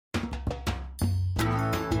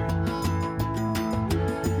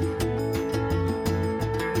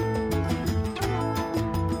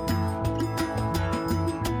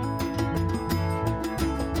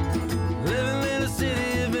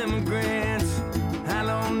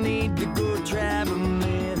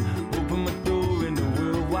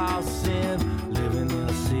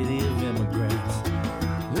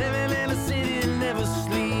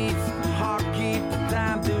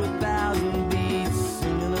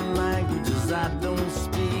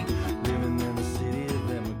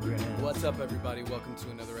up, everybody? Welcome to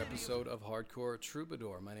another episode of Hardcore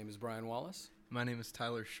Troubadour. My name is Brian Wallace. My name is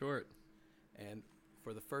Tyler Short. And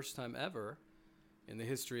for the first time ever in the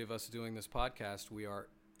history of us doing this podcast, we are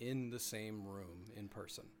in the same room in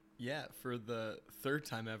person. Yeah, for the third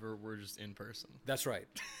time ever, we're just in person. That's right.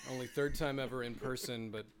 Only third time ever in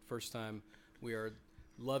person, but first time we are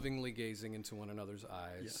lovingly gazing into one another's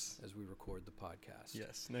eyes as we record the podcast.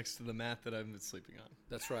 Yes, next to the mat that I've been sleeping on.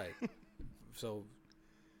 That's right. So,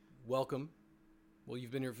 welcome. Well,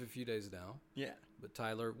 you've been here for a few days now. Yeah. But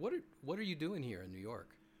Tyler, what are you doing here in New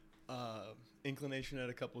York? Inclination at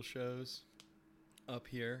a couple shows up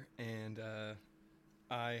here, and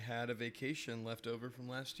I had a vacation left over from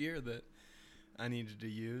last year that I needed to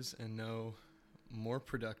use, and no more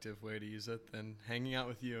productive way to use it than hanging out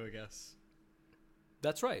with you, I guess.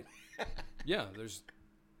 That's right. Yeah, there's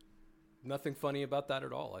nothing funny about that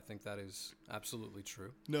at all. I think that is absolutely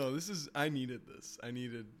true. No, I needed this. I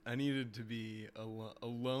needed to be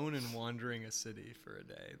alone and wandering a city for a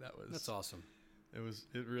day. That's awesome.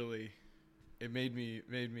 It made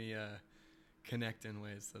me connect in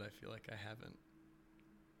ways that I feel like I haven't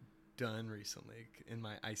done recently in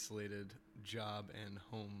my isolated job and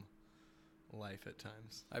home life at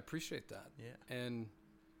times. I appreciate that. Yeah. And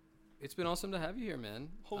it's been awesome to have you here, man.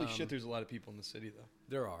 Holy shit, there's a lot of people in the city, though.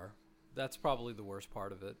 There are. That's probably the worst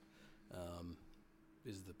part of it,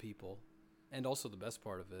 is the people. And also the best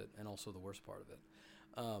part of it, and also the worst part of it.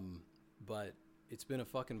 But it's been a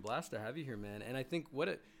fucking blast to have you here, man. And I think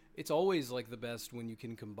it's always like the best when you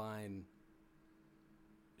can combine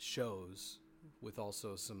shows with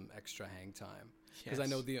also some extra hang time. Because I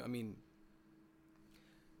know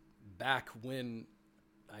back when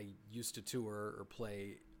I used to tour or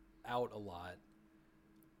play out a lot,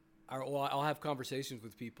 I'll have conversations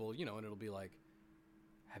with people, and it'll be like,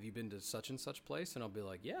 have you been to such and such place? And I'll be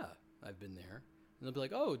like, yeah, I've been there. And they'll be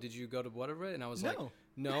like, oh, did you go to whatever? And I was like,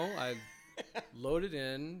 no, I loaded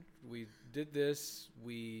in. We did this.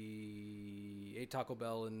 We ate Taco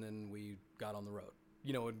Bell, and then we got on the road.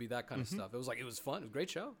 It would be that kind of stuff. It was fun. It was a great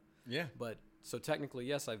show. Yeah. But so technically,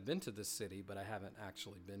 yes, I've been to this city, but I haven't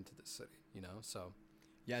actually been to this city, so.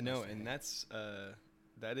 Yeah, no, and that's,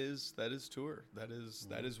 that is tour. That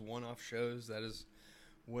is one-off shows. That is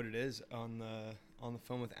what it is. On the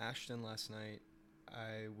phone with Ashton last night,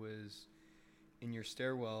 I was in your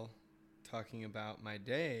stairwell talking about my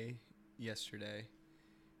day yesterday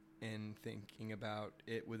and thinking about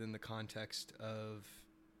it within the context of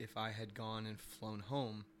if I had gone and flown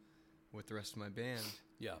home with the rest of my band.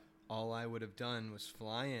 Yeah. All I would have done was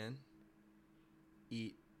fly in,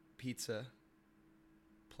 eat pizza,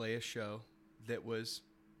 play a show that was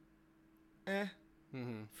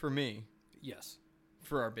for me. Yes.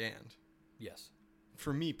 For our band. Yes.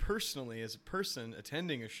 For me personally, as a person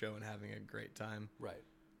attending a show and having a great time, right,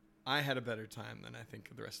 I had a better time than I think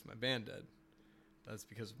the rest of my band did. That's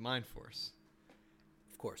because of Mind Force.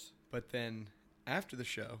 Of course. But then after the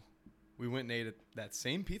show, we went and ate at that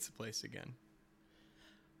same pizza place again.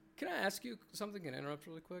 Can I ask you something? Can I interrupt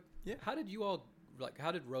really quick? Yeah. How did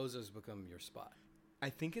Rosa's become your spot? I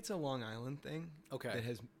think it's a Long Island thing. Okay. That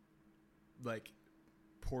has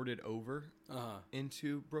ported over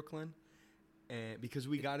into Brooklyn, and because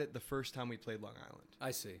we got it the first time we played Long Island. I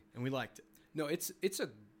see. And we liked it. No, it's a.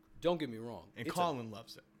 Don't get me wrong. And Colin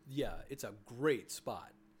loves it. Yeah, it's a great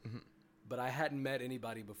spot. Mm-hmm. But I hadn't met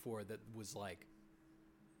anybody before that was like,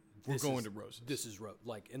 we're going to Rosa's. This is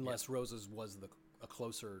unless Rosa's was a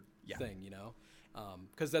closer thing,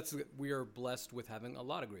 because we are blessed with having a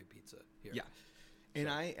lot of great pizza here. Yeah, and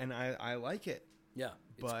I like it. Yeah,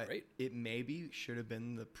 it's great. It maybe should have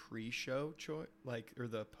been the pre-show choice, or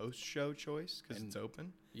the post-show choice, because it's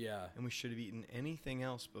open. Yeah, and we should have eaten anything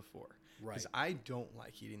else before. Right. Because I don't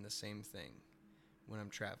like eating the same thing when I'm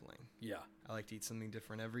traveling. Yeah, I like to eat something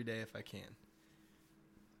different every day if I can.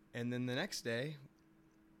 And then the next day,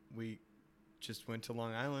 we just went to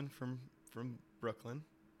Long Island from Brooklyn.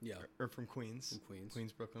 Yeah. Or from Queens.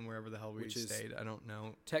 Queens, Brooklyn, wherever the hell we stayed. I don't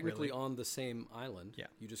know. Technically really. On the same island. Yeah.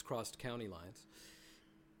 You just crossed county lines.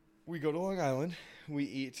 We go to Long Island. We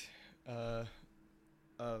eat a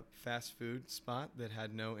fast food spot that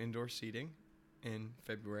had no indoor seating in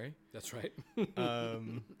February. That's right.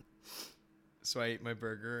 So I ate my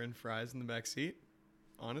burger and fries in the back seat.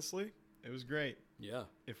 Honestly, it was great. Yeah.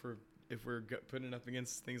 If we're putting it up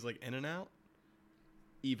against things like In-N-Out,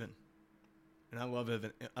 even. And I love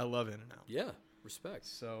In-N-Out. Yeah, respect.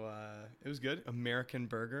 So it was good. American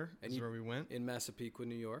Burger is where we went. In Massapequa,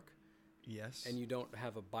 New York? Yes. And you don't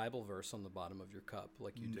have a Bible verse on the bottom of your cup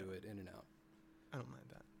like you do at In-N-Out? I don't mind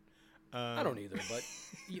that. I don't either, but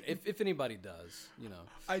if anybody does,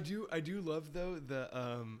 I do love though the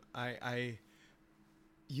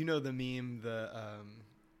meme,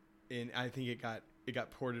 and I think it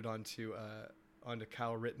got ported onto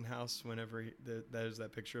Kyle Rittenhouse whenever there's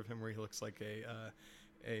that picture of him where he looks like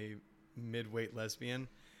a mid-weight lesbian.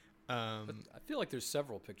 But I feel like there's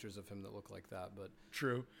several pictures of him that look like that, but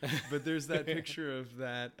true. But there's that picture of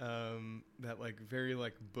that like very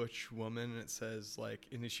like butch woman, and it says like,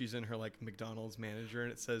 and she's in her like McDonald's manager,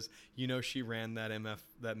 and it says, she ran that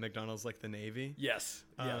McDonald's like the Navy. Yes.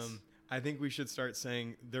 Yes. I think we should start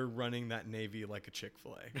saying they're running that Navy like a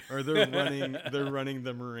Chick-fil-A, or they're running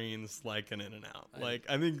the Marines like an In-N-Out. Like,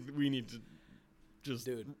 I think we need to just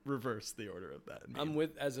reverse the order of that. I'm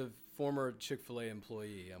with, as a former Chick-fil-A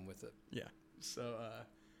employee, I'm with it. Yeah. So,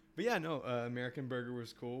 but yeah, no, American Burger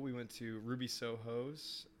was cool. We went to Ruby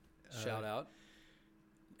Soho's. Shout out.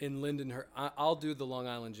 In Lindenhurst. I'll do the Long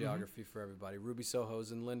Island geography for everybody. Ruby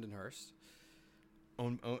Soho's in Lindenhurst.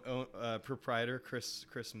 Proprietor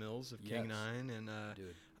Chris Mills of King 9 and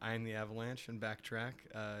I Am the Avalanche and Backtrack.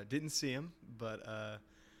 Didn't see him, but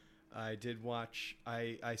I did watch.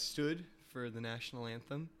 I stood for the national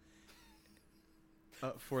anthem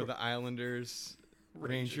for the Islanders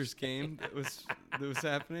Rangers game that was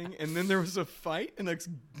happening, and then there was a fight and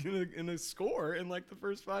a score in like the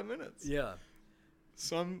first 5 minutes. Yeah.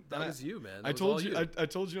 So that was you, man. I told you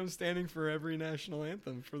I'm standing for every national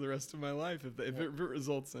anthem for the rest of my life if it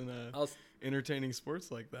results in entertaining sports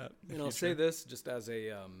like that. And I'll say this just as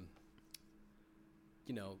a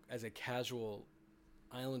as a casual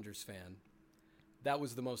Islanders fan, that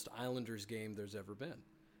was the most Islanders game there's ever been.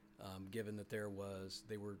 Given that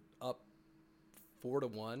they were up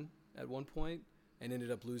 4-1 at one point and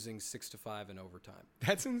ended up losing 6-5 in overtime.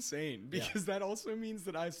 That's insane, because that also means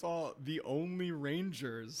that I saw the only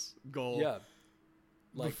Rangers goal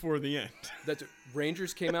before the end. That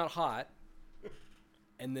Rangers came out hot,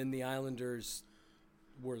 and then the Islanders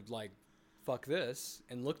were like, fuck this,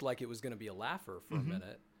 and looked like it was going to be a laugher for a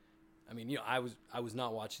minute. I mean, I was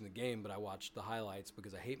not watching the game, but I watched the highlights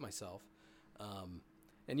because I hate myself.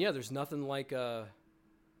 And there's nothing like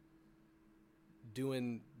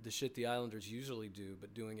doing the shit the Islanders usually do,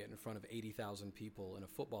 but doing it in front of 80,000 people in a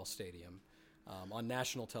football stadium on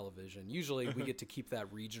national television. Usually we get to keep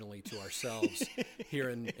that regionally to ourselves here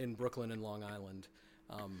in Brooklyn and Long Island.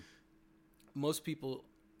 Most people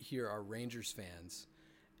here are Rangers fans,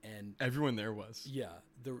 and everyone there was. Yeah,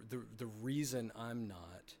 the reason I'm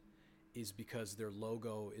not is because their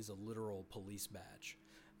logo is a literal police badge.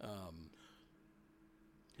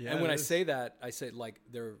 And when I say that, I say like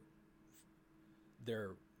their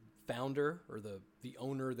founder or the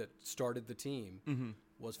owner that started the team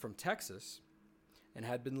was from Texas and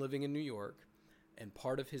had been living in New York. And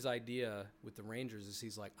part of his idea with the Rangers is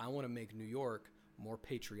he's like, I want to make New York more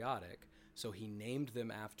patriotic. So he named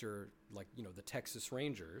them after the Texas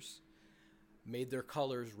Rangers, made their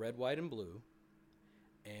colors red, white, and blue,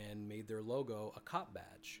 and made their logo a cop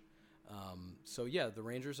badge. The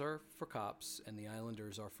Rangers are for cops and the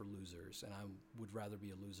Islanders are for losers. And I would rather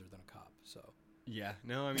be a loser than a cop. So. Yeah,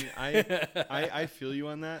 no, I mean, I feel you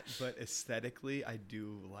on that, but aesthetically, I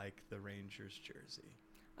do like the Rangers jersey.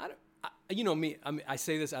 I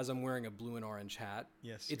say this as I'm wearing a blue and orange hat.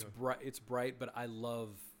 Yes, it's bright. It's bright, but I love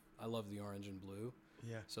the orange and blue.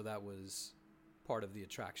 Yeah. So that was part of the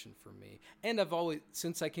attraction for me. And I've always,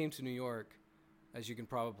 since I came to New York, as you can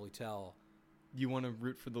probably tell, you want to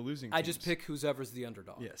root for the losing teams. I just pick whoever's the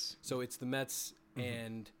underdog. Yes. So it's the Mets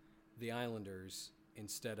and the Islanders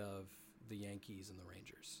instead of the Yankees and the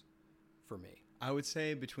Rangers for me. I would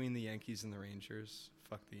say between the Yankees and the Rangers,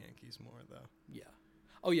 fuck the Yankees more though. Yeah.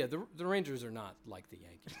 Oh yeah, the Rangers are not like the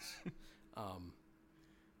Yankees.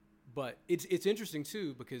 But it's interesting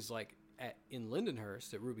too because like in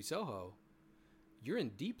Lindenhurst at Ruby Soho, you're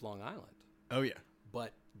in deep Long Island. Oh yeah.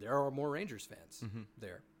 But there are more Rangers fans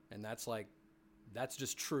there, and that's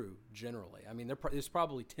just true generally. I mean, there's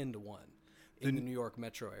probably 10-1 in the New York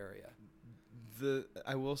metro area.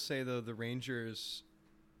 I will say though, the Rangers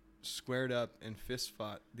squared up and fist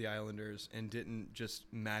fought the Islanders and didn't just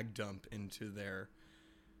mag dump into their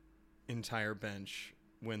entire bench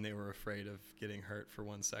when they were afraid of getting hurt for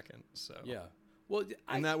 1 second. So yeah, well,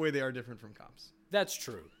 that way they are different from cops. That's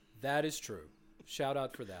true. That is true. Shout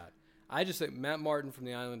out for that. I just think Matt Martin from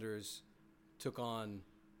the Islanders took on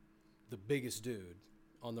the biggest dude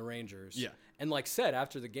on the Rangers. Yeah, and like said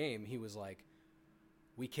after the game, he was like,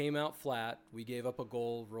 we came out flat. We gave up a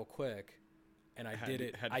goal real quick, and I did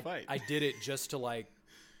it. I did it just to like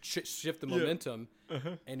shift the momentum,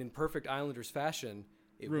 and in perfect Islanders fashion,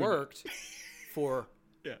 it worked for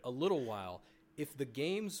a little while. if the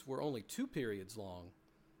games were only 2 periods long,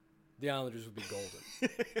 the Islanders would be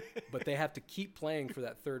golden. But they have to keep playing for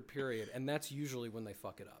that third period, and that's usually when they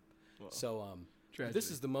fuck it up. Well, so this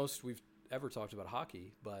is the most we've ever talked about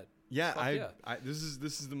hockey, but yeah, this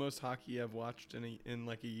is the most hockey I've watched in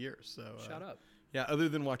like a year. So shout out. Yeah, other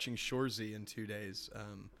than watching Shoresy in 2 days,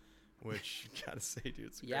 which gotta say, dude,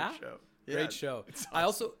 it's a great show. Yeah, great show. Awesome. I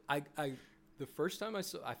also the first time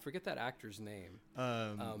I forget that actor's name.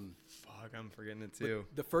 Fuck, I'm forgetting it too.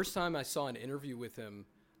 The first time I saw an interview with him,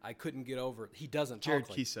 I couldn't get over it. He doesn't Jared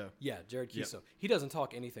talk Kiso. Yeah, Jared Kiso. Yep. He doesn't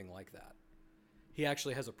talk anything like that. He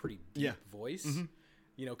actually has a pretty deep voice,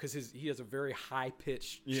 you know, because he has a very high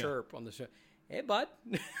pitched chirp on the show. Hey, bud,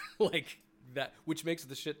 like that, which makes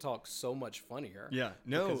the shit talk so much funnier. Yeah,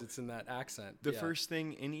 no, because it's in that accent. The first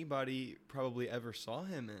thing anybody probably ever saw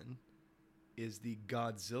him in is the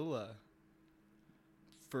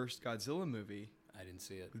first Godzilla movie. I didn't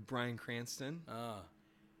see it. With Bryan Cranston.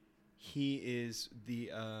 He is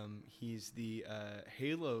he's the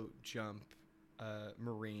Halo jump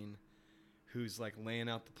Marine who's like laying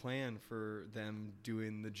out the plan for them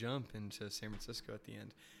doing the jump into San Francisco at the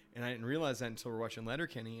end. And I didn't realize that until we're watching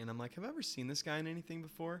Letterkenny, and I'm like, have I ever seen this guy in anything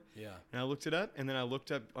before? Yeah. And I looked it up, and then I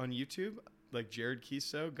looked up on YouTube, like Jared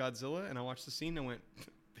Kiso, Godzilla, and I watched the scene and I went,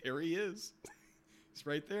 there he is. He's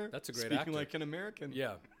right there. That's a great Speaking actor. like an American.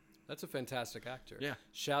 Yeah. That's a fantastic actor. Yeah.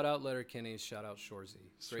 Shout out Letterkenny, shout out Shoresy.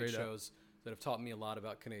 Great Straight up. shows that have taught me a lot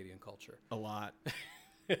about Canadian culture. A lot.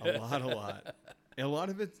 A lot. And a lot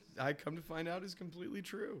of it, I come to find out, is completely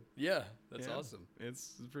true. Yeah, that's awesome.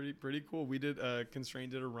 It's pretty cool. We did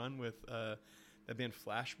Constrained did a run with that band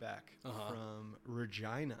Flashback from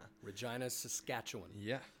Regina, Saskatchewan.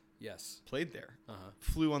 Yeah. Yes. Played there.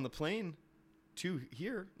 Flew on the plane to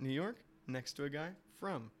here, New York, next to a guy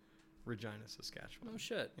from Regina, Saskatchewan. Oh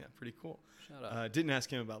shit. Yeah, pretty cool. Shout out. Didn't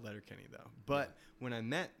ask him about Letterkenny though. But when I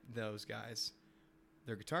met those guys,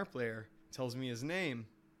 their guitar player tells me his name.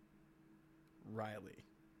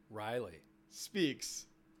 Riley speaks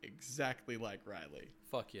exactly like Riley.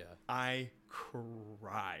 Fuck yeah. I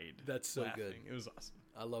cried. That's so laughing. good. It was awesome.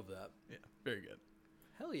 I love that. Yeah, very good.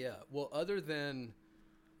 Hell yeah. Well, other than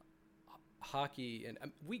hockey, and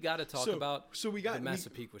we got to talk about the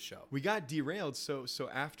Massapequa show. We got derailed. So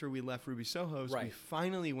after we left Ruby Soho's, we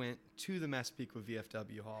finally went to the Massapequa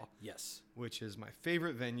VFW Hall. Yes. Which is my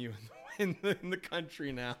favorite venue in the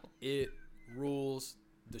country now. It rules.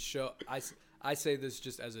 The show, I say this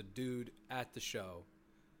just as a dude at the show.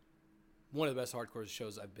 One of the best hardcore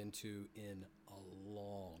shows I've been to in a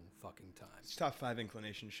long fucking time. It's top 5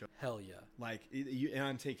 inclination show. Hell yeah. Like, and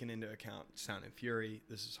I'm taking into account Sound and Fury.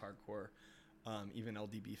 This is hardcore. Even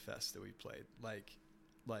LDB Fest that we played. Like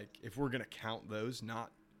if we're gonna count those,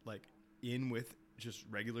 not like in with just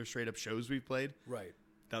regular straight up shows we played. Right.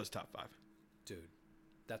 That was top 5. Dude,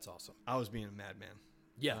 that's awesome. I was being a madman.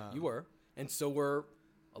 Yeah, you were, and so were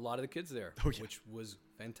a lot of the kids there, which was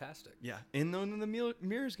fantastic. Yeah, and then the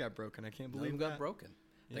mirrors got broken. I can't believe them got broken.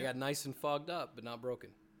 Yeah. They got nice and fogged up, but not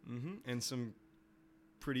broken. And some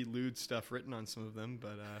pretty lewd stuff written on some of them,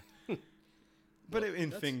 but but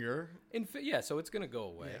in finger. So it's gonna go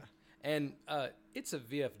away. Yeah. And it's a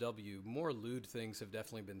VFW. More lewd things have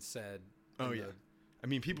definitely been said. Oh yeah. I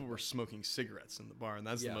mean, people were smoking cigarettes in the bar, and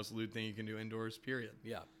that's the most lewd thing you can do indoors. Period.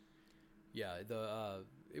 Yeah. Yeah.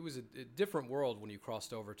 It was a different world when you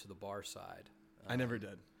crossed over to the bar side. I never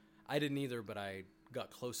did. I didn't either, but I got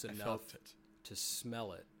close enough to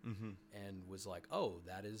smell it and was like, oh,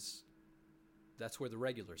 that's where the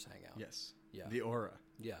regulars hang out. Yes. Yeah. The aura.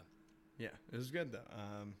 Yeah. Yeah. It was good, though.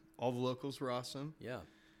 All the locals were awesome. Yeah.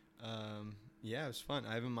 Yeah, it was fun.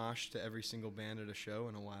 I haven't moshed to every single band at a show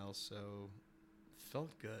in a while, so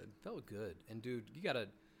felt good. Felt good. And, dude, you got to,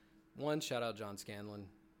 shout out John Scanlon.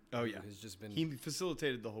 Oh, yeah. Has just been... He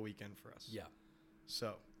facilitated the whole weekend for us. Yeah.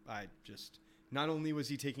 So, not only was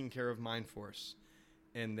he taking care of Mind Force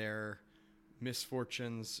and their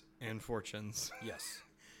misfortunes and fortunes. Yes.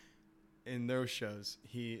 In those shows,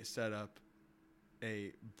 he set up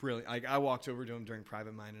a brilliant... I walked over to him during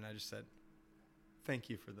Private Mind, and I just said, thank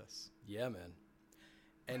you for this. Yeah, man.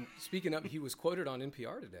 And speaking of, he was quoted on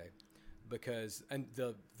NPR today and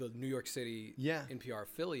the New York City NPR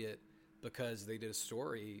affiliate, because they did a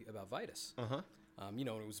story about Vitus. And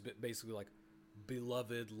it was basically like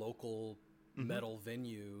beloved local metal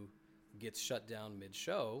venue gets shut down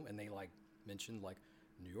mid-show, and they like mentioned like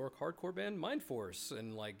New York hardcore band Mind Force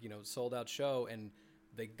and like, sold out show, and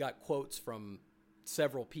they got quotes from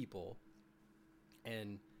several people,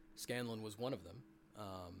 and Scanlon was one of them.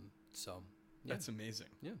 So yeah. That's amazing.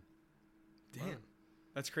 Yeah. Damn.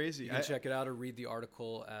 That's crazy. You can check it out or read the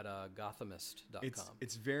article at gothamist.com.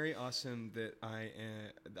 It's very awesome that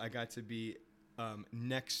I got to be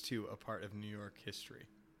next to a part of New York history.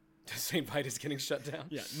 St. Vitus getting shut down?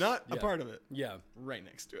 Yeah, not a part of it. Yeah. Right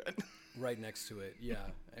next to it. Right next to it, yeah.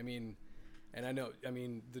 I mean, and I know,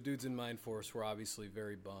 the dudes in Mind Force were obviously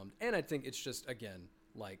very bummed. And I think it's just, again,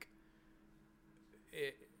 like,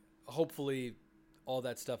 hopefully all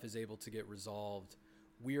that stuff is able to get resolved.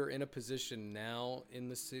 We are in a position now in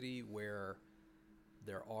the city where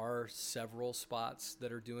there are several spots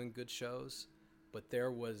that are doing good shows, but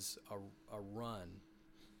there was a run,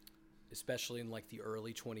 especially in like the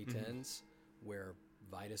early 2010s, where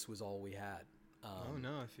Vitus was all we had. Oh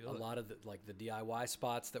no, I feel a lot of the DIY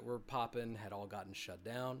spots that were popping had all gotten shut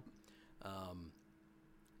down.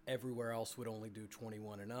 Everywhere else would only do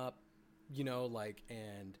 21 and up,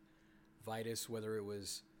 and Vitus, whether it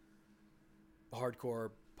was hardcore,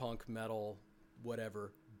 punk, metal,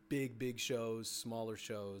 whatever, big shows, smaller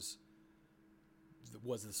shows,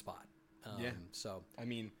 was the spot. So I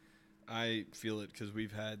mean, I feel it because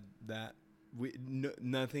we've had that.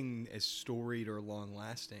 Nothing as storied or long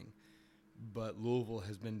lasting, but Louisville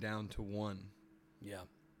has been down to one. Yeah.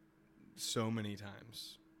 So many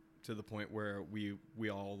times, to the point where we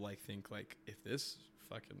all think if this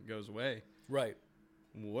fucking goes away, right?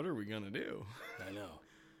 What are we gonna do? I know,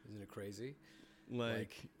 isn't it crazy?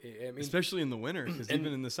 Especially in the winter, because even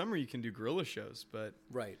in the summer you can do guerrilla shows, but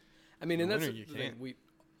right. And that's you can't. We,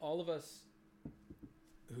 all of us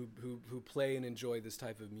who play and enjoy this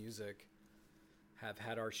type of music, have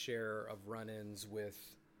had our share of run-ins with,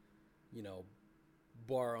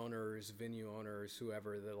 bar owners, venue owners,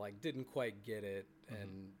 whoever that didn't quite get it,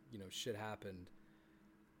 and shit happened.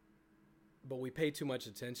 But we pay too much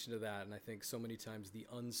attention to that, and I think so many times the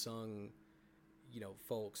unsung,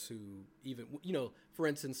 folks who even, for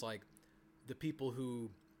instance, the people who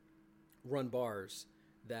run bars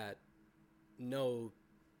that know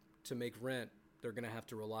to make rent, they're going to have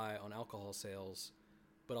to rely on alcohol sales,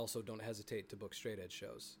 but also don't hesitate to book straight edge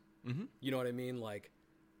shows. Mm-hmm. You know what I mean?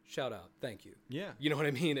 Shout out, thank you. Yeah. You know what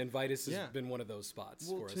I mean? And Vitus has been one of those spots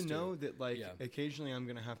for us to know too. that occasionally I'm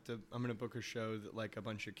going to book a show that a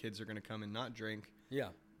bunch of kids are going to come and not drink. Yeah.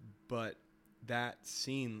 But that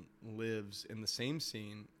scene lives in the same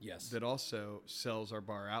scene. Yes. That also sells our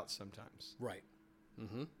bar out sometimes. Right.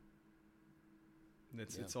 Mm-hmm.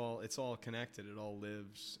 It's all connected. It all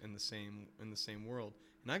lives in the same world.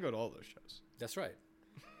 And I go to all those shows. That's right.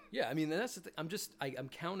 Yeah, and that's the thing. I'm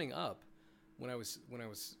counting up when I was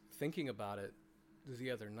thinking about it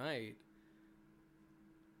the other night,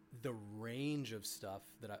 the range of stuff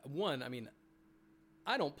that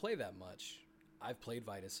I don't play that much. I've played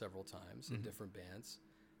Vitus several times in different bands.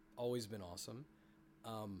 Always been awesome.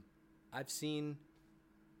 I've seen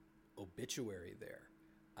Obituary there.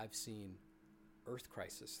 I've seen Earth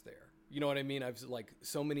Crisis there. You know what I mean? I've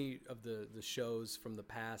so many of the shows from the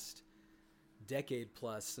past decade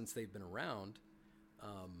plus since they've been around,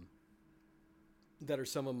 that are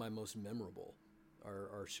some of my most memorable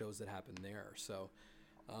are shows that happen there. So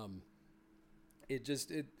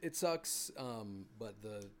it sucks, but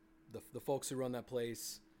the folks who run that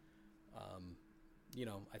place,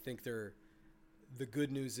 I think the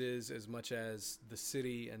good news is, as much as the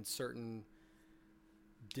city and certain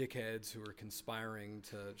dickheads who are conspiring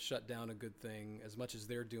to shut down a good thing, as much as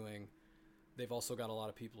they're doing, they've also got a lot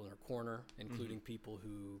of people in their corner, including people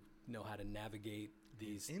who know how to navigate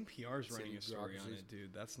these. NPR's running a story on it,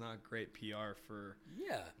 dude. That's not great PR for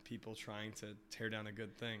people trying to tear down a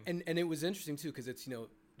good thing. And it was interesting too, because it's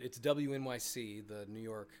it's WNYC, the New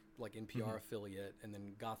York NPR affiliate, and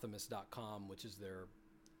then Gothamist.com, which is their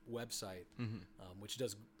website, which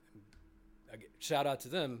does, shout out to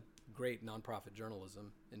them, great nonprofit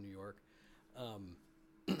journalism in New York.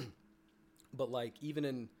 But even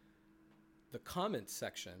in the comments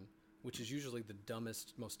section, which is usually the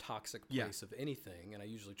dumbest, most toxic place of anything, and I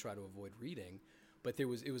usually try to avoid reading, but it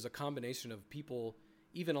was a combination of people,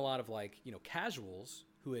 even a lot of casuals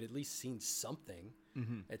who had at least seen something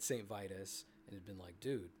at St. Vitus and had been like,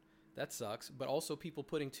 dude, that sucks. But also people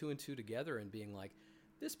putting two and two together and being like,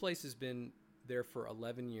 this place has been there for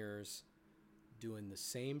 11 years doing the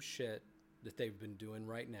same shit that they've been doing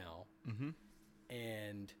right now.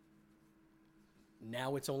 And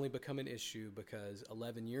now it's only become an issue because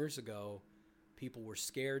 11 years ago, people were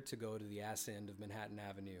scared to go to the ass end of Manhattan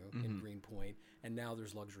Avenue in Greenpoint, and now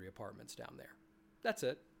there's luxury apartments down there. That's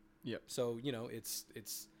it. Yep. So,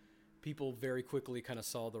 it's people very quickly kind of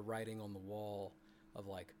saw the writing on the wall of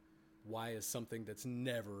why is something that's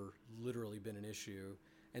never literally been an issue,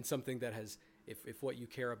 and something that has, if what you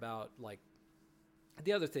care about,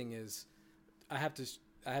 the other thing is, I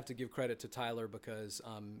have to give credit to Tyler because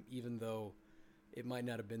even though it might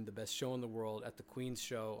not have been the best show in the world, at the Queen's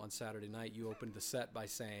show on Saturday night, you opened the set by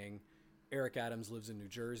saying Eric Adams lives in New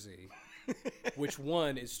Jersey, which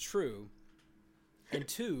one is true, and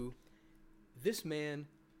two, this man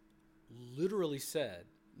literally said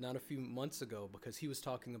not a few months ago, because he was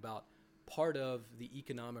talking about part of the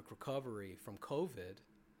economic recovery from COVID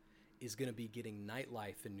is going to be getting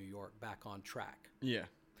nightlife in New York back on track. Yeah.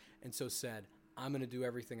 And so said, I'm going to do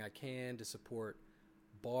everything I can to support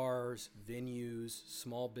bars, venues,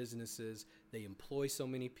 small businesses. They employ so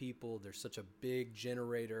many people. They're such a big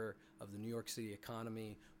generator of the New York City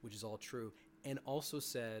economy, which is all true. And also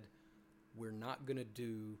said, we're not going to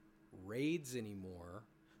do raids anymore.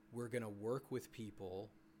 We're going to work with people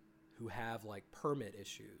who have like permit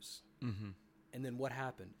issues. Mm-hmm. And then what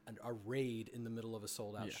happened? A raid in the middle of a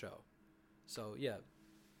sold out show. So yeah,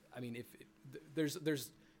 I mean, if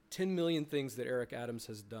there's 10 million things that Eric Adams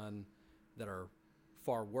has done that are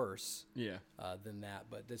far worse than that,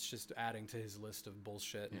 but that's just adding to his list of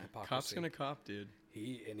bullshit and hypocrisy. Cop's gonna cop, dude.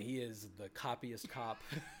 He is the coppiest cop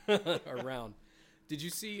around. Did you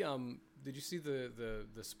see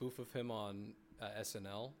the spoof of him on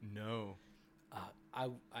SNL? No.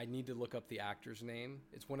 I need to look up the actor's name.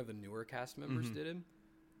 It's one of the newer cast members did him.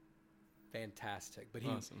 Fantastic. But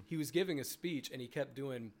he was giving a speech and he kept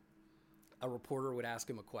doing, a reporter would ask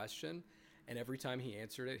him a question, and every time he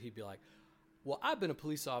answered it, he'd be like, well, I've been a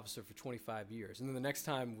police officer for 25 years. And then the next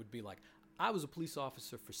time would be like, I was a police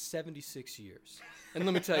officer for 76 years. And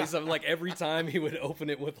let me tell you something, like every time he would open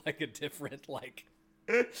it with like a different, like,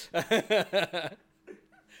 it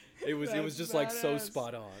was just badass. Like so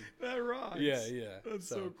spot on. That rocks. Yeah. That's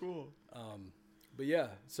so cool. But yeah,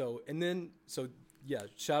 so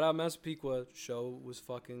shout out Massapequa. Show was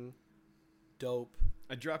fucking dope.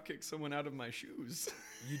 I dropkicked someone out of my shoes.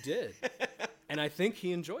 You did. And I think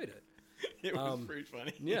he enjoyed it. It was pretty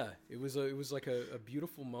funny. Yeah, it was like a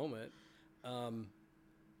beautiful moment.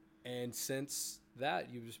 And since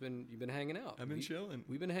that, you've been hanging out. I've been chilling.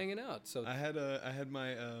 We've been hanging out. So I had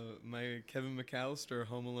my my Kevin McAllister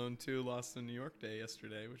Home Alone 2 Lost in New York day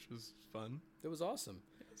yesterday, which was fun. It was awesome.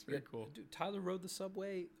 Yeah, it's very cool. Dude, Tyler rode the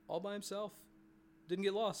subway all by himself. Didn't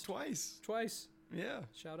get lost. Twice. Yeah.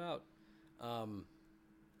 Shout out.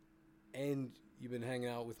 And you've been hanging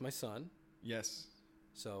out with my son. Yes.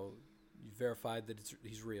 So you verified that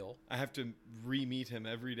he's real. I have to re-meet him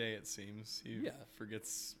every day, it seems. He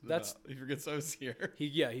forgets I was here.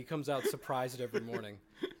 He comes out surprised every morning.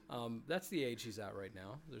 That's the age he's at right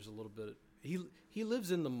now. There's a little bit he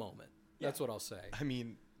lives in the moment. That's what I'll say. I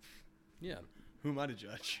mean, yeah. Who am I to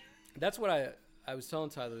judge? That's what I was telling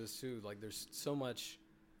Tyler this too. Like, there's so much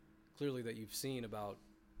clearly that you've seen about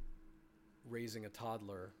raising a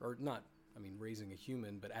toddler, or not, I mean, raising a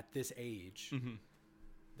human, but at this age,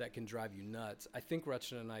 that can drive you nuts. I think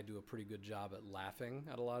Rutschen and I do a pretty good job at laughing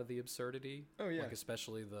at a lot of the absurdity. Oh, yeah. Like,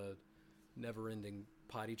 especially the never-ending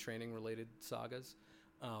potty training-related sagas.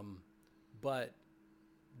 But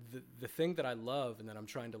the thing that I love and that I'm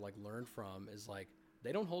trying to, like, learn from is, like,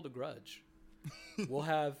 they don't hold a grudge. We'll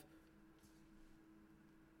have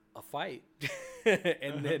a fight,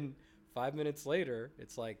 and then 5 minutes later,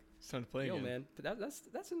 it's like, it's time to play again. Man, but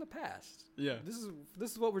that's in the past. Yeah,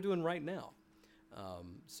 this is what we're doing right now.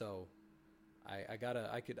 So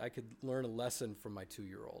I could learn a lesson from my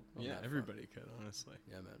 2-year-old. Yeah, everybody could, honestly.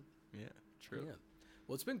 Yeah, man. Yeah, true. Yeah.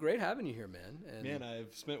 Well, it's been great having you here, man. And man,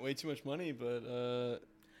 I've spent way too much money, but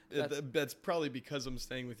that's probably because I'm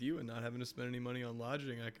staying with you and not having to spend any money on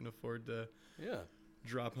lodging. I can afford to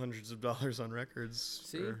drop hundreds of dollars on records.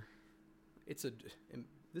 See,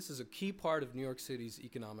 this is a key part of New York City's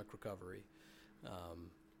economic recovery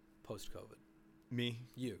post-COVID. Me?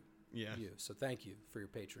 You. Yeah. You. So thank you for your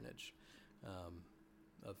patronage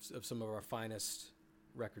of some of our finest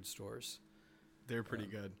record stores. They're pretty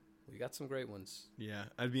good. We got some great ones. Yeah,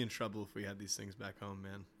 I'd be in trouble if we had these things back home,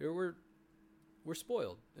 man. We're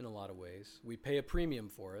spoiled in a lot of ways. We pay a premium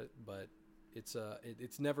for it, but it's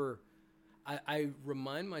never. I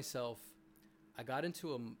remind myself, I got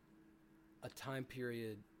into a time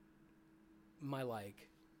period, my like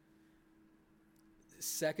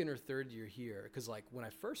second or third year here, because like when I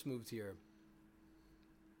first moved here,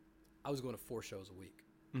 I was going to 4 shows a week,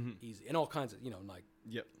 easy, and all kinds of like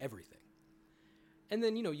everything. And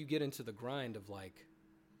then you get into the grind of like,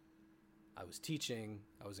 I was teaching,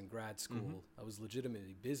 I was in grad school, I was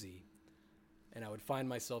legitimately busy, and I would find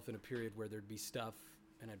myself in a period where there'd be stuff,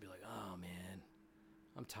 and I'd be like, oh man,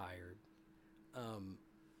 I'm tired. And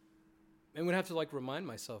would have to like remind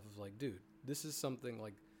myself of like, dude, this is something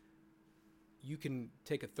like, you can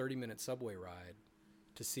take a 30-minute subway ride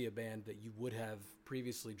to see a band that you would have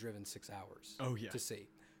previously driven 6 hours to see.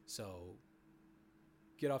 So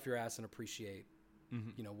get off your ass and appreciate,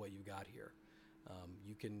 what you got here.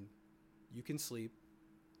 You can sleep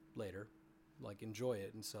later, like enjoy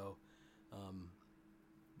it. And so,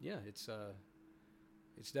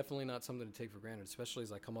 it's definitely not something to take for granted, especially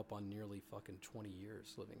as I come up on nearly fucking 20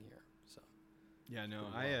 years living here. So, yeah, no,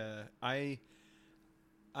 I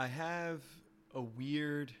have a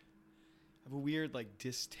weird like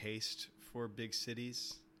distaste for big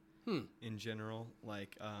cities in general.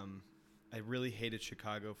 Like, I really hated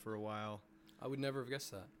Chicago for a while. I would never have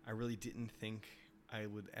guessed that. I really didn't think I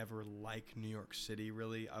would ever like New York City,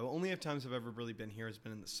 really. I only have times I've ever really been here has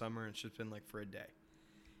been in the summer, and it's just been like for a day.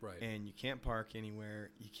 Right. And you can't park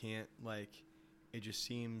anywhere. You can't, like, it just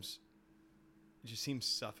seems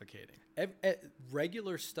suffocating.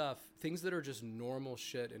 Regular stuff, things that are just normal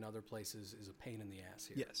shit in other places is a pain in the ass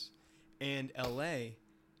here. Yes. And LA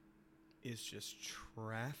is just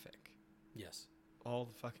traffic. Yes. All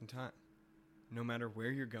the fucking time. No matter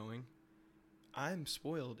where you're going. I'm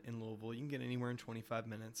spoiled in Louisville. You can get anywhere in 25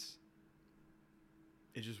 minutes.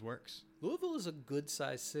 It just works. Louisville is a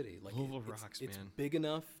good-sized city. Like Louisville rocks, man. It's big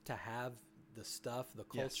enough to have the stuff, the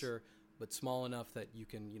culture, but small enough that you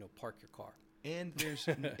can, park your car. And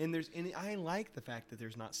I like the fact that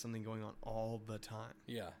there's not something going on all the time.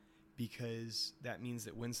 Yeah. Because that means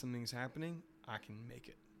that when something's happening, I can make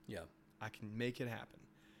it. Yeah. I can make it happen.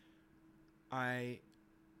 I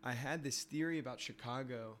had this theory about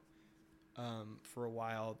Chicago for a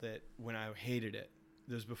while that when I hated it,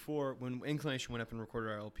 there's before when Inclination went up and recorded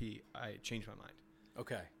our LP, I changed my mind.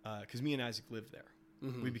 Okay. Because me and Isaac lived there.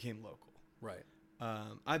 Mm-hmm. We became local. Right.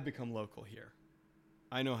 I've become local here.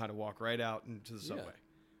 I know how to walk right out into the subway.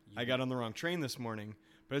 I got on the wrong train this morning,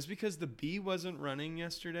 but it's because the B wasn't running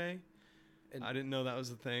yesterday. And I didn't know that was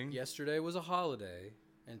the thing. Yesterday was a holiday,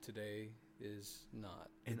 and today is not.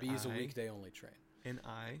 The B is a weekday only train. And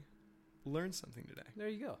I learned something today. There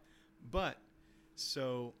you go. But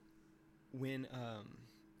so when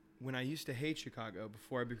I used to hate Chicago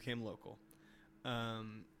before I became local,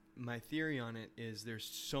 my theory on it is there's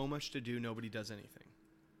so much to do, nobody does anything.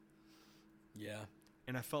 Yeah.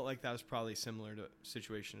 And I felt like that was probably similar to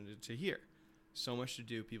situation to here. So much to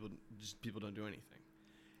do, people don't do anything.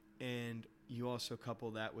 And you also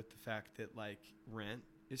couple that with the fact that, like, rent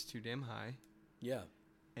is too damn high. Yeah.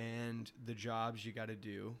 And the jobs you got to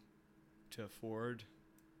do to afford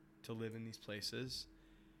to live in these places.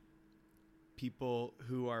 People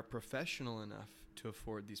who are professional enough to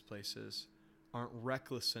afford these places aren't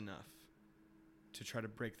reckless enough to try to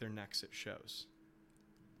break their necks at shows.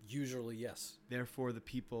 Usually, yes. Therefore, the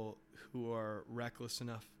people who are reckless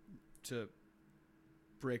enough to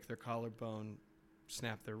break their collarbone,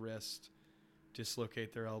 snap their wrist,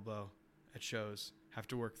 dislocate their elbow at shows have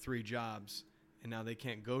to work 3 jobs, and now they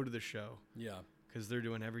can't go to the show. Yeah. Because they're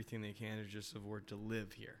doing everything they can to just afford to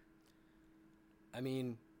live here. I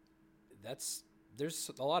mean,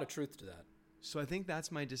 there's a lot of truth to that. So I think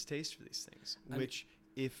that's my distaste for these things, which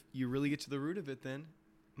if you really get to the root of it, then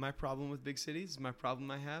my problem with big cities, my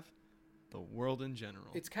problem I have, the world in general.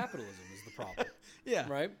 It's capitalism is the problem. Yeah.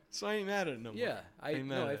 Right? So I ain't mad at it no more. Yeah. I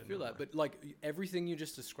feel that. But, like, everything you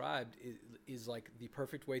just described is like the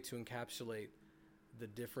perfect way to encapsulate the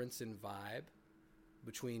difference in vibe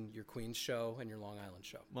between your Queens show and your Long Island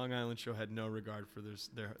show. Long Island show had no regard for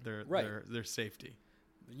their safety.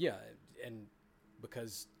 Yeah, and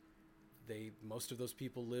because most of those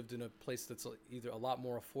people lived in a place that's either a lot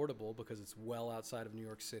more affordable because it's well outside of New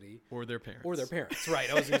York City. Or their parents. Right.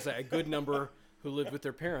 I was going to say a good number who lived with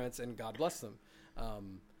their parents, and God bless them.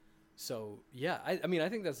 So, yeah, I mean, I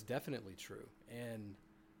think that's definitely true. And,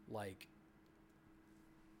 like,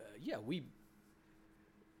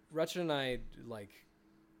 Wretched and I, like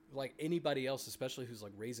anybody else, especially who's,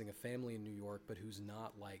 like, raising a family in New York, but who's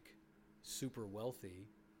not, like, super wealthy,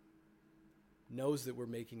 knows that we're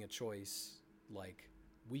making a choice. Like,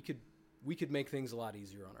 we could make things a lot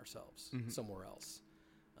easier on ourselves somewhere else.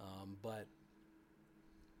 But,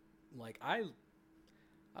 like, I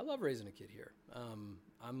love raising a kid here.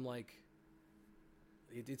 I'm like,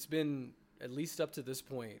 it's been at least up to this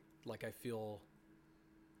point, like, I feel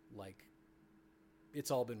like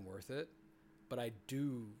it's all been worth it. But I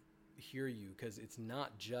do hear you, because it's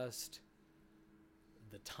not just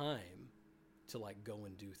the time to, like, go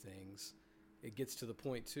and do things. It gets to the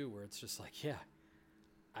point too where it's just like, yeah,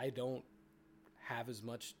 I don't have as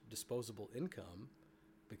much disposable income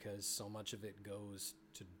because so much of it goes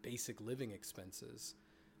to basic living expenses.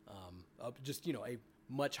 Just, a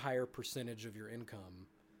much higher percentage of your income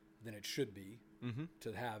than it should be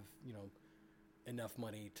to have, enough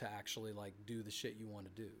money to actually like do the shit you want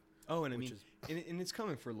to do. Oh, and I mean, and it's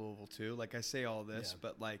coming for Louisville too. Like I say all this,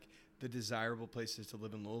 but like the desirable places to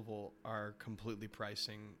live in Louisville are completely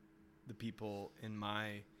pricing the people in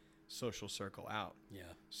my social circle out. Yeah.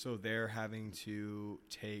 So they're having to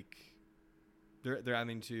they're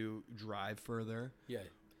having to drive further. Yeah.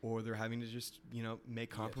 Or they're having to just, make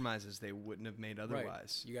compromises they wouldn't have made otherwise.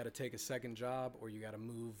 Right. You got to take a second job, or you got to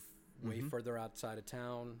move way further outside of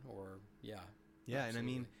town, or yeah. Yeah, absolutely. And I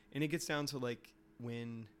mean, and it gets down to like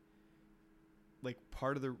when, like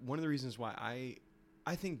one of the reasons why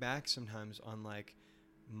I think back sometimes on like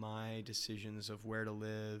my decisions of where to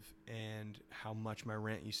live and how much my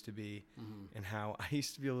rent used to be, and how I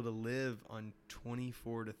used to be able to live on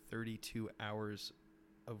 24 to 32 hours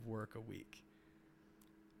of work a week.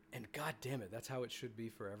 And God damn it, that's how it should be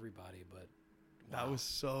for everybody. But wow. That was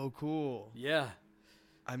so cool. Yeah,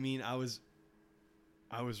 I mean, I was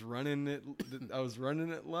running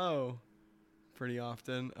it low pretty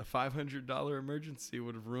often. A $500 emergency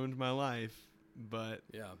would have ruined my life, but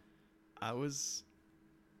yeah, I was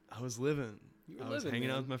living. I was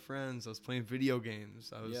hanging out with my friends. I was playing video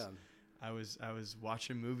games. I was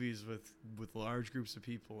watching movies with large groups of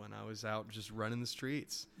people, and I was out just running the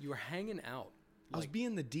streets. You were hanging out. I was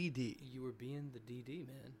being the DD. You were being the DD,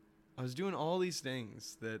 man. I was doing all these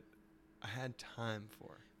things that I had time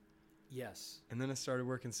for. Yes. And then I started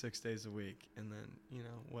working 6 days a week. And then,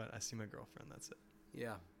 I see my girlfriend. That's it.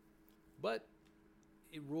 Yeah. But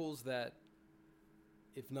it rules that,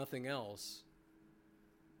 if nothing else,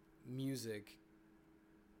 music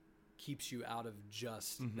keeps you out of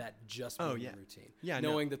just that routine. Yeah.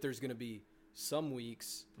 Knowing that there's going to be some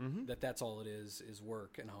weeks that's all it is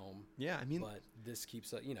work and home. Yeah, I mean, but this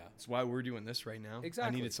keeps It's why we're doing this right now.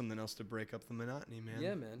 Exactly. I needed something else to break up the monotony, man.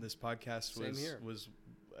 Yeah, man. This podcast was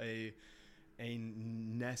a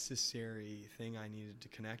necessary thing I needed to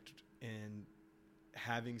connect, and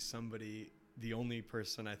having somebody, the only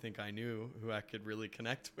person I think I knew who I could really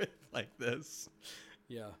connect with like this.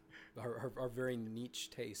 Yeah. Our very niche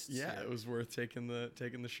tastes. Yeah, it was worth taking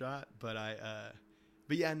the shot,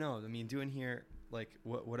 But yeah, no, I mean, doing here, like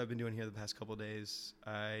what I've been doing here the past couple of days,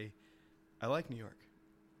 I like New York.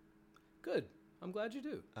 Good. I'm glad you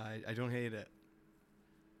do. I don't hate it.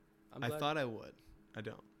 I thought I would. I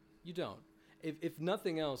don't. You don't. If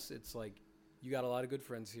nothing else, it's like you got a lot of good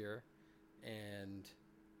friends here, and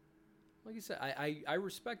like you said, I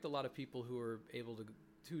respect a lot of people who are able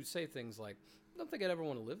to say things like, I don't think I'd ever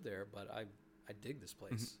want to live there, but I dig this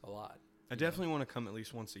place a lot. I definitely want to come at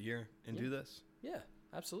least once a year and do this. Yeah.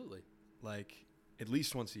 Absolutely. Like, at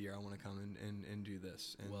least once a year, I want to come and do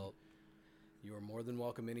this. And well, you are more than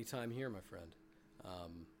welcome anytime here, my friend.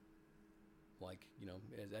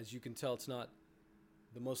 As you can tell, it's not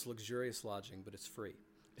the most luxurious lodging, but it's free.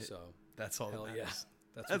 That's all that matters.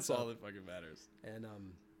 Yeah, that's all that fucking matters. And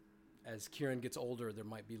as Kieran gets older, there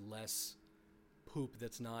might be less poop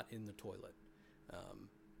that's not in the toilet,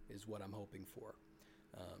 is what I'm hoping for.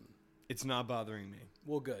 It's not bothering me.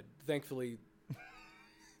 Well, good. Thankfully,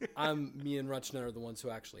 me and Rutschner are the ones who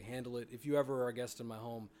actually handle it. If you ever are a guest in my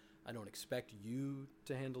home, I don't expect you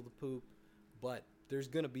to handle the poop, but there's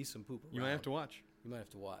going to be some poop around. You might have to watch.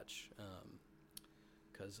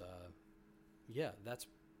 Because,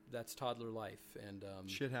 that's toddler life. And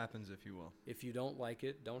shit happens, if you will. If you don't like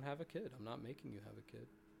it, don't have a kid. I'm not making you have a kid.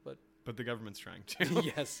 But the government's trying to.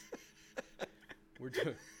 Yes. We're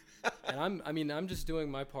doing. And I'm just doing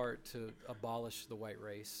my part to abolish the white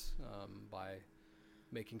race by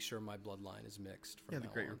making sure my bloodline is mixed. From the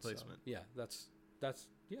Great Replacement. So, that's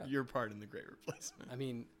your part in the Great Replacement. I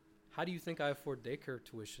mean, how do you think I afford daycare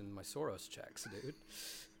tuition? My Soros checks, dude.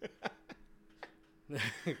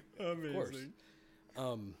 Amazing. Of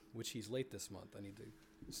course. Which he's late this month. I need to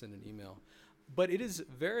send an email. But it is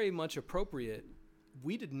very much appropriate.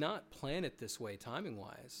 We did not plan it this way timing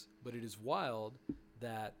wise, but it is wild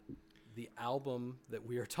that the album that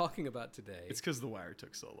we are talking about today. It's because The Wire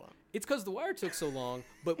took so long.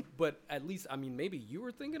 But at least, I mean, maybe you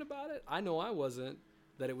were thinking about it. I know I wasn't.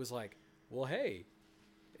 That it was like, well, hey,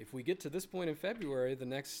 if we get to this point in February, the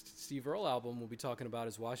next Steve Earle album we'll be talking about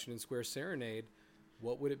is Washington Square Serenade.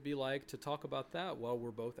 What would it be like to talk about that while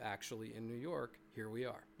we're both actually in New York? Here we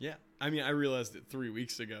are. Yeah. I mean, I realized it 3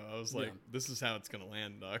 weeks ago. I was like, this is how it's going to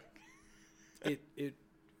land, Doc. It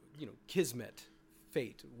kismet,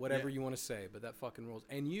 fate, whatever you want to say, but that fucking rolls.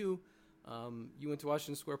 And you went to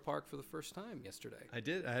Washington Square Park for the first time yesterday. I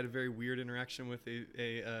did. I had a very weird interaction with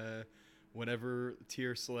a whatever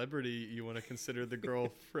tier celebrity you want to consider the girl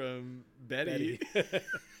from Betty.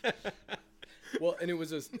 Well, and it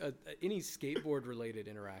was any skateboard related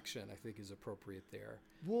interaction I think is appropriate there.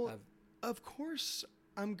 Well, of course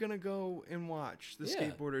I'm gonna go and watch the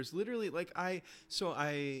Yeah. skateboarders. Literally, like I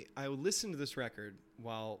listened to this record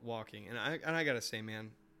while walking, and I gotta say,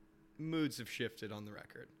 man, moods have shifted on the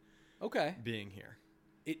record. Okay. Being here,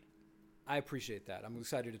 I appreciate that. I'm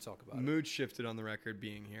excited to talk about it. mood shifted on the record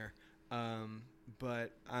being here.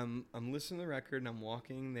 But I'm listening to the record and I'm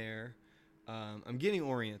walking there. I'm getting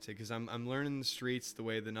oriented because I'm learning the streets, the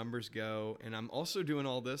way the numbers go, and I'm also doing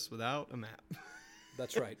all this without a map.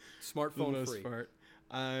 That's right. For the Smartphone most free. part.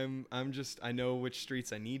 I know which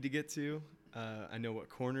streets I need to get to. I know what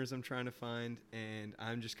corners I'm trying to find, and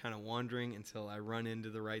I'm just kind of wandering until I run into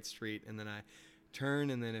the right street, and then I turn,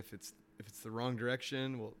 and then if it's the wrong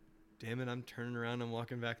direction, well, damn it, I'm turning around and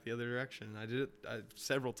walking back the other direction. And I did it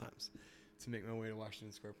several times to make my way to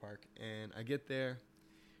Washington Square Park, and I get there,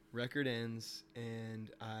 record ends, and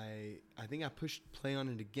I think I pushed play on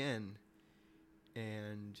it again,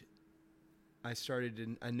 and I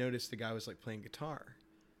noticed the guy was like playing guitar.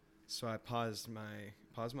 So I paused my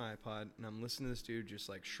iPod, and I'm listening to this dude just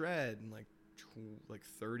like shred in like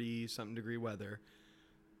 30 something degree weather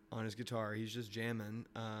on his guitar. He's just jamming.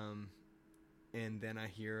 And then I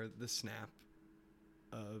hear the snap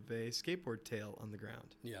of a skateboard tail on the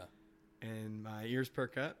ground. Yeah. And my ears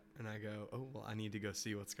perk up, and I go, oh, well, I need to go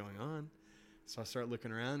see what's going on. So I start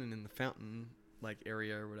looking around, and in the fountain like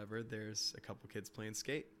area or whatever, there's a couple kids playing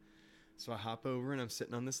skate. So I hop over, and I'm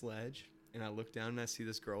sitting on this ledge, and I look down, and I see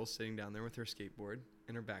this girl sitting down there with her skateboard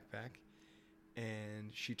and her backpack.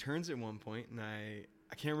 And she turns at one point, and I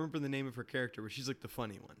can't remember the name of her character, but she's like the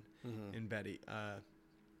funny one in Betty.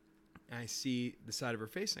 I see the side of her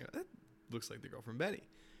face, and I go, that looks like the girl from Betty.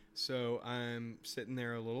 So I'm sitting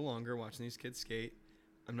there a little longer watching these kids skate.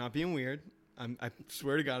 I'm not being weird. I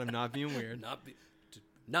swear to God, I'm not being weird.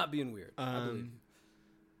 Not being weird. I believe you.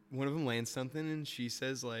 One of them lands something, and she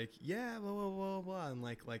says like, yeah, blah, blah, blah, blah. And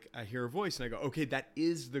like I hear her voice, and I go, okay, that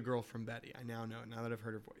is the girl from Betty. I now know, now that I've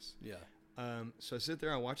heard her voice. Yeah. So I sit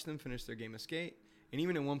there, I watch them finish their game of skate. And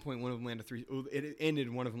even at one point, one of them landed it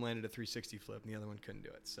ended, one of them landed a 360 flip, and the other one couldn't do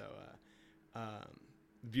it. So,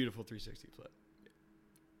 beautiful 360 flip.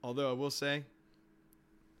 Although I will say,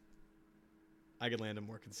 I could land them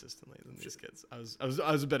more consistently than these kids. I was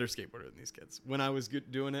a better skateboarder than these kids. When I was good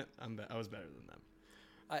doing it, I was better than them.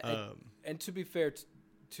 And to be fair,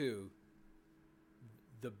 too,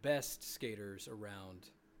 the best skaters around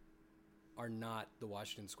are not the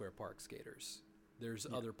Washington Square Park skaters. There's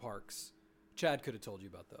other parks. Chad could have told you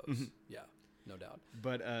about those. Mm-hmm. Yeah, no doubt.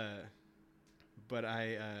 But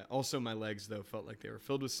I also, my legs though felt like they were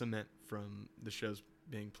filled with cement from the shows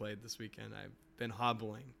being played this weekend. I've been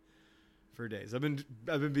hobbling for days. I've been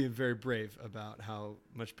being very brave about how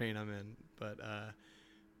much pain I'm in.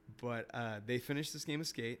 But they finished this game of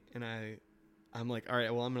skate, and I'm like, all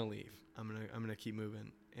right, well, I'm gonna leave. I'm gonna keep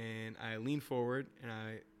moving. And I leaned forward, and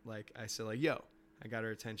I said like, yo, I got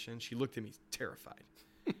her attention. She looked at me terrified.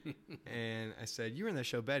 And I said, you were in that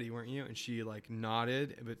show Betty, weren't you? And she like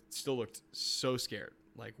nodded, but still looked so scared.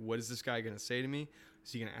 Like, what is this guy gonna say to me?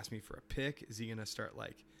 Is he gonna ask me for a pic? Is he gonna start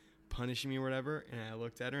like punishing me or whatever? And I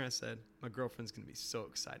looked at her and I said, my girlfriend's gonna be so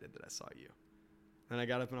excited that I saw you. And I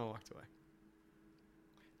got up and I walked away.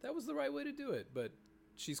 That was the right way to do it, but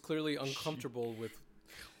she's clearly uncomfortable with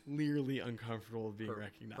Clearly uncomfortable with being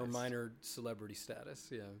recognized. her minor celebrity status.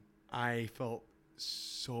 Yeah, I felt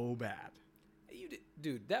so bad.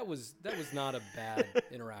 Dude, that was not a bad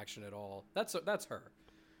interaction at all. That's her.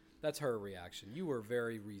 That's her reaction. You were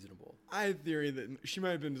very reasonable. I had theory that she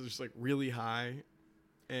might have been just like really high,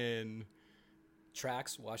 and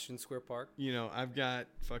Tracks, Washington Square Park. you know, I've got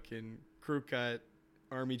fucking crew cut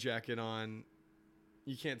army jacket on.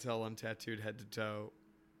 You can't tell I'm tattooed head to toe.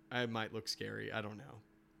 I might look scary. I don't know.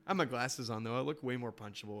 I have my glasses on though. I look way more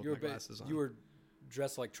punchable with my glasses on. You were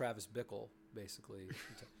dressed like Travis Bickle, basically.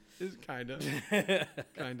 It's kind of.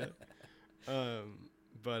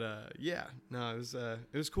 Yeah, no,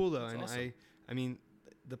 it was cool though. That's And awesome. I mean,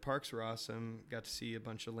 the parks were awesome. Got to see a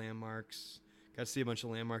bunch of landmarks.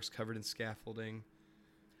 Covered in scaffolding.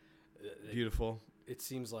 Beautiful. It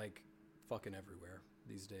seems like fucking everywhere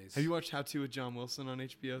these days. Have you watched How To with John Wilson on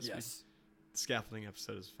HBO? Yes. The scaffolding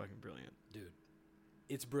episode is fucking brilliant. Dude,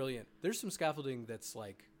 it's brilliant. There's some scaffolding that's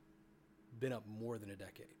like been up more than a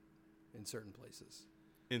decade in certain places.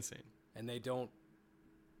 Insane. And they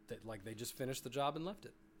just finished the job and left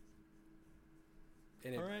it.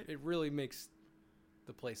 And All right. it really makes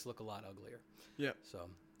the place look a lot uglier. Yeah. So,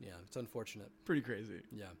 yeah, it's unfortunate. Pretty crazy.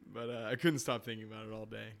 Yeah. But I couldn't stop thinking about it all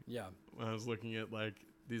day. Yeah. When I was looking at like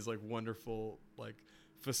these like wonderful like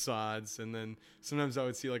facades, and then sometimes I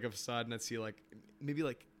would see like a facade and I'd see like maybe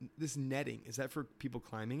like this netting. Is that for people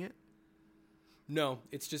climbing it? No,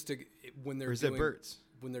 it's just when they're Or is it birds?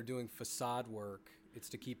 When they're doing facade work, it's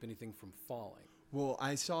to keep anything from falling. Well,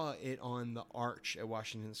 I saw it on the arch at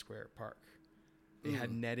Washington Square Park. They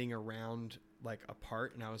had netting around like a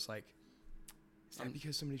part, and I was like, is that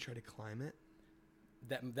because somebody tried to climb it?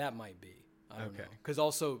 That might be. I don't know. Because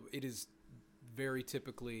also it is very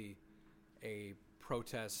typically a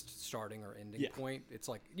protest starting or ending point. It's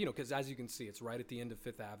like, because as you can see, it's right at the end of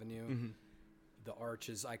Fifth Avenue. Mm-hmm. The arch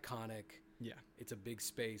is iconic. Yeah. It's a big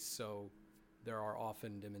space, so there are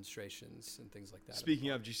often demonstrations and things like that. Speaking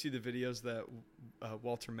of, did you see the videos that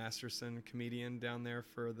Walter Masterson, comedian down there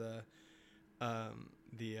for the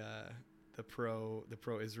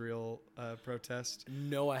pro-Israel protest?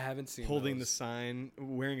 No, I haven't seen holding those. the sign,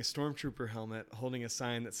 wearing a stormtrooper helmet, holding a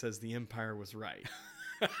sign that says the empire was right.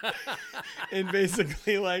 And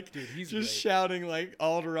basically like shouting like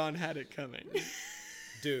Alderaan had it coming.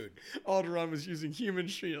 Dude. Alderaan was using human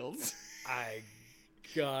shields. I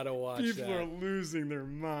gotta watch that. People are losing their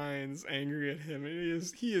minds angry at him. And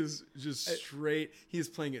he is just straight. He is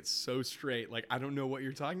playing it so straight. Like, I don't know what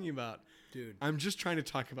you're talking about. Dude. I'm just trying to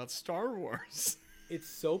talk about Star Wars. It's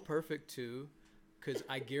so perfect, too, because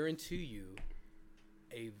I guarantee you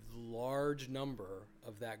a large number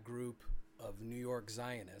of that group of New York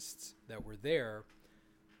Zionists that were there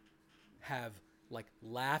have, like,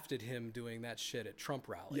 laughed at him doing that shit at Trump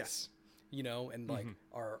rallies. Yes. And, like,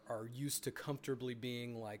 are used to comfortably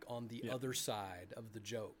being, like, on the other side of the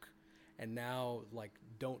joke. And now, like,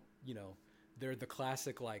 they're the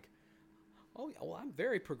classic, like, oh, well, I'm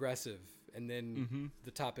very progressive. And then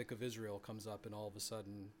the topic of Israel comes up, and all of a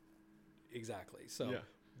sudden, exactly. So,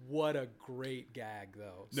 what a great gag,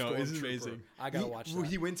 though. No, it's amazing. I gotta watch that. Well,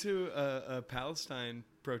 he went to a Palestine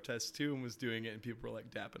protest too, and was doing it, and people were like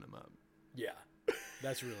dapping him up. Yeah,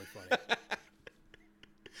 that's really funny.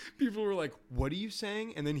 People were like, "What are you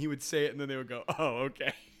saying?" And then he would say it, and then they would go, "Oh,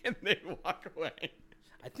 okay," and they'd walk away.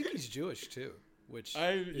 I think he's Jewish too, which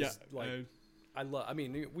I love. I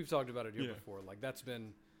mean, we've talked about it here before. Like, that's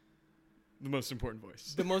been the most important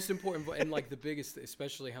voice. The most important voice, and like the biggest,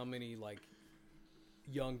 especially how many like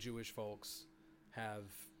young Jewish folks have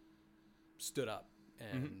stood up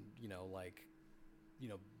and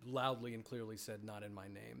loudly and clearly said, "Not in my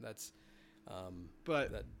name." That's.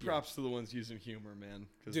 Props to the ones using humor, man.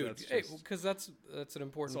 Dude, because that's an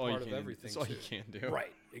important part of everything. That's all you can do.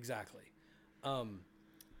 Right, exactly.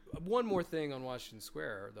 One more thing on Washington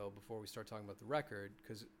Square, though, before we start talking about the record,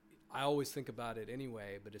 because I always think about it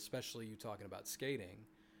anyway, but especially you talking about skating.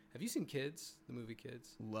 Have you seen Kids, the movie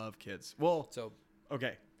Kids? Love Kids. Well,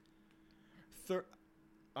 okay.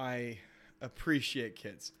 I appreciate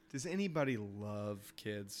Kids. Does anybody love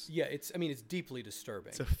Kids? Yeah, it's deeply disturbing.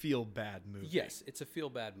 It's a feel-bad movie. Yes, it's a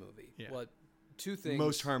feel-bad movie. Yeah. Well, two things.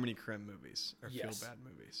 Most Harmony Korine movies are feel-bad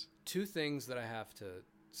movies. Two things that I have to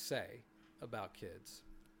say about Kids.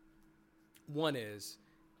 One is,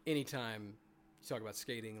 anytime you talk about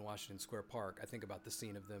skating in Washington Square Park, I think about the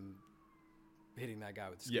scene of them hitting that guy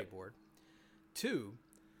with the skateboard. Two,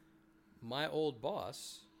 my old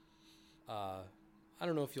boss, I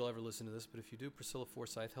don't know if you'll ever listen to this, but if you do, Priscilla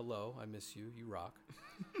Forsyth, hello, I miss you, you rock.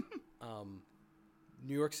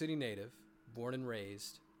 New York City native, born and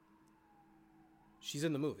raised. She's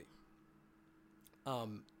in the movie.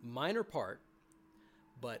 Minor part,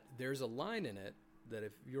 but there's a line in it that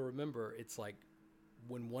if you remember, it's like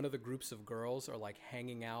when one of the groups of girls are like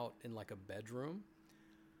hanging out in like a bedroom,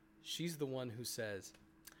 she's the one who says,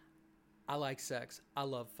 "I like sex, I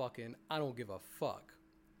love fucking, I don't give a fuck."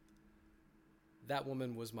 That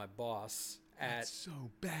woman was my boss at That's so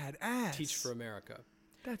badass. Teach for America.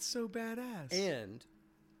 That's so badass. And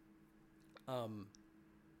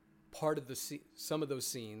part of some of those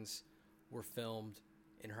scenes were filmed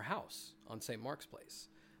in her house on St. Mark's Place,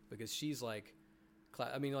 because she's like, like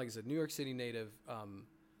I said, New York City native.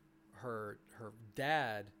 Her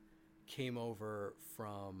dad came over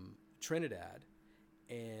from Trinidad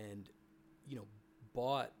and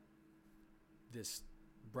bought this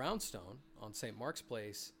brownstone on St. Mark's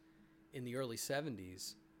Place in the early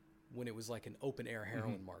 70s when it was like an open air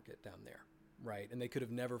heroin market down there, right? And they could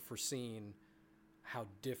have never foreseen how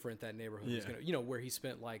different that neighborhood was going to, where he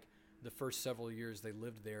spent like the first several years they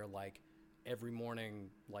lived there, like every morning,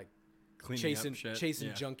 like chasing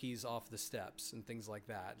junkies off the steps and things like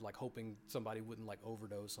that, like hoping somebody wouldn't like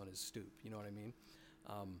overdose on his stoop, you know what I mean?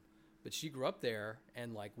 But she grew up there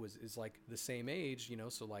and like is like the same age,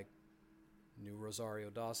 so like knew Rosario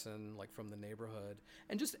Dawson, like from the neighborhood,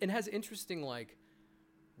 and has interesting like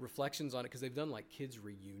reflections on it, because they've done like kids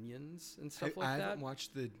reunions and stuff like that. I haven't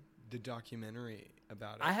watched the documentary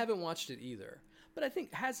about it. I haven't watched it either, but I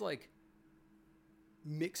think has like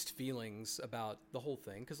mixed feelings about the whole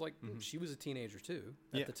thing because like she was a teenager too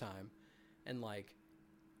at the time, and like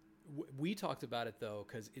we talked about it though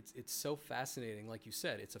because it's so fascinating. Like you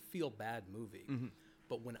said, it's a feel bad movie,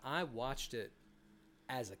 but when I watched it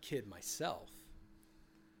as a kid myself,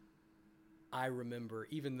 I remember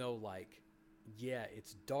even though like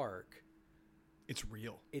it's dark, it's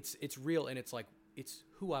real. It's real, and it's like it's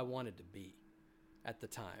who I wanted to be at the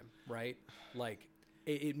time, right? Like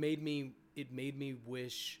it made me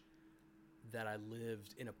wish that I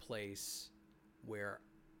lived in a place where,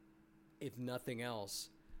 if nothing else,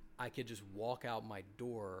 I could just walk out my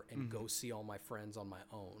door and go see all my friends on my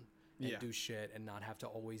own and do shit and not have to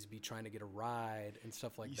always be trying to get a ride and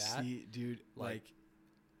stuff like that. See, dude, like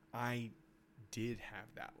I did have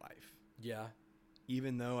that life. Yeah.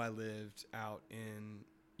 Even though I lived out in,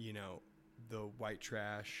 you know, the white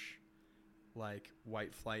trash, like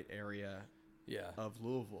white flight area of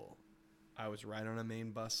Louisville, I was right on a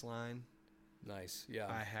main bus line. Nice. Yeah.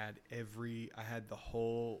 I had the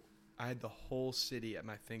whole city at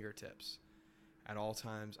my fingertips at all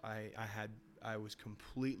times. I was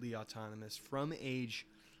completely autonomous from age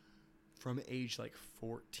like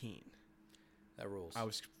 14. That rules. I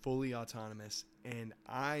was fully autonomous, and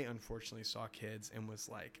I unfortunately saw kids and was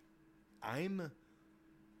like, I'm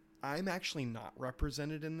actually not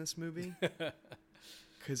represented in this movie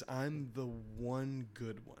because I'm the one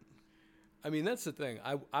good one. I mean, that's the thing.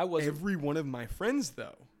 I was Every one of my friends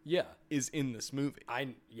though. Yeah. Is in this movie. I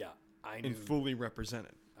knew. And fully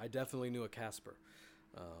represented. I definitely knew a Casper.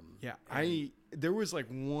 There was like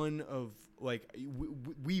one of like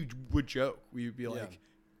we would joke. We would be like,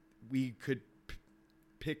 we could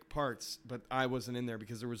pick parts, but I wasn't in there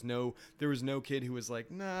because there was no kid who was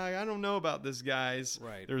like, nah, I don't know about this, guys.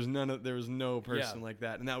 Right. There was no person like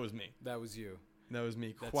that, and that was me. That was you. That was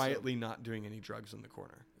me, quietly not doing any drugs in the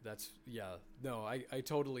corner. No, I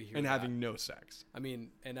totally hear and that. Having no sex. I mean,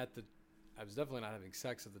 I was definitely not having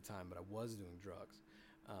sex at the time, but I was doing drugs.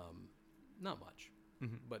 Not much.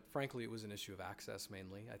 But frankly, it was an issue of access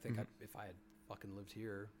mainly. I think if I had fucking lived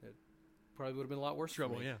here, it probably would have been a lot worse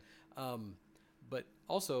trouble, for me. Yeah. But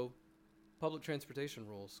also, public transportation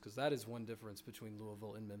rules, because that is one difference between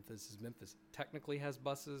Louisville and Memphis. Is Memphis technically has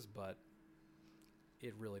buses, but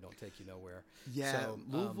it really don't take you nowhere. Yeah, so,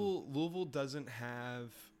 Louisville doesn't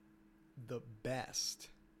have the best.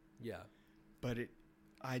 Yeah, but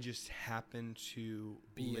I just happen to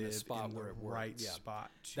be in a spot in where the it worked. right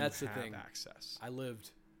spot to That's have the thing. access. I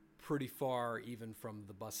lived pretty far even from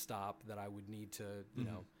the bus stop that I would need to, you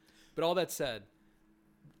know. But all that said,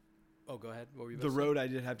 go ahead. What were you about to say? Road I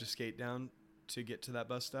did have to skate down to get to that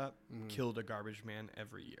bus stop killed a garbage man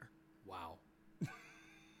every year. Wow.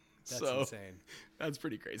 That's insane. That's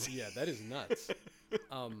pretty crazy. Yeah, that is nuts.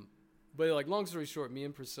 But like, long story short, me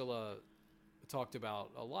and Priscilla talked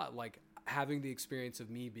about a lot, like having the experience of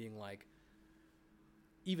me being like,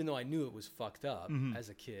 even though I knew it was fucked up as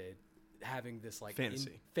a kid, having this like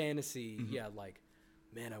fantasy. Yeah. Like,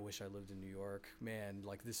 man, I wish I lived in New York, man.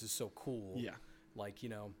 Like, this is so cool. Yeah. Like, you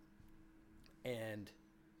know, and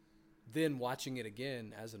then watching it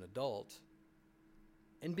again as an adult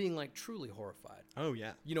and being like truly horrified. Oh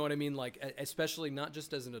yeah. You know what I mean? Like, especially not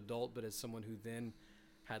just as an adult, but as someone who then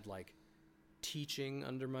had like teaching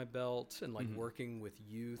under my belt and like working with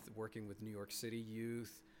youth, working with New York City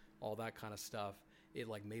youth, all that kind of stuff. It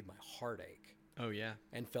like made my heart ache. Oh yeah.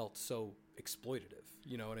 And felt so exploitative.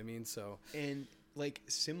 You know what I mean? So, and like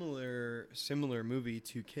similar movie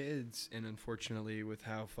to kids, and unfortunately with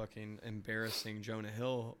how fucking embarrassing Jonah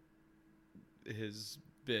Hill has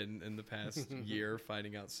been in the past year,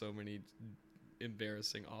 finding out so many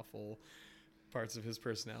embarrassing, awful parts of his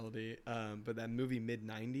personality. But that movie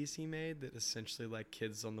mid-90s he made that essentially like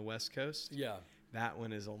Kids on the West Coast. Yeah. That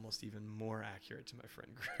one is almost even more accurate to my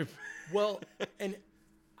friend group. Well, and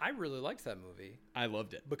I really liked that movie. I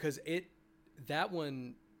loved it. Because that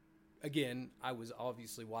one, again, I was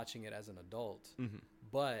obviously watching it as an adult,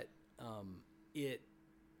 but it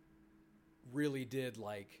really did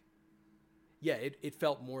like, yeah, it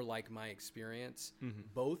felt more like my experience,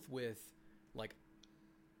 both with like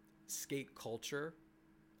skate culture.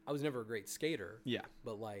 I was never a great skater. Yeah.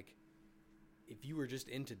 But like, if you were just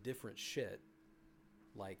into different shit,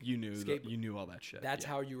 like you knew all that shit. That's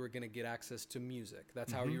how you were going to get access to music.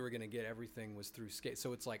 That's how you were going to get everything was through skate.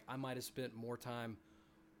 So it's like I might have spent more time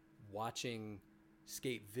watching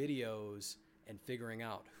skate videos and figuring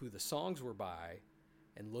out who the songs were by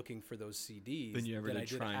and looking for those CDs than I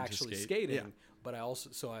did actually skating. Yeah. But I also,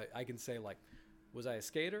 so I can say like, was I a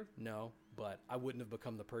skater? No, but I wouldn't have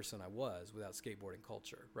become the person I was without skateboarding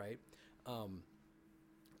culture, right?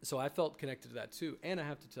 So I felt connected to that too. And I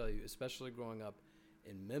have to tell you, especially growing up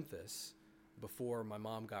in Memphis before my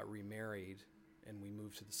mom got remarried and we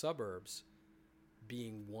moved to the suburbs,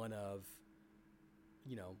 being one of,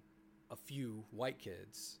 a few white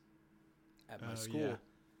kids at my school, yeah.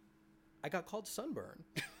 I got called sunburn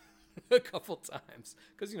a couple times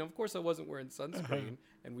because, of course I wasn't wearing sunscreen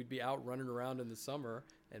and we'd be out running around in the summer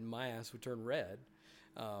and my ass would turn red.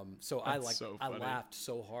 So I laughed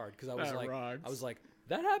so hard because I was like,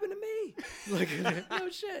 that happened to me. Like, no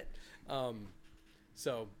shit.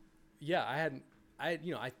 So yeah,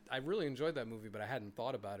 I really enjoyed that movie, but I hadn't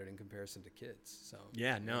thought about it in comparison to kids. So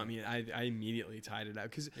yeah, no, I mean, I immediately tied it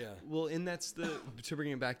out because, and that's to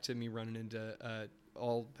bring it back to me running into,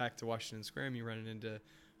 all back to Washington Square, me running into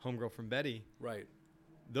Homegirl from Betty. Right.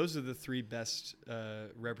 Those are the three best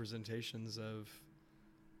representations of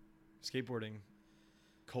skateboarding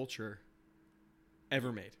culture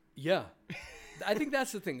ever made. Yeah. I think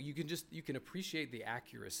that's the thing. You can appreciate the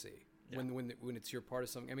accuracy when it's your part of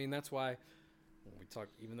something. I mean, that's why when we talk,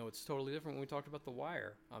 even though it's totally different, when we talked about The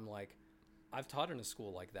Wire, I'm like, I've taught in a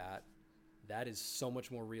school like that. That is so much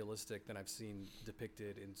more realistic than I've seen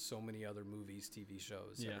depicted in so many other movies, TV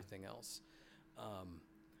shows, everything else.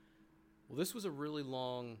 Well, this was a really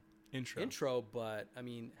long intro, but I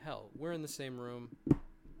mean, hell, we're in the same room.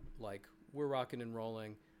 Like, we're rocking and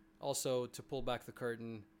rolling. Also, to pull back the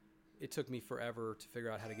curtain, it took me forever to figure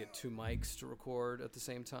out how to get two mics to record at the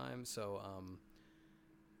same time. So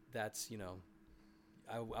that's,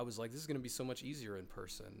 I was like, this is going to be so much easier in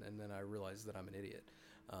person. And then I realized that I'm an idiot.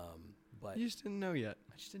 But you just didn't know yet.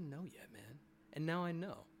 I just didn't know yet, man. And now I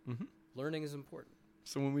know. Mm-hmm. Learning is important.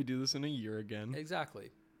 So when we do this in a year again,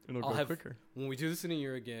 exactly, it'll go quicker. When we do this in a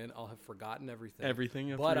year again, I'll have forgotten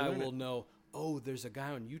everything. But I will know, there's a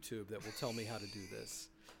guy on YouTube that will tell me how to do this.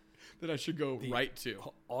 That I should go right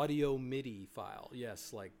to. Audio MIDI file.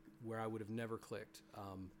 Yes, like where I would have never clicked.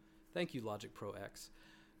 Thank you, Logic Pro X.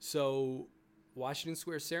 So Washington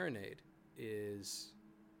Square Serenade is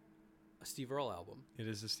a Steve Earle album. It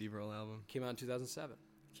is a Steve Earle album. Came out in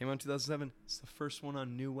 2007. It's the first one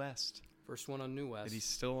on New West. First one on New West. That he's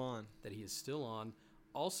still on. That he is still on.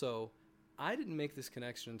 Also, I didn't make this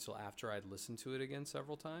connection until after I'd listened to it again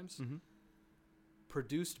several times. Mm-hmm.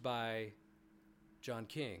 Produced by John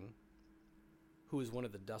King, who is one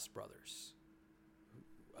of the Dust Brothers.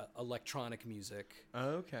 Electronic music. Oh,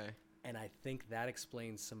 okay. And I think that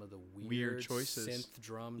explains some of the weird choices. Synth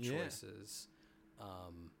drum choices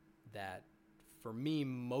that, for me,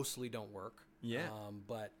 mostly don't work. Yeah.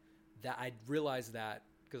 But that I realized that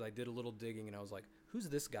because I did a little digging and I was like, who's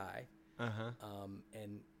this guy? Uh-huh.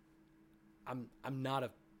 And I'm not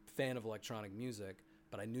a fan of electronic music,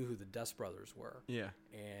 but I knew who the Dust Brothers were. Yeah.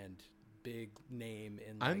 And big name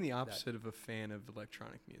in. I'm the opposite of a fan of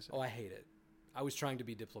electronic music. Oh, I hate it. I was trying to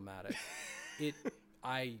be diplomatic.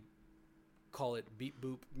 I call it beep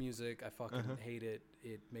boop music. I fucking hate it.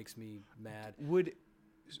 It makes me mad. Would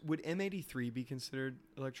M83 be considered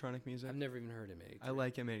electronic music? I've never even heard M83. I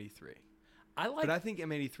like M83. But I think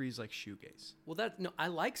M83 is like shoegaze. Well, I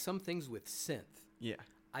like some things with synth. Yeah.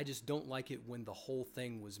 I just don't like it when the whole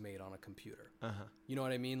thing was made on a computer. Uh-huh. You know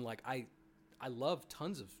what I mean? Like I love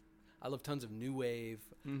tons of new wave.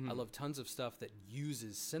 Mm-hmm. I love tons of stuff that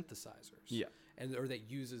uses synthesizers. Yeah. Or that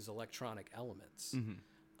uses electronic elements. Mm-hmm.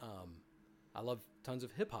 I love tons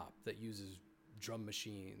of hip hop that uses drum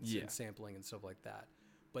machines and sampling and stuff like that.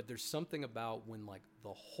 But there's something about when like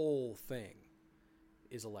the whole thing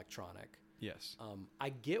is electronic. Yes. I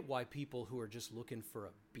get why people who are just looking for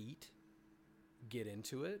a beat get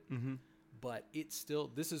into it, but it's still,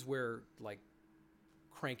 this is where like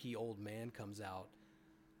cranky old man comes out.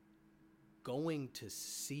 Going to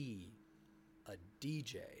see a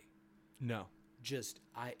DJ. No. Just,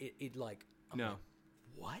 I'm no. like,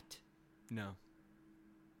 what? No.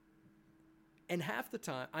 And half the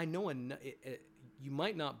time, I know you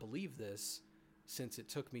might not believe this since it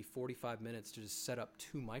took me 45 minutes to just set up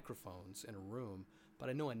two microphones in a room, but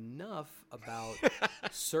I know enough about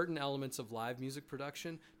certain elements of live music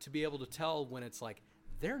production to be able to tell when it's like,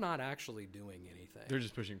 they're not actually doing anything. They're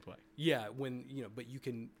just pushing play. Yeah, but you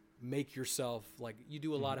can make yourself, like, you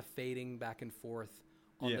do a lot of fading back and forth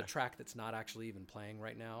on the track that's not actually even playing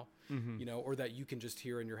right now, or that you can just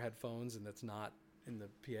hear in your headphones and that's not in the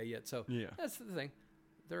PA yet. So that's the thing.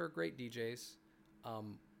 There are great DJs.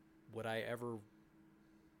 Would I ever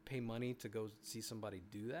pay money to go see somebody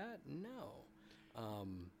do that? No.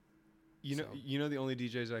 You know the only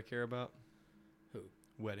DJs I care about? Who?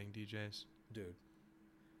 Wedding DJs. Dude.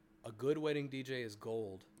 A good wedding DJ is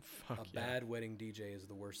gold. Fuck a bad wedding DJ is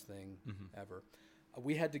the worst thing ever.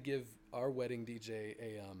 We had to give our wedding DJ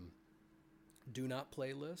a do not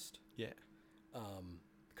play list. Yeah.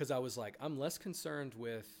 because I was like, I'm less concerned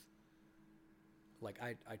with, like,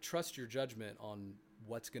 I trust your judgment on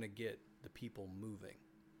what's going to get the people moving.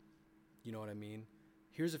 You know what I mean?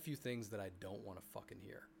 Here's a few things that I don't want to fucking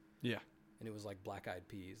hear. Yeah. And it was like Black Eyed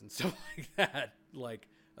Peas and stuff like that. Like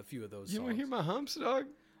a few of those songs. You want to hear my humps, dog?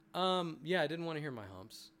 Yeah, I didn't want to hear my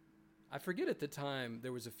humps. I forget at the time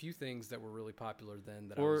there was a few things that were really popular then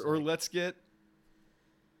that or Let's Get.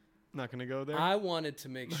 Not gonna go there. I wanted to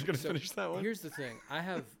make sure. Not gonna finish that one. Here's the thing: I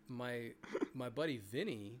have my buddy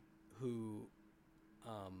Vinny, who,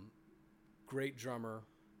 great drummer,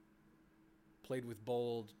 played with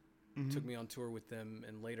Bold, took me on tour with them,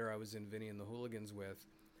 and later I was in Vinny and the Hooligans with.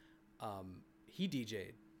 He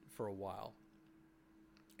DJ'd for a while,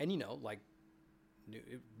 and like,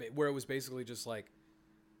 where it was basically just like,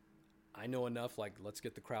 I know enough, like, let's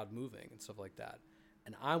get the crowd moving and stuff like that.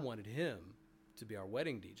 And I wanted him to be our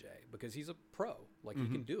wedding DJ because he's a pro, like he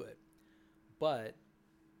can do it. But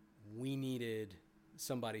we needed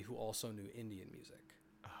somebody who also knew Indian music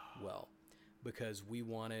well, because we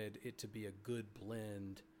wanted it to be a good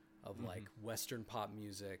blend of like Western pop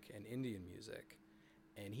music and Indian music.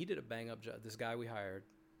 And he did a bang up job. This guy we hired,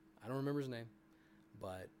 I don't remember his name,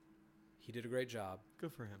 but he did a great job.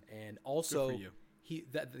 Good for him. And also, good for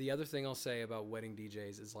you. The other thing I'll say about wedding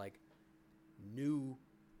DJs is like, knew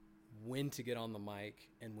when to get on the mic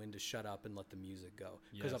and when to shut up and let the music go.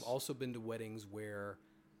 Because I've also been to weddings where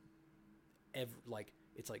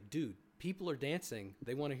it's like, dude, people are dancing.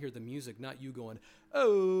 They want to hear the music, not you going,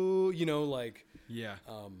 oh, like. Yeah.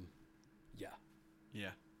 Yeah.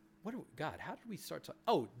 God, how did we start talking?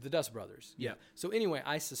 Oh, the Dust Brothers. Yeah. So anyway,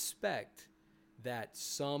 I suspect that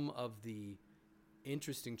some of the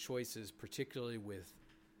interesting choices, particularly with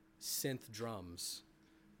synth drums,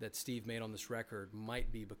 that Steve made on this record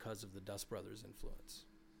might be because of the Dust Brothers influence.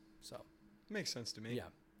 So makes sense to me.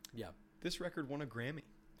 Yeah. This record won a Grammy.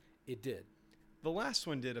 It did. The last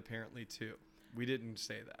one did apparently too. We didn't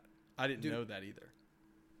say that. I didn't know that either.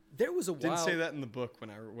 There was a while. Didn't say that in the book when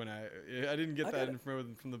I didn't get that info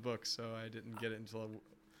from the book, so I didn't get it until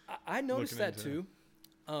I noticed that too.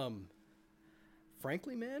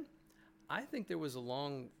 Frankly, man, I think there was a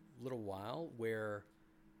long little while where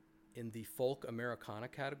in the folk Americana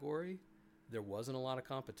category, there wasn't a lot of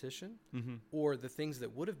competition, or the things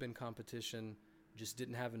that would have been competition just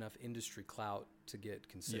didn't have enough industry clout to get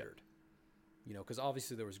considered. Yeah. Because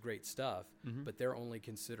obviously there was great stuff, but they're only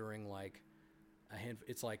considering like a handful.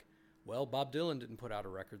 It's like, well, Bob Dylan didn't put out a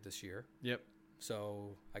record this year. Yep.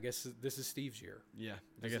 So I guess this is Steve's year. Yeah.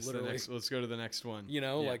 I guess let's go to the next one.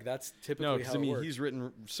 Like that's typically how it works. He's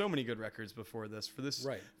written so many good records before this.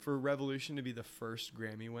 For Revolution to be the first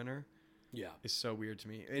Grammy winner. Yeah. Is so weird to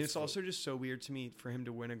me. And it's also just so weird to me for him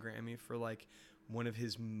to win a Grammy for like one of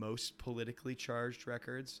his most politically charged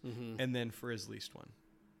records and then for his least one.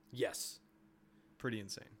 Yes. Pretty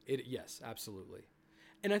insane. Yes, absolutely.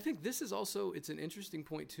 And I think this is also, it's an interesting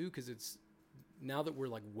point too, because it's, now that we're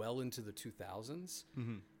like well into the 2000s,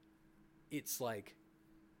 it's like,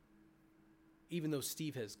 even though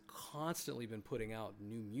Steve has constantly been putting out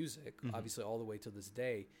new music, obviously all the way to this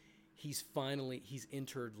day, he's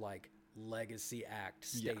entered like legacy act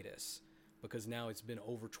status because now it's been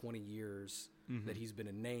over 20 years that he's been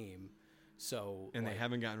a name. So, and they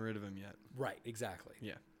haven't gotten rid of him yet. Right. Exactly.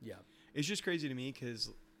 Yeah. Yeah. It's just crazy to me because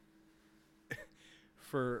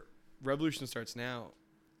for Revolution Starts Now,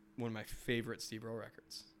 one of my favorite Steve Earle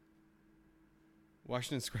records.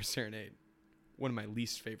 Washington Square Serenade, one of my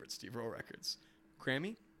least favorite Steve Earle records.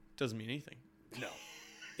 Grammy doesn't mean anything. No.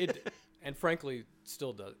 And frankly,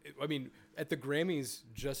 still does. I mean, at the Grammys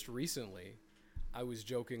just recently, I was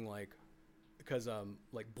joking because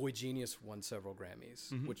like Boy Genius won several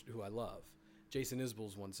Grammys, who I love. Jason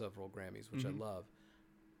Isbell's won several Grammys, which I love.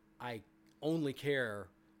 I only care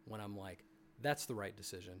when I'm like, that's the right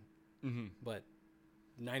decision. But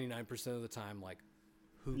 99% of the time, like,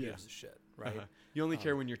 who gives a shit, right? You only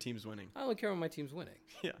care when your team's winning. I only care when my team's winning.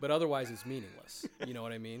 Yeah. But otherwise, it's meaningless. You know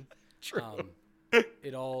what I mean? True.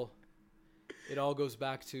 It all goes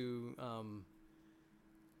back to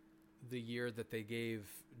the year that they gave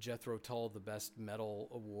Jethro Tull the Best Metal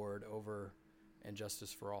Award over And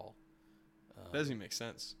Justice for All. Doesn't even make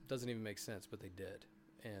sense. Doesn't even make sense, but they did.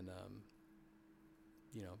 And,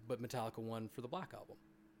 but Metallica won for the Black Album.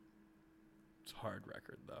 It's a hard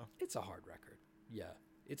record, though. It's a hard record. Yeah.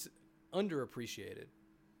 It's underappreciated,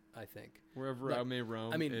 I think. Wherever I May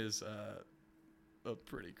Roam is a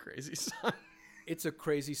pretty crazy song. It's a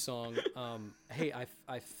crazy song. Hey,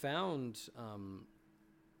 I found,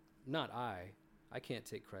 I can't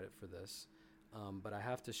take credit for this, but I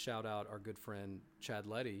have to shout out our good friend Chad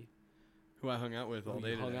Letty, who I hung out with all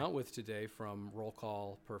day hung today. out with today from Roll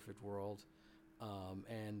Call, Perfect World,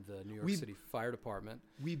 and the New York City Fire Department.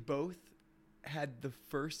 We both had the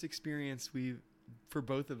first experience for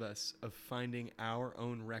both of us of finding our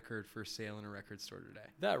own record for sale in a record store today.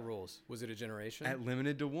 That rules. Was it a Generation? At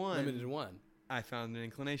Limited to One. Limited to One. I found an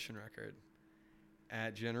Inclination record.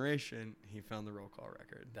 At Generation, he found the Roll Call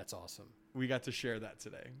record. That's awesome. We got to share that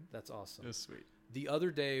today. That's awesome. It was sweet. The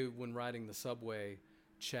other day when riding the subway,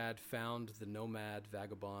 Chad found the Nomad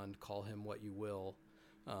Vagabond, Call Him What You Will,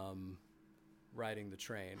 riding the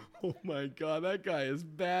train. Oh my God, that guy is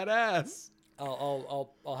badass.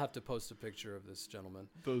 I'll have to post a picture of this gentleman.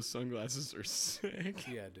 Those sunglasses are sick.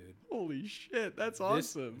 Yeah, dude. Holy shit, that's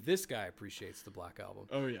awesome. This guy appreciates the Black Album.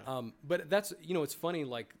 Oh yeah. But that's, it's funny,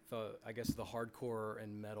 like I guess the hardcore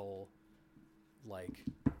and metal like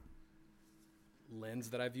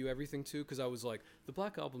lens that I view everything to, because I was like, the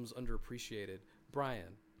Black Album's underappreciated.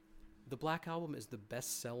 Brian, the Black Album is the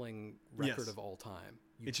best-selling record of all time.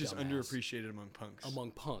 It's just underappreciated among punks.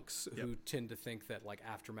 Among punks who tend to think that, like,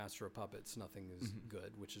 after Master of Puppets, nothing is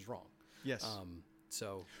good, which is wrong. Yes.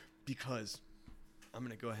 So, because I'm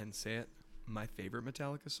going to go ahead and say it. My favorite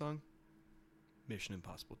Metallica song, Mission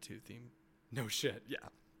Impossible 2 theme. No shit. Yeah.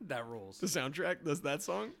 That rules. The soundtrack does that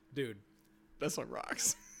song? Dude. That song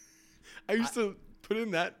rocks. I used to put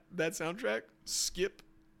in that soundtrack, skip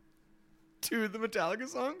to the Metallica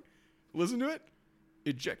song, listen to it,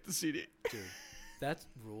 eject the CD. Dude. That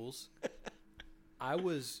rules. I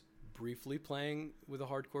was briefly playing with a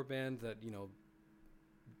hardcore band that,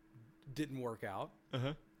 didn't work out.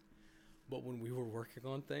 Uh-huh. But when we were working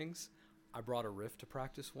on things, I brought a riff to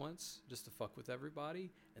practice once just to fuck with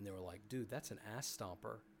everybody. And they were like, dude, that's an ass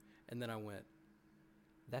stomper. And then I went,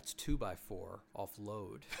 that's 2x4 off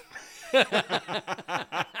load. Because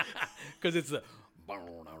it's the...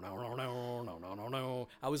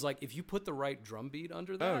 I was like, if you put the right drum beat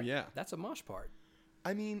under that, that's a mosh part.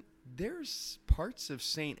 I mean, there's parts of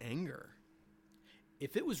Saint Anger.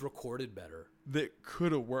 If it was recorded better. That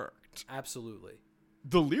could have worked. Absolutely.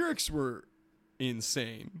 The lyrics were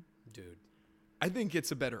insane. Dude. I think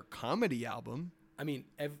it's a better comedy album. I mean,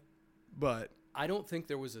 but I don't think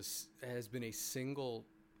there has been a single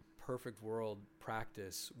Perfect World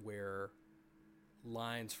practice where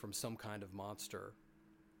lines from Some Kind of Monster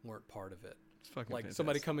weren't part of it. It's fucking like fantastic.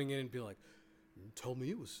 Somebody coming in and be like, tell me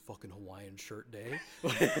it was fucking Hawaiian shirt day.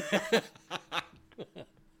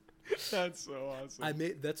 That's so awesome.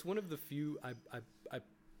 That's one of the few I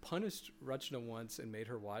punished Rachna once and made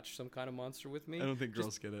her watch Some Kind of Monster with me. I don't think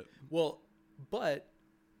girls get it. Well, but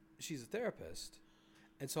she's a therapist.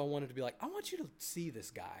 And so I wanted to be like, I want you to see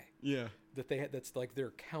this guy. Yeah. That's like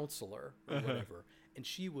their counselor or whatever. And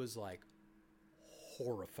she was like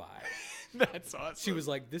horrified. That's awesome. She was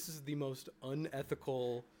like, this is the most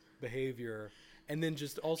unethical behavior. And then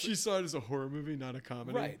just also she saw it as a horror movie, not a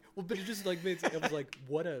comedy. Right. Well, but it just like made it was like,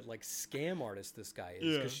 what a like scam artist this guy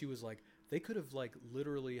is. Because she was like, they could have like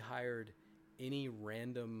literally hired any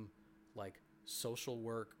random like social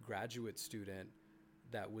work graduate student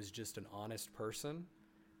that was just an honest person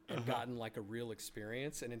and gotten like a real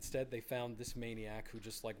experience, and instead they found this maniac who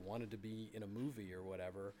just like wanted to be in a movie or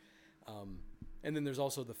whatever. And then there's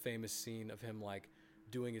also the famous scene of him like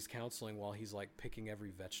doing his counseling while he's like picking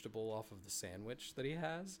every vegetable off of the sandwich that he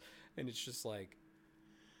has, and it's just like,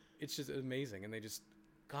 it's just amazing. And they just,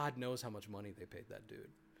 God knows how much money they paid that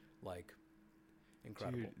dude. Like,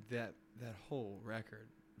 incredible. Dude, that whole record,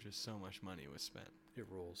 just so much money was spent. It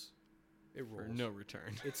rules. It rules. For no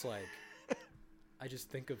return. It's like, I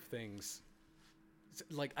just think of things. It's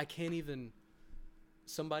like, I can't even,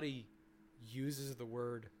 somebody uses the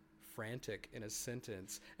word frantic in a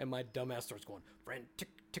sentence, and my dumbass starts going, frantic,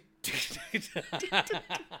 tick, tick, tick.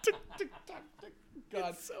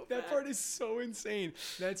 God, so that part is so insane.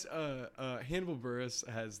 That's Hannibal Buress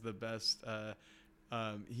has the best.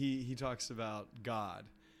 He talks about God,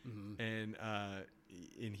 and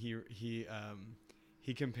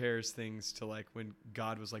he compares things to like when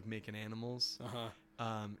God was like making animals.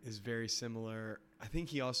 Is very similar. I think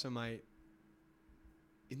he also might.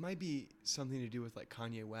 It might be something to do with like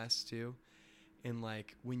Kanye West too, and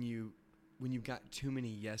like when you've got too many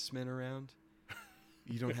yes men around.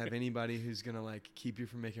 You don't have anybody who's going to like keep you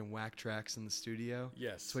from making whack tracks in the studio.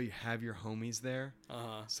 Yes. So you have your homies there.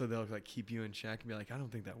 So they'll like keep you in check and be like, I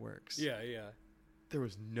don't think that works. Yeah. There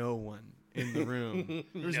was no one in the room.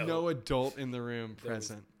 There was no adult in the room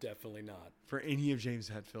present. Definitely not. For any of James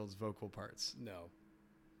Hetfield's vocal parts. No.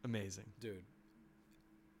 Amazing. Dude.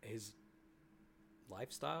 His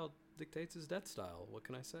lifestyle dictates his death style. What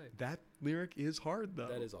can I say? That lyric is hard though.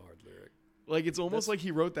 That is a hard lyric. Like, it's almost like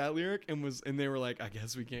he wrote that lyric and they were like, I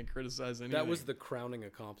guess we can't criticize anything. That was the crowning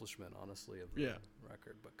accomplishment, honestly, of the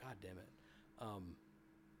record. But god damn it.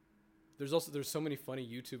 There's so many funny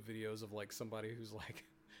YouTube videos of like somebody who's like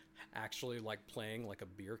actually like playing like a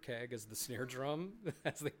beer keg as the snare drum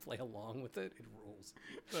as they play along with it. It rules.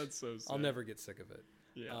 That's so sick. I'll never get sick of it.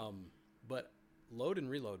 Yeah. But Load and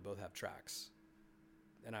Reload both have tracks.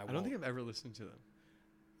 And I don't think I've ever listened to them.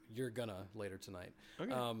 You're gonna later tonight.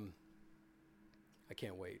 Okay. I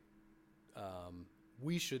can't wait.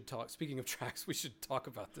 We should talk. Speaking of tracks, we should talk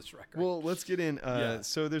about this record. Well, let's get in.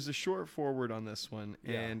 So there's a short forward on this one,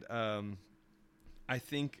 and I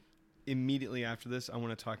think immediately after this, I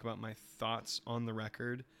want to talk about my thoughts on the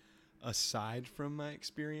record, aside from my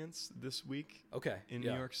experience this week. In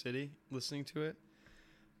New York City, listening to it.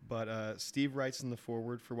 But Steve writes in the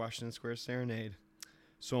foreword for Washington Square Serenade.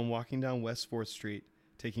 So I'm walking down West 4th Street,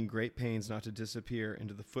 taking great pains not to disappear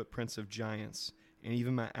into the footprints of giants, and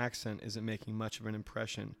even my accent isn't making much of an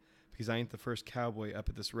impression because I ain't the first cowboy up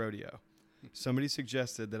at this rodeo. Somebody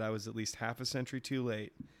suggested that I was at least half a century too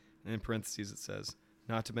late, and in parentheses it says,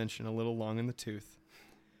 not to mention a little long in the tooth,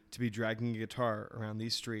 to be dragging a guitar around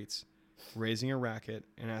these streets, raising a racket,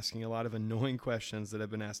 and asking a lot of annoying questions that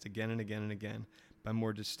have been asked again and again and again by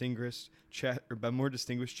more distinguished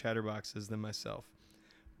chatterboxes than myself.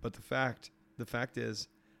 But the fact is,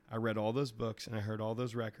 I read all those books and I heard all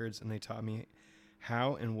those records, and they taught me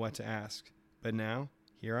how and what to ask. But now,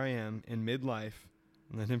 here I am in midlife,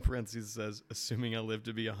 and then in parentheses it says, assuming I live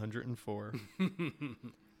to be 104,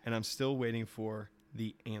 and I'm still waiting for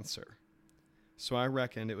the answer. So I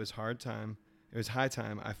reckoned it was high time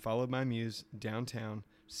I followed my muse downtown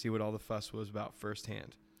to see what all the fuss was about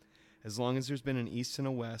firsthand. As long as there's been an east and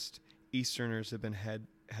a west, Easterners have been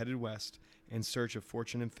headed west in search of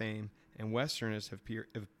fortune and fame, and Westerners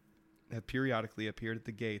have periodically appeared at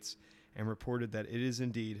the gates and reported that it is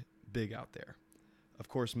indeed big out there. Of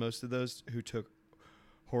course, most of those who took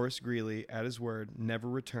Horace Greeley at his word never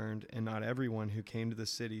returned, and not everyone who came to the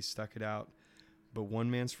city stuck it out. But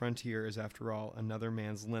one man's frontier is, after all, another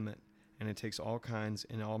man's limit, and it takes all kinds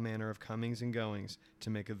and all manner of comings and goings to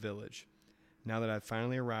make a village. Now that I've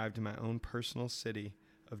finally arrived in my own personal city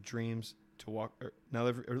of dreams to walk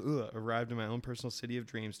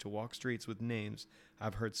streets with names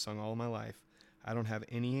I've heard sung all my life, I don't have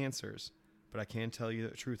any answers, but I can tell you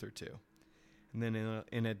a truth or two. And then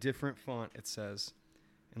in a different font it says,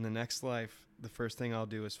 in the next life, the first thing I'll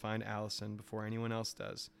do is find Allison before anyone else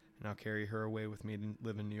does, and I'll carry her away with me to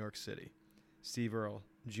live in New York City. Steve Earle,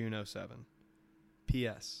 June 07.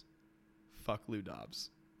 P.S. Fuck Lou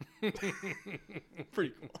Dobbs.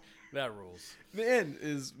 Pretty cool. That rules. The end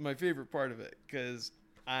is my favorite part of it, because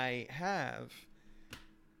I have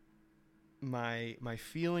my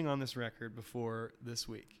feeling on this record before this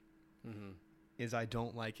week is I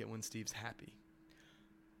don't like it when Steve's happy.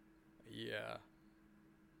 Yeah.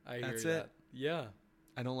 I hear That's that. it. Yeah.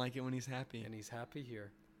 I don't like it when he's happy. And he's happy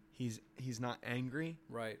here. He's not angry.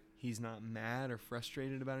 Right. He's not mad or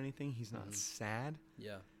frustrated about anything. He's not sad.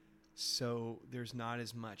 Yeah. So there's not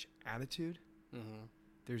as much attitude.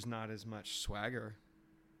 There's not as much swagger.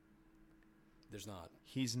 There's not.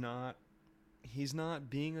 He's not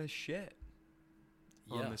being a shit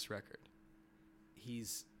on this record.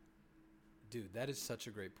 Dude, that is such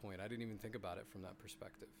a great point. I didn't even think about it from that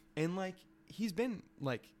perspective. And like, he's been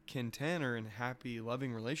like content or in happy,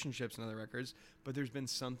 loving relationships in other records, but there's been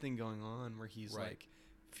something going on where he's like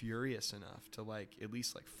furious enough to like at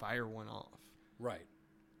least like fire one off. Right.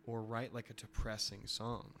 Or write like a depressing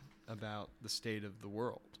song about the state of the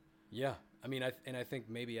world. Yeah. I mean, I think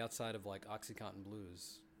maybe outside of like Oxycontin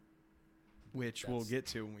Blues, which we'll get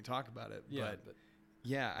to when we talk about it. Yeah. But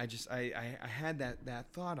yeah, I had that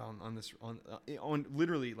thought on this on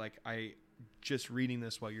literally, like, I just reading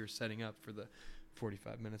this while you're setting up for the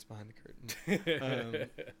 45 minutes behind the curtain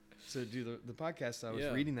to do the podcast. I was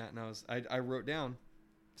reading that, and I wrote down,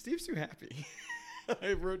 Steve's too happy.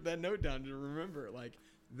 I wrote that note down to remember, like,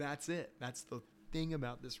 that's it. That's the thing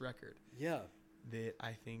about this record. Yeah. That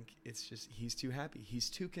I think it's just, he's too happy. He's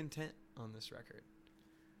too content on this record.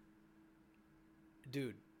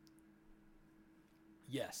 Dude.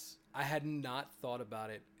 Yes. I had not thought about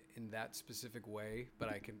it in that specific way, but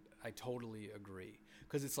I totally agree.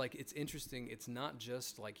 Because it's like, it's interesting. It's not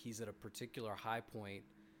just like he's at a particular high point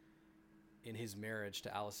in his marriage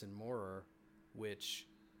to Allison Moorer, which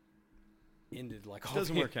ended like all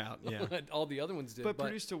doesn't work out. Yeah. All the other ones did. But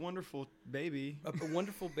produced a wonderful baby. A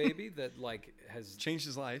wonderful baby that like has changed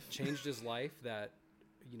his life. That,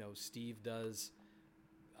 you know, Steve does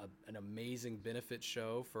an amazing benefit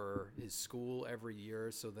show for his school every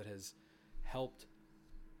year. So that has helped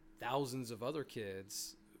thousands of other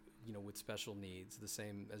kids, you know, with special needs, the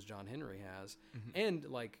same as John Henry has. Mm-hmm. And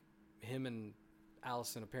like him and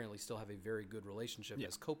Allison apparently still have a very good relationship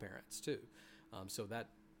as co-parents too. So that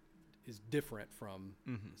is different from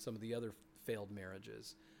some of the other failed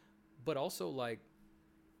marriages. But also, like,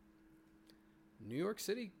 New York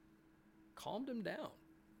City calmed him down.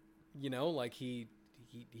 You know, like he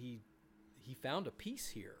found a peace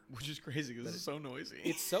here. Which is crazy because it's so noisy.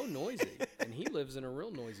 It's so noisy. And he lives in a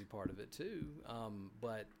real noisy part of it too.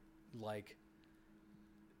 But like,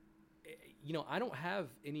 you know, I don't have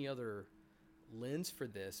any other lens for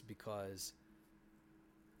this because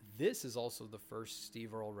this is also the first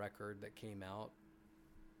Steve Earle record that came out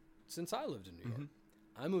since I lived in New York.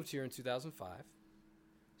 I moved here in 2005.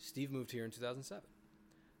 Steve moved here in 2007.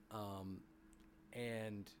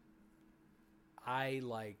 And I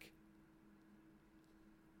like,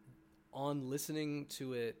 on listening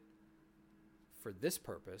to it for this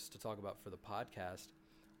purpose, to talk about for the podcast,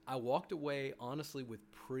 I walked away honestly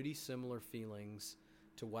with pretty similar feelings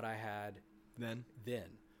to what I had then,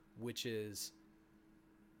 which is,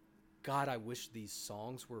 God, I wish these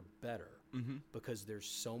songs were better because there's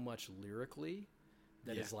so much lyrically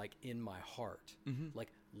that is like in my heart.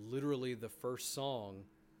 Like literally the first song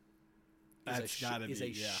is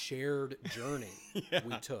a shared journey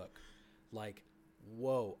we took. Like,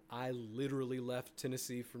 whoa, I literally left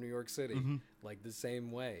Tennessee for New York City like the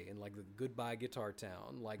same way, and like the Goodbye Guitar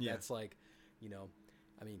Town. Like that's like, you know,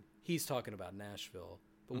 I mean, he's talking about Nashville,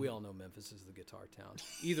 but we all know Memphis is the guitar town.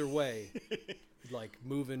 Either way, like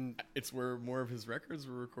moving. It's where more of his records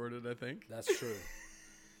were recorded, I think. That's true.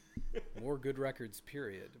 More good records,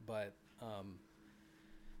 period. But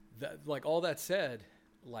like all that said,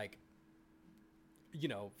 like, you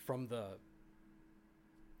know, from the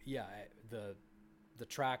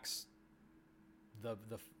tracks, the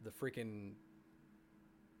freaking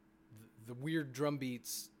the weird drum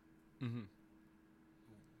beats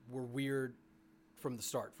were weird from the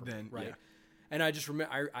start for me, right? Yeah. And I just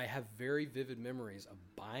remember I have very vivid memories of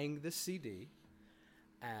buying this CD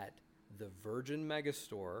at the Virgin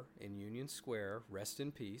Megastore in Union Square. Rest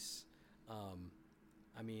in peace.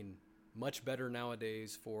 I mean, much better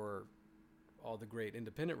nowadays for all the great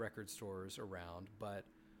independent record stores around, but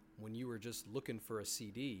when you were just looking for a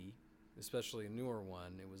CD, especially a newer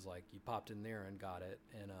one, it was like you popped in there and got it,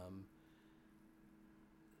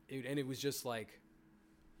 and it was just like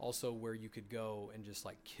also where you could go and just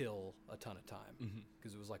like kill a ton of time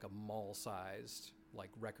because it was like a mall-sized like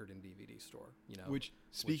record and DVD store, you know. Which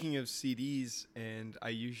speaking of CDs, and I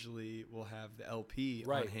usually will have the LP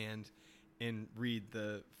on hand and read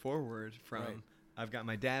the foreword from. Right. I've got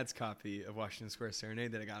my dad's copy of Washington Square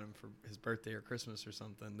Serenade that I got him for his birthday or Christmas or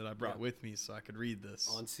something that I brought with me so I could read this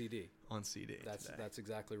on CD. That's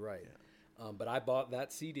exactly right. Yeah. But I bought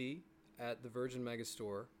that CD at the Virgin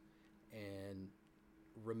Megastore, and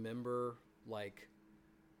remember, like,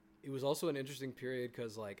 it was also an interesting period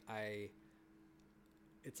because like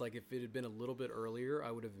it's like if it had been a little bit earlier,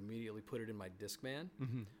 I would have immediately put it in my Discman.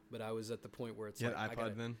 But I was at the point where it's like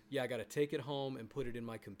iPod I got to take it home and put it in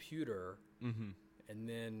my computer, and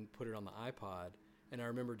then put it on the iPod. And I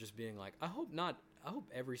remember just being like, I hope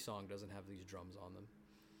every song doesn't have these drums on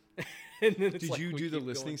them. And then did you do the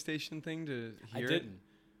listening station thing to hear it? I didn't.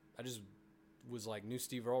 I just was like, new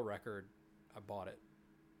Steve Earle record. I bought it.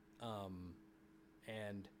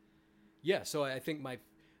 And yeah, so I think my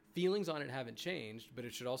feelings on it haven't changed, but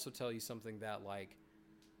it should also tell you something that like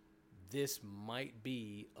this might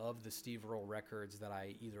be, of the Steve Earle records that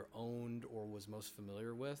I either owned or was most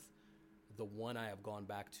familiar with, the one I have gone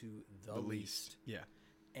back to the least. Yeah.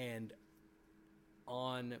 And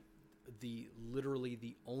on literally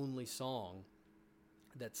the only song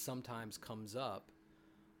that sometimes comes up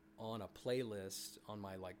on a playlist on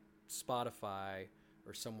my like Spotify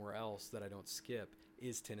or somewhere else that I don't skip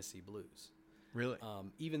is Tennessee Blues. Really?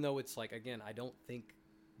 Even though it's like, again, I don't think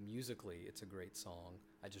musically it's a great song.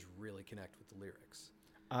 I just really connect with the lyrics.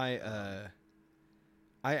 I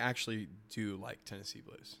actually do like Tennessee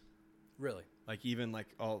Blues. Really? Like even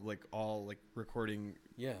all recording,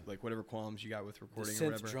 like whatever qualms you got with recording the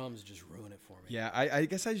or whatever. Synth drums just ruin it for me. Yeah, I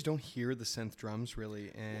guess I just don't hear the synth drums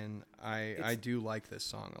really, and I do like this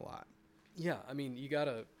song a lot. Yeah, I mean,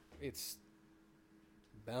 it's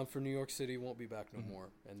Bound for New York City, Won't Be Back No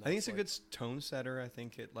More. And I think it's a good tone setter. I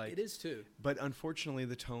think it is too. But unfortunately,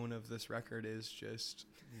 the tone of this record is just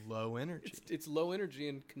low energy. It's low energy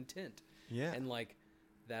and content. Yeah, and like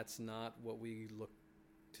that's not what we look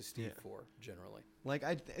to Steve for generally. Like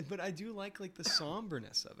but I do like the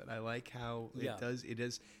somberness of it. I like how it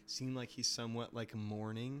does seem like he's somewhat like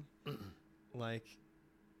mourning, like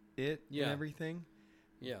it and everything.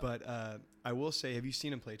 Yeah. But I will say, have you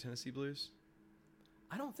seen him play Tennessee Blues?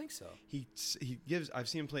 I don't think so. He gives. I've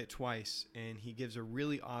seen him play it twice, and he gives a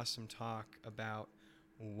really awesome talk about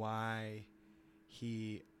why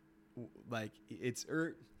he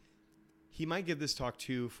he might give this talk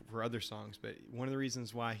too for other songs, but one of the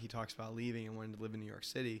reasons why he talks about leaving and wanting to live in New York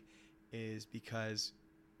City is because,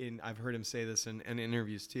 I've heard him say this in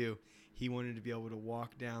interviews too, he wanted to be able to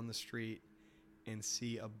walk down the street and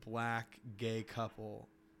see a black gay couple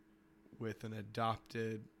with an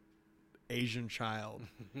adopted Asian child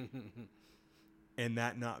and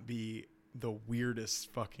that not be the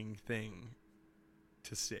weirdest fucking thing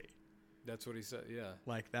to see. That's what he said, yeah.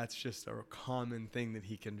 Like, that's just a common thing that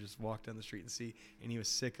he can just walk down the street and see. And he was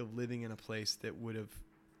sick of living in a place that would have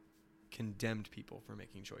condemned people for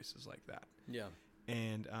making choices like that. Yeah.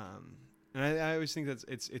 And I always think that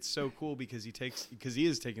it's so cool because he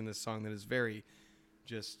is taking this song that is very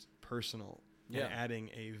just personal and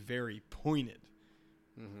adding a very pointed,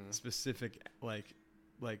 specific like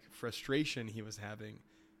frustration he was having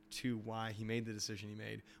to why he made the decision he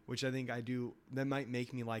made, which I think that might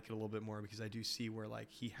make me like it a little bit more because I do see where like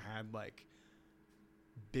he had like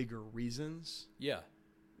bigger reasons. Yeah.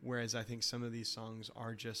 Whereas I think some of these songs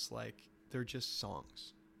are just like, they're just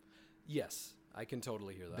songs. Yes, I can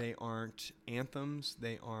totally hear that. They aren't anthems.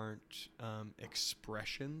 They aren't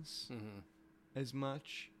expressions as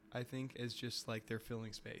much, I think, as just like they're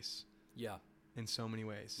filling space. Yeah. In so many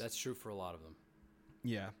ways. That's true for a lot of them.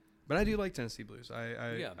 Yeah. But I do like Tennessee Blues.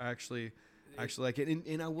 I actually like it.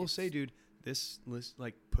 And I will say, dude, this list,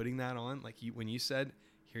 like putting that on, like when you said,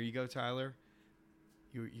 "Here you go, Tyler,"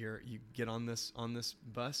 you get on this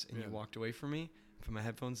bus and you walked away from me. Put my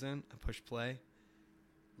headphones in. I push play.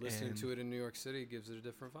 Listening to it in New York City gives it a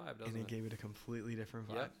different vibe, doesn't it? And it gave it a completely different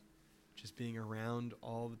vibe. Yep. Just being around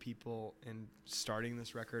all the people and starting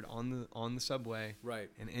this record on the subway, right,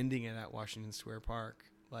 and ending it at Washington Square Park,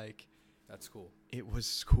 like. That's cool. It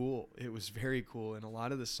was cool. It was very cool. And a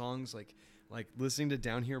lot of the songs, like listening to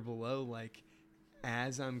Down Here Below, like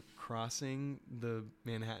as I'm crossing the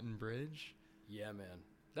Manhattan Bridge. Yeah, man.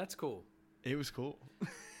 That's cool. It was cool.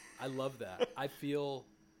 I love that. I feel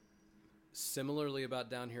similarly about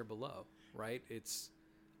Down Here Below, right? It's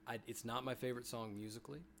not my favorite song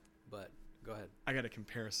musically, but go ahead. I got a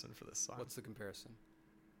comparison for this song. What's the comparison?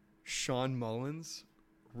 Sean Mullins,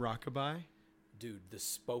 Rockabye. Dude, the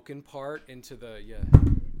spoken part into the,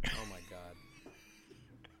 oh my God.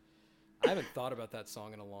 I haven't thought about that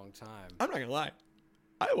song in a long time. I'm not going to lie.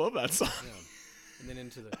 I love that song. Yeah. And then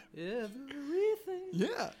into the, everything.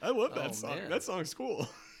 Yeah, I love that song. Man. That song's cool.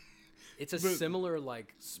 It's a similar,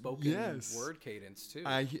 like, spoken word cadence, too.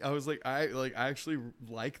 I was like, I actually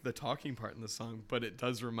like the talking part in the song, but it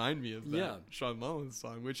does remind me of that Sean Mullins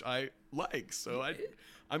song, which I like. So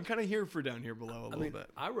I'm kind of here for Down Here Below a little bit.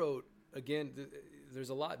 I wrote... Again, there's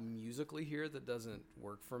a lot musically here that doesn't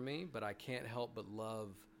work for me, but I can't help but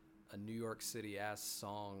love a New York City-ass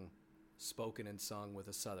song spoken and sung with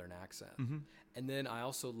a Southern accent. Mm-hmm. And then I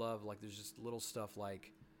also love, like, there's just little stuff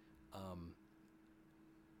like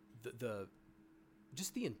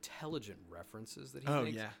just the intelligent references that he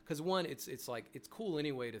makes. Yeah. Because one, it's like, it's cool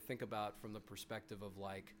anyway to think about from the perspective of,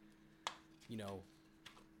 like, you know,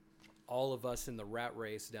 all of us in the rat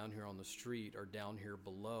race down here on the street are down here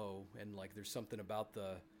below, and like there's something about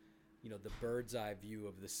the bird's eye view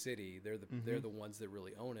of the city. They're the ones that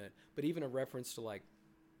really own it. But even a reference to, like,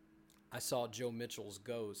 I saw Joe Mitchell's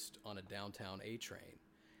ghost on a downtown A train,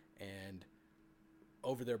 and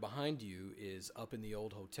over there behind you is Up in the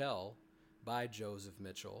Old Hotel by Joseph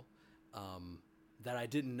Mitchell. That I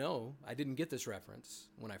didn't know. I didn't get this reference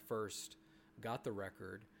when I first got the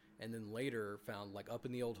record. And then later found, like, Up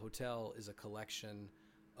in the Old Hotel is a collection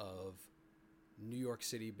of New York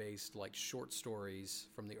City-based, like, short stories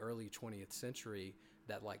from the early 20th century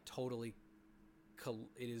that, like, totally,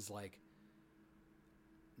 it is, like,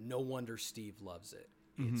 no wonder Steve loves it.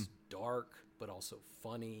 Mm-hmm. It's dark, but also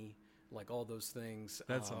funny, like, all those things.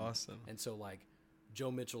 That's awesome. And so, like,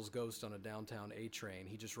 Joe Mitchell's ghost on a downtown A train,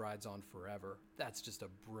 he just rides on forever. That's just a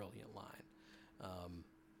brilliant line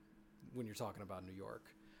when you're talking about New York.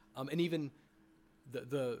 And even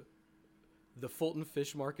the Fulton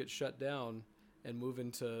Fish Market shut down and move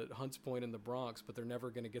into Hunts Point in the Bronx, but they're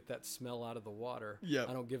never going to get that smell out of the water. Yep.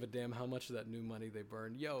 I don't give a damn how much of that new money they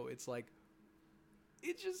burn. It's like,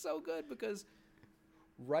 it's just so good because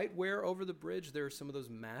right where over the bridge there are some of those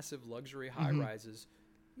massive luxury high-rises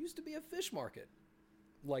used to be a fish market,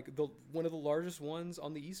 like one of the largest ones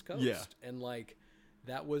on the East Coast. Yeah. And like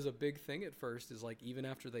that was a big thing at first, is like even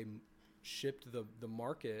after they shipped the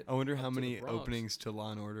market. I wonder how many openings to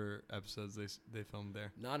Law and Order episodes they filmed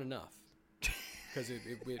there. Not enough. because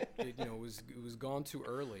it was gone too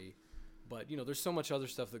early. But there's so much other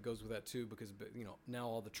stuff that goes with that too, because now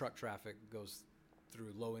all the truck traffic goes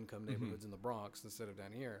through low income neighborhoods in the Bronx instead of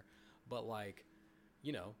down here. But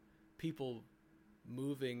people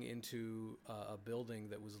moving into a building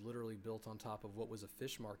that was literally built on top of what was a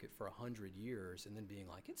fish market for 100 years, and then being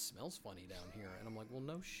like, it smells funny down here, and I'm like, well,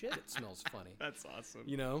 no shit, it smells funny. That's awesome.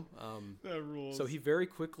 That rules. So he very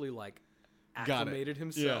quickly acclimated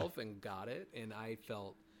himself and got it, and I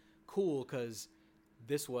felt cool because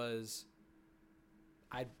this was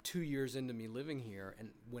 2 years into me living here,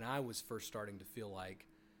 and when I was first starting to feel like,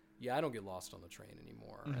 I don't get lost on the train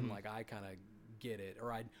anymore, and I kind of get it,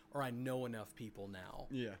 or I know enough people now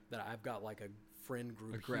that I've got a friend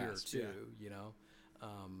group here too,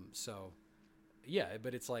 so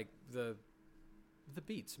but it's the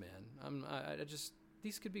beats, man. I just,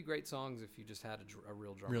 these could be great songs if you just had a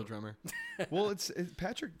real drummer. Well, it's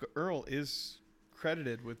Patrick Earl is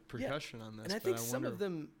credited with percussion on this, and I think some of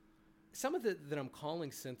that I'm calling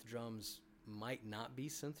synth drums might not be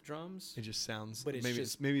synth drums. It just sounds, but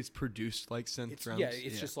maybe it's produced like synth drums. Yeah,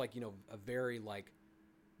 it's just a very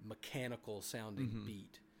mechanical sounding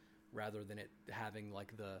beat, rather than it having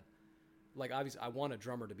obviously I want a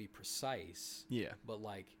drummer to be precise. Yeah. But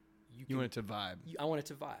you want it to vibe. I want it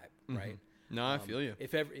to vibe, right? No, I feel you.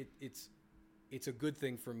 If ever it's a good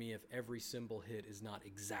thing for me if every cymbal hit is not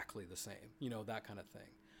exactly the same, that kind of thing.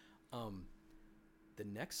 The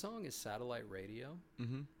next song is Satellite Radio.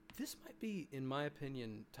 This might be, in my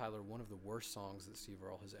opinion, Tyler, one of the worst songs that Steve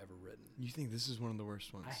Earle has ever written. You think this is one of the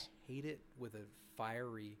worst ones? I hate it with a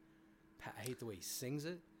fiery... I hate the way he sings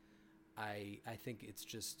it. I think it's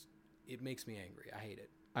just... It makes me angry. I hate it.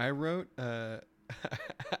 I wrote...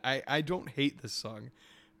 I don't hate this song.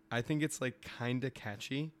 I think it's kind of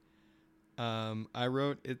catchy. I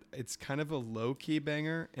wrote it's kind of a low-key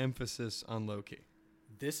banger, emphasis on low-key.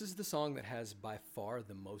 This is the song that has by far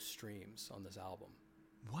the most streams on this album.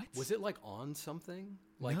 What? Was it on something?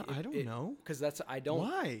 No, I don't know. Because I don't...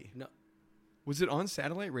 Why? No. Was it on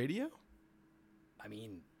satellite radio? I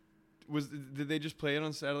mean... Did they just play it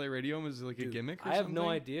on satellite radio? Was it a gimmick or something? I have no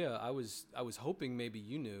idea. I was hoping maybe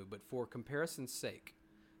you knew, but for comparison's sake,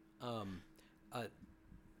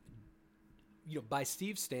 by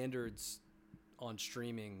Steve's standards on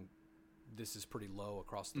streaming, this is pretty low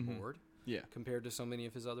across the board. Yeah. Compared to so many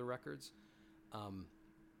of his other records.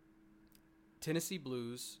 Tennessee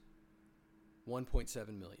Blues, 1.7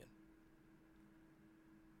 million.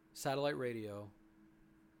 Satellite Radio,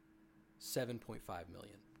 7.5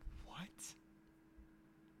 million. What?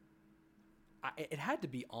 It had to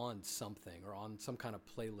be on something or on some kind of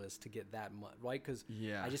playlist to get that much, right? Because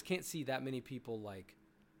I just can't see that many people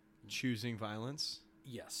choosing violence.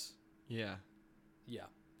 Yes. Yeah. Yeah.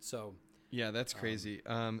 So. Yeah, that's crazy.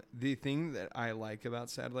 The thing that I like about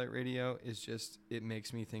satellite radio is just it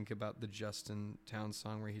makes me think about the Justin Townes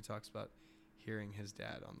song where he talks about hearing his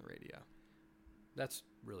dad on the radio. That's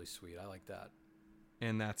really sweet. I like that.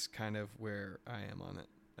 And that's kind of where I am on it,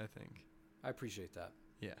 I think. I appreciate that.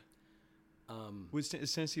 Yeah. Is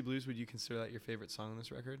Tennessee Blues, would you consider that your favorite song on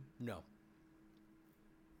this record? No.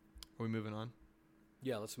 Are we moving on?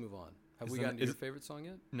 Yeah, let's move on. Have we gotten to your favorite song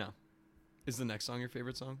yet? No. Is the next song your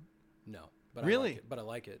favorite song? No. But really? I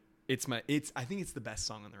like it. I think it's the best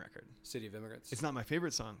song on the record. City of Immigrants. It's not my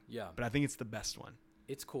favorite song. Yeah. But I think it's the best one.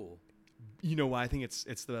 It's cool. You know why I think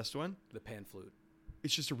it's the best one? The pan flute.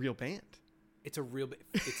 It's just a real band. It's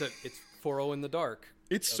it's 4-0 in the dark.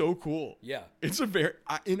 It's so cool. Yeah. It's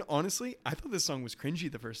honestly, I thought this song was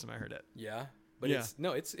cringy the first time I heard it. Yeah. But it's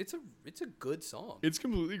a good song. It's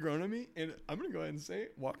completely grown on me, and I'm gonna go ahead and say,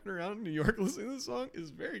 walking around New York listening to this song is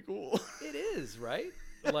very cool. It is, right?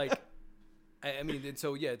 I mean, and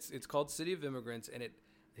so it's called City of Immigrants, and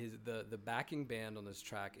the backing band on this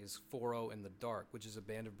track is 4-0 in the Dark, which is a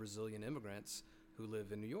band of Brazilian immigrants who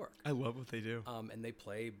live in New York. I love what they do. And they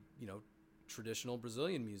play traditional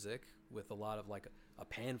Brazilian music with a lot of a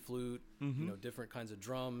pan flute, different kinds of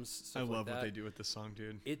drums. I love what they do with this song,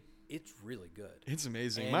 dude. It's really good. It's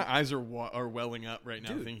amazing. And my eyes are welling up right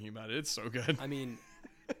now thinking about it. It's so good. I mean,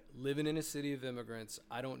 living in a city of immigrants,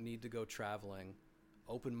 I don't need to go traveling.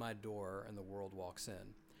 Open my door and the world walks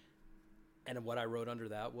in. And what I wrote under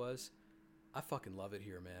that was, I fucking love it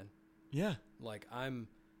here, man. Yeah.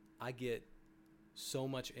 I get so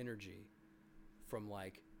much energy from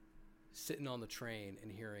sitting on the train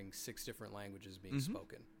and hearing 6 different languages being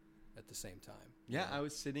spoken at the same time. Yeah,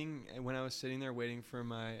 when I was sitting there waiting for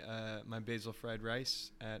my my basil fried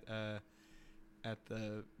rice at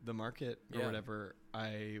the market or whatever,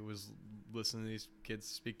 I was listening to these kids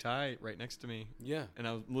speak Thai right next to me. Yeah. And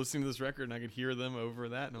I was listening to this record and I could hear them over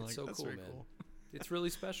that, and I'm that's that's cool, very man. cool. It's really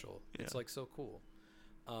special. Yeah. It's like so cool.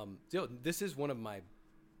 This is one of my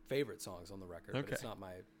favorite songs on the record, but it's not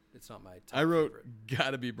my top I wrote favorite.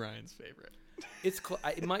 Gotta Be Brian's favorite.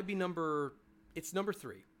 It might be number 3. It's number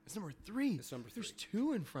 3. It's number 3. There's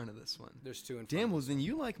 2 in front of this one. There's 2 in front. Damn, well then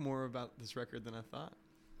you like more about this record than I thought.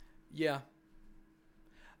 Yeah.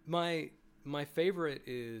 My favorite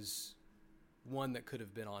is one that could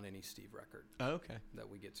have been on any Steve record. Oh, okay. That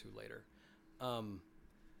we get to later.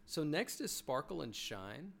 So next is Sparkle and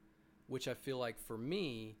Shine, which I feel like for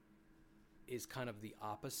me is kind of the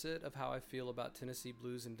opposite of how I feel about Tennessee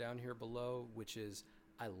Blues and Down Here Below, which is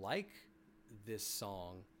I like this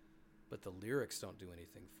song, but the lyrics don't do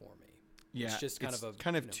anything for me. Yeah, it's just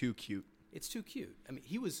kind of too cute. It's too cute. I mean,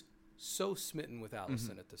 he was so smitten with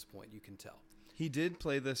Allison at this point, you can tell. He did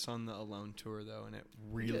play this on the Alone tour though, and it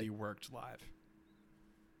really worked live.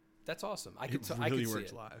 That's awesome. I It could really see worked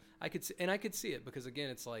it live. I could see it because again,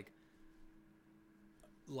 it's like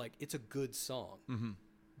it's a good song,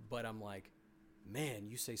 but I'm like, man,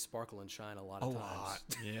 you say Sparkle and Shine a lot of times.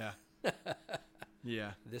 Yeah.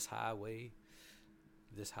 Yeah. This highway.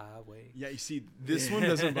 Yeah, you see, this one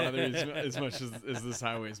doesn't bother as much as This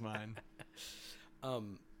Highway's mine.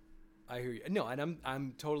 I hear you. No, and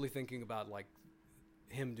I'm totally thinking about like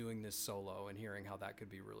him doing this solo and hearing how that could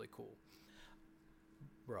be really cool.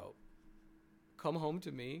 Bro, Come Home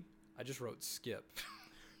to Me, I just wrote skip.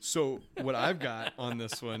 So what I've got on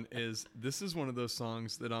this one is this is one of those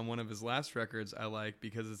songs that on one of his last records I like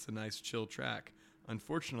because it's a nice chill track.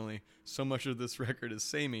 Unfortunately, so much of this record is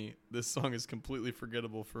samey. This song is completely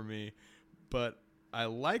forgettable for me, but I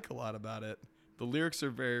like a lot about it. The lyrics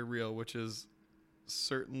are very real, which is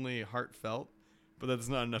certainly heartfelt, but that's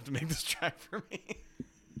not enough to make this track for me.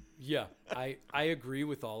 Yeah, I agree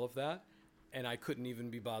with all of that, and I couldn't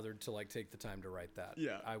even be bothered to like take the time to write that.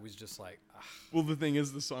 Yeah. I was just like, ugh. Well, the thing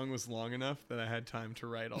is, the song was long enough that I had time to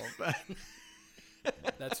write all of that.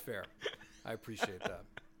 That's fair. I appreciate that.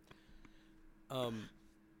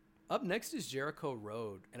 Up next is Jericho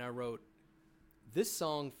Road, and I wrote, this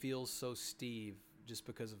song feels so Steve just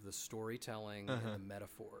because of the storytelling and the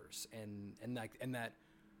metaphors and that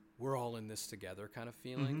we're all in this together kind of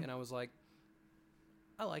feeling. And I was like,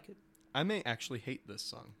 I like it. I may actually hate this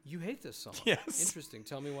song. You hate this song? Yes. Interesting.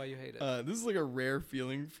 Tell me why you hate it. This is like a rare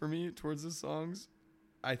feeling for me towards the songs.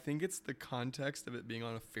 I think it's the context of it being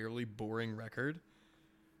on a fairly boring record.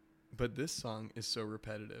 But this song is so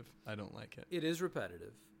repetitive. I don't like it. It is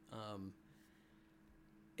repetitive.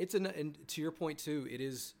 And to your point too,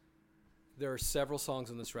 there are several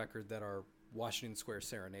songs on this record that are Washington Square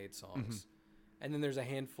Serenade songs. And then there's a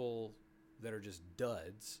handful that are just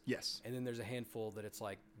duds. Yes. And then there's a handful that it's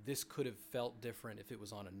like, this could have felt different if it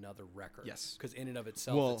was on another record. Yes. Because in and of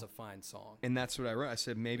itself, it's a fine song. And that's what I wrote. I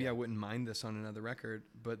said, maybe I wouldn't mind this on another record,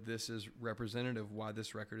 but this is representative why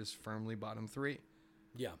this record is firmly bottom 3.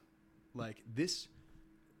 Yeah. Like this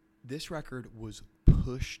record was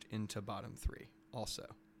pushed into bottom 3 also.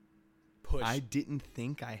 Pushed. I didn't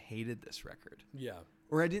think I hated this record. Yeah.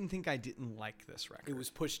 Or I didn't think I didn't like this record. It was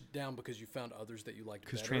pushed down because you found others that you liked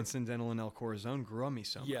better. Because Transcendental and El Corazon grew on me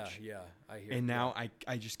so much. Yeah, I hear. And now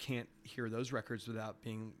I just can't hear those records without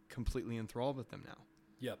being completely enthralled with them now.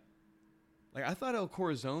 Yep. Like I thought El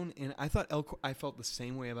Corazon, and I felt the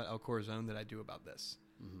same way about El Corazon that I do about this.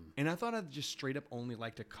 And I thought I'd just straight up only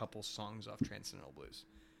liked a couple songs off Transcendental Blues.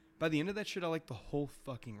 By the end of that shit, I liked the whole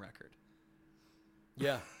fucking record.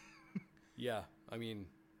 Yeah. Yeah. I mean,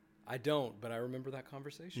 I don't, but I remember that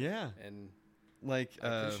conversation. Yeah. And like I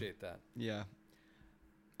appreciate that. Yeah.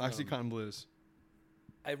 OxyContin Blues.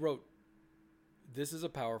 I wrote, this is a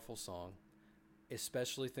powerful song,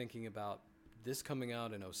 especially thinking about this coming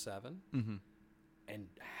out in 2007 and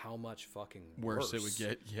how much fucking worse it would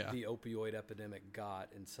get. Yeah. The opioid epidemic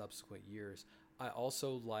got in subsequent years. I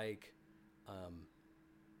also like,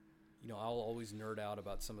 I'll always nerd out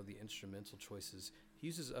about some of the instrumental choices. He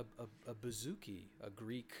uses a bouzouki, a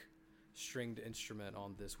Greek stringed instrument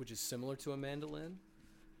on this, which is similar to a mandolin,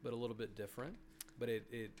 but a little bit different. But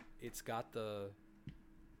it's got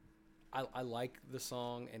I like the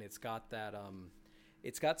song, and it's got that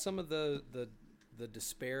it's got some of the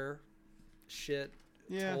despair shit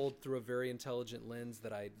told through a very intelligent lens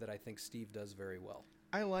that I think Steve does very well.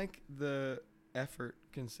 I like the effort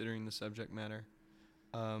considering the subject matter.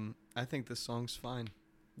 I think the song's fine.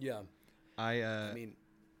 Yeah. I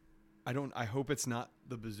hope it's not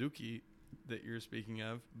the bouzouki that you're speaking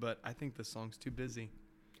of, but I think the song's too busy.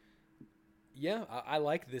 Yeah, I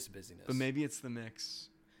like this busyness. But maybe it's the mix.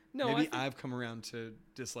 No, maybe I've come around to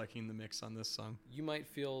disliking the mix on this song. You might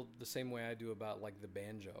feel the same way I do about like the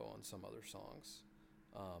banjo on some other songs.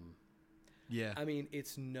 Yeah. I mean,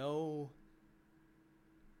 it's no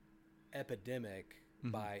epidemic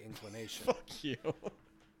by inclination. Fuck you.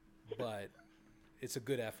 But it's a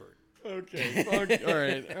good effort. Okay. Fuck. All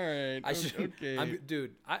right. I should, Okay.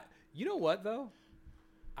 Dude, you know what though?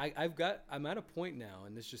 I'm at a point now,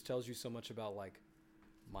 and this just tells you so much about like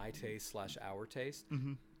my taste / our taste.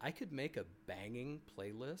 Mm-hmm. I could make a banging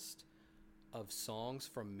playlist of songs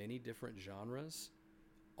from many different genres,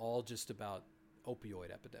 all just about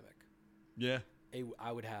opioid epidemic. Yeah.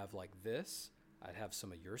 I would have like this. I'd have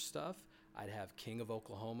some of your stuff. I'd have King of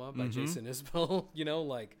Oklahoma by Jason Isbell. You know,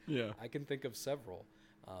 like I can think of several.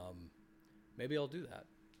 Maybe I'll do that.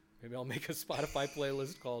 Maybe I'll make a Spotify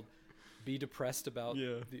playlist called "Be Depressed About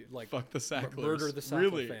fuck the Sacklers. Murder the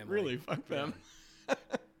Sackler family." Really, fuck them.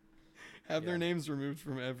 Have their names removed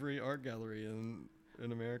from every art gallery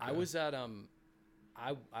in America. I was at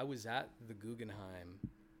I was at the Guggenheim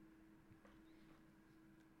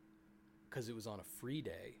because it was on a free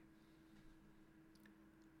day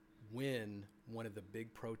when one of the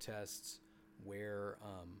big protests where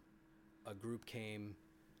a group came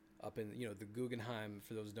up in, the Guggenheim,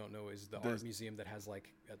 for those who don't know, is the art museum that has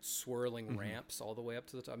like swirling ramps all the way up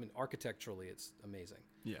to the top. I mean, architecturally, it's amazing.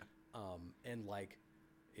 Yeah. And like,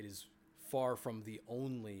 it is far from the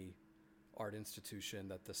only art institution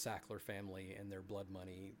that the Sackler family and their blood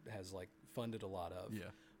money has like funded a lot of. Yeah.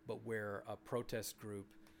 But where a protest group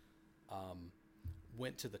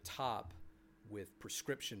went to the top with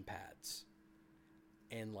prescription pads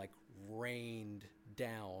and like rained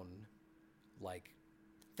down like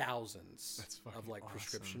thousands of like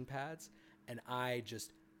prescription pads, and I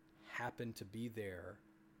just happened to be there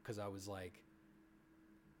because I was like,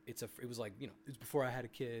 it was like, it was before I had a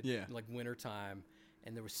kid, like winter time,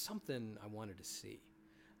 and there was something I wanted to see,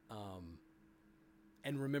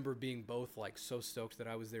 and remember being both like so stoked that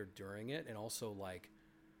I was there during it, and also like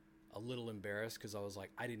a little embarrassed because I was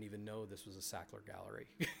like, I didn't even know this was a Sackler gallery.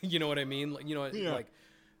 You know what I mean? Like,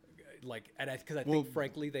 and because I think,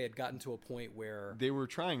 frankly, they had gotten to a point where they were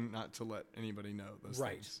trying not to let anybody know those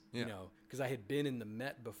things. Yeah. Because I had been in the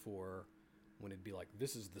Met before when it'd be like,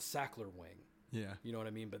 this is the Sackler wing. Yeah. You know what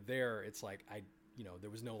I mean? But there, it's like, there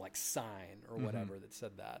was no like sign or whatever that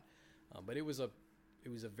said that. But it was a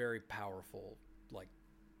very powerful, like,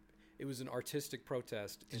 it was an artistic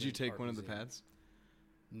protest. Did you take one of the pads?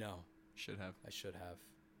 No. Should have. I should have.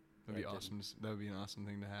 That'd be awesome. That would be an awesome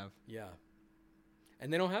thing to have. Yeah.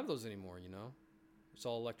 And they don't have those anymore, It's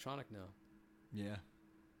all electronic now. Yeah.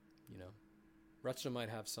 Rutschner might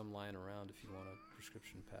have some lying around if you want a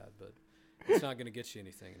prescription pad, but it's not going to get you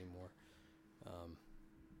anything anymore.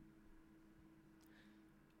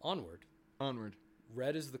 Onward.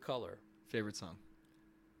 Red is the color. Favorite song?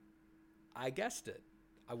 I guessed it.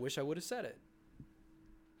 I wish I would have said it.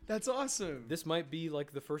 That's awesome. This might be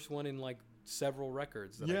like the first one in like several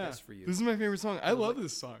records that I guessed for you. This is my favorite song. I love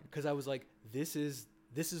this song. Because I was like, this is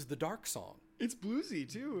the dark song. It's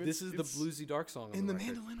bluesy too. This is the bluesy dark song. And the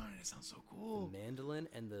mandolin on it sounds so cool. The mandolin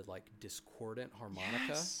and the like discordant harmonica.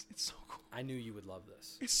 Yes, it's so cool. I knew you would love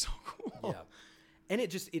this. It's so cool. Yeah. And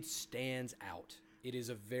it stands out. It is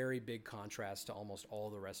a very big contrast to almost all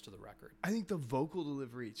the rest of the record. I think the vocal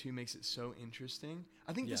delivery too makes it so interesting.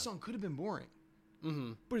 I think this song could have been boring.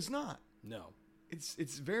 Mm-hmm. But it's not. No.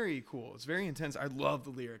 It's very cool. It's very intense. I love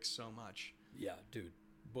the lyrics so much. Yeah, dude.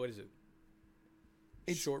 Boy, does it.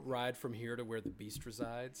 It's short ride from here to where the beast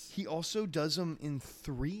resides. He also does them in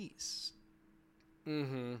threes.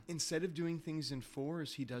 Mm-hmm. Instead of doing things in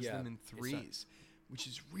fours, he does them in threes, which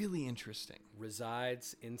is really interesting.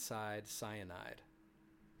 Resides inside cyanide.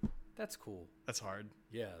 That's cool. That's hard.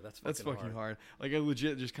 Yeah, that's fucking hard. Like, I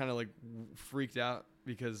legit just kind of like freaked out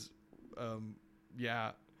because, I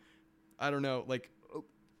don't know. Like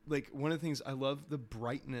one of the things I love, the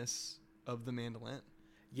brightness of the mandolin.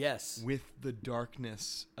 Yes. With the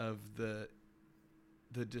darkness of the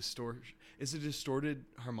distortion. Is it a distorted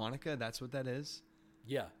harmonica? That's what that is?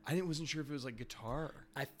 Yeah. I wasn't sure if it was like guitar.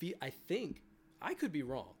 I think, I could be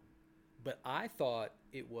wrong, but I thought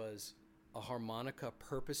it was a harmonica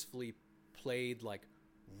purposefully played like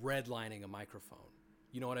redlining a microphone.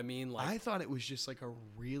 You know what I mean? Like, I thought it was just like a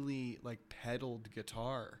really like pedaled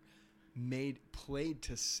guitar played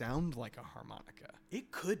to sound like a harmonica.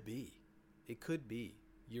 It could be.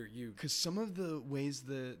 Because some of the ways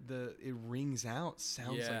it rings out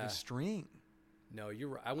sounds like a string. No, you're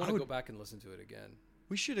right. I want to go back and listen to it again.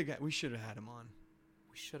 We should have had him on.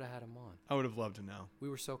 We should have had him on. I would have loved to know. We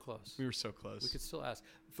were so close. We could still ask.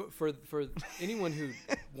 For anyone who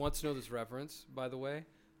wants to know this reference, by the way,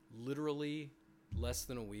 literally less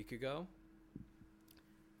than a week ago,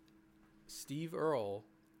 Steve Earle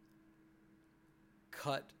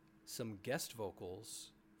cut some guest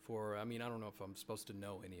vocals for, I mean, I don't know if I'm supposed to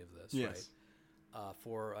know any of this, Yes. right?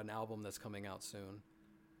 For an album that's coming out soon.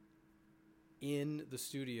 In the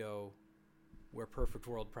studio where Perfect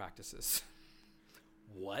World practices.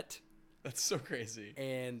 What? That's so crazy.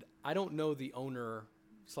 And I don't know the owner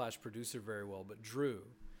 / producer very well, but Drew,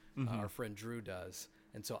 our friend Drew does.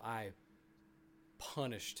 And so I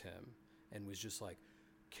punished him and was just like,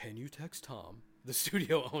 can you text Tom, the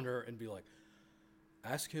studio owner, and be like,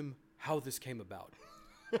 ask him how this came about.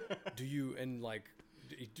 Do you, and like,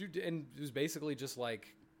 and it was basically just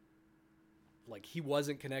like he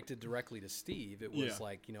wasn't connected directly to Steve. It was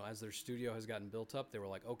like, you know, as their studio has gotten built up, they were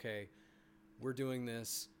like, okay, we're doing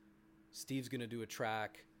this. Steve's going to do a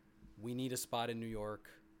track. We need a spot in New York.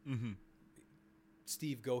 Mm-hmm.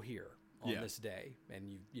 Steve, go here on this day.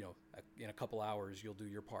 And you know, in a couple hours, you'll do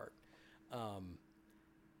your part.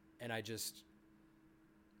 And I just,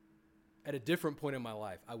 at a different point in my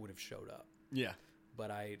life, I would have showed up. Yeah.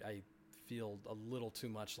 But I feel a little too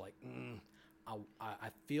much like, I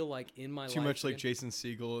feel like in my life. Too much like Jason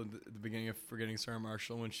Segel at the beginning of Forgetting Sarah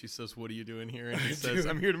Marshall when she says, what are you doing here? And he says,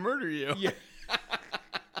 I'm here to murder you. Yeah.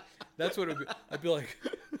 That's what it would be. I'd be like,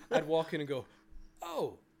 I'd walk in and go,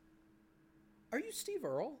 oh, are you Steve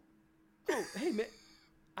Earle? Oh, hey, man.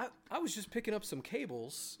 I was just picking up some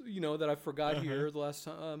cables, you know, that I forgot here the last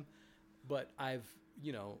time. But I've,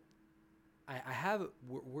 you know, I have,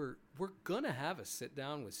 we're going to have a sit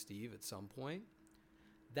down with Steve at some point.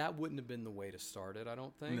 That wouldn't have been the way to start it, I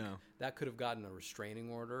don't think. No. That could have gotten a restraining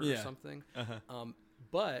order or something.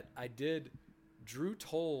 But Drew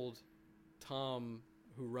told Tom,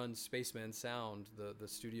 who runs Spaceman Sound, the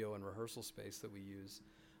studio and rehearsal space that we use,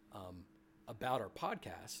 about our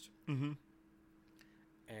podcast. Mm-hmm.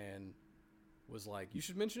 And was like, you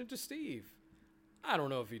should mention it to Steve. I don't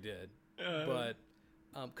know if he did. But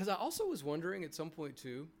because I also was wondering at some point,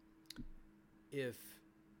 too, do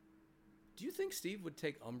you think Steve would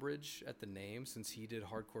take umbrage at the name since he did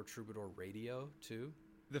Hardcore Troubadour Radio, too?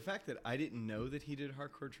 The fact that I didn't know that he did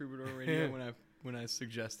Hardcore Troubadour Radio when I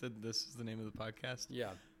suggested this is the name of the podcast.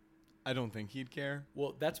 Yeah. I don't think he'd care.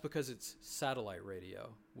 Well, that's because it's satellite radio,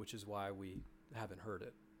 which is why we haven't heard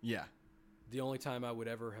it. Yeah. The only time I would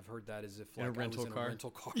ever have heard that is if like, I was in a rental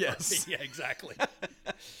car. Yes. Yeah, exactly.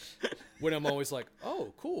 When I'm always like,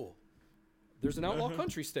 oh, cool. There's an outlaw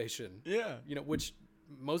country station. Yeah. You know, which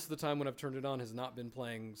most of the time when I've turned it on has not been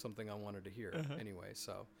playing something I wanted to hear anyway.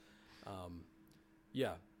 So,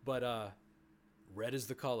 yeah. But Red is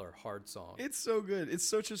the Color, hard song. It's so good. It's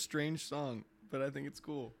such a strange song, but I think it's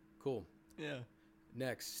cool. Cool. Yeah.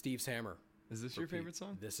 Next, Steve's Hammer. Is this your favorite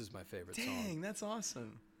song? This is my favorite song. Dang, that's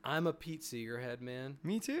awesome. I'm a Pete Seeger head, man.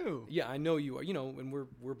 Me too. Yeah, I know you are. You know, and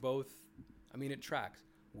we're both. I mean, it tracks.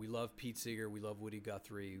 We love Pete Seeger. We love Woody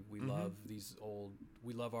Guthrie. We love these old.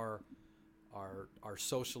 We love our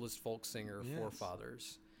socialist folk singer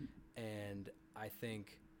forefathers, and I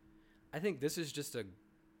think this is just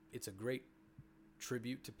it's a great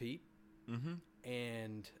tribute to Pete,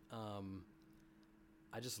 and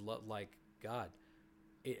I just love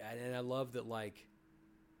and I love that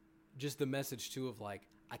just the message too of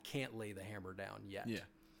I can't lay the hammer down yet. Yeah.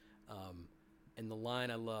 And the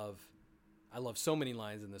line I love so many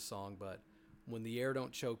lines in this song, but when the air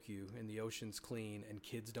don't choke you and the ocean's clean and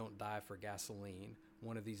kids don't die for gasoline,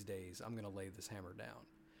 one of these days I'm going to lay this hammer down.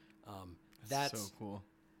 That's so cool.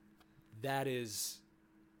 That is,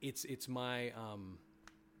 it's my,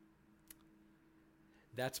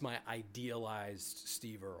 that's my idealized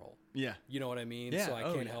Steve Earle. Yeah. You know what I mean? Yeah. So I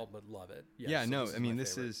can't help but love it. Yeah, so no, this I mean,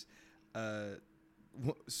 this is,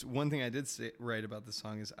 one thing I did say right about the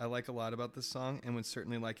song is I like a lot about this song and would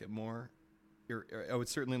certainly like it more, or I would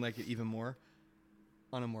certainly like it even more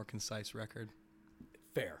on a more concise record.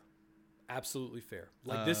 Fair. Absolutely fair.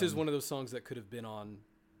 This is one of those songs that could have been on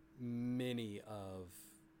many of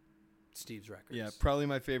Steve's records. Yeah, probably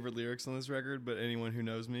my favorite lyrics on this record, but anyone who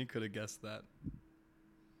knows me could have guessed that.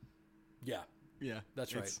 Yeah. Yeah.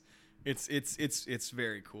 That's right. It's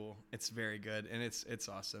very cool. It's very good, and it's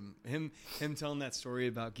awesome. Him telling that story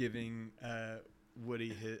about giving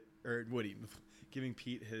giving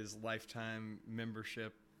Pete his lifetime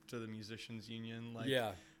membership to the Musicians Union,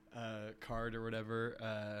 card or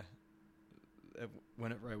whatever.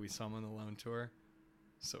 Whenever we saw him on the Lone Tour,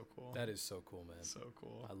 so cool. That is so cool, man. So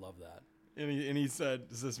cool. I love that. And he said,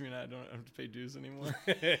 "Does this mean I don't have to pay dues anymore?"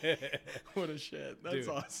 What a shit! That's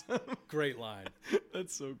awesome. Great line.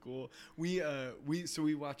 That's so cool. We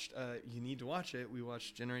watched. You need to watch it. We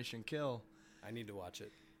watched Generation Kill. I need to watch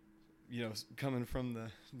it. You know, coming from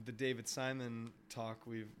the David Simon talk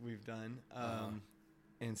we've done.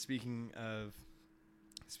 And speaking of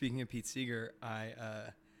Pete Seeger,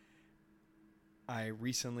 I I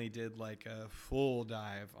recently did like a full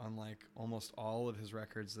dive on like almost all of his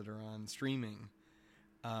records that are on streaming,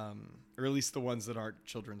 or at least the ones that aren't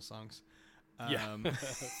children's songs.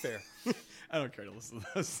 Fair. I don't care to listen to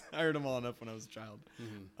those. I heard them all enough when I was a child.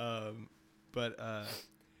 But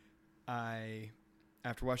I,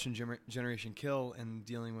 after watching Generation Kill and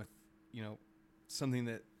dealing with, something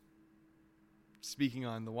that, speaking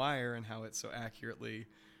on The Wire and how it so accurately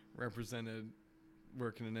represented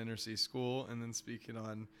working in an inner city school, and then speaking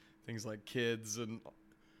on things like kids, and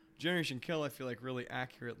Generation Kill, I feel like really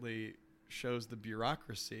accurately shows the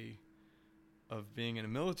bureaucracy of being in a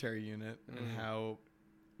military unit and how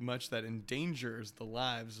much that endangers the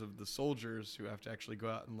lives of the soldiers who have to actually go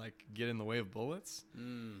out and like get in the way of bullets.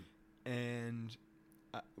 And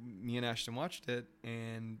me and Ashton watched it,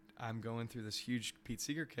 and I'm going through this huge Pete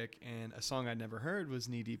Seeger kick, and a song I'd never heard was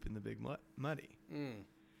Knee Deep in the Big Muddy.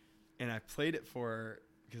 And I played it for her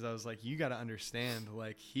because I was like, you got to understand,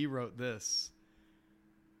 like, he wrote this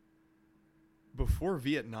before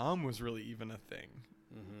Vietnam was really even a thing.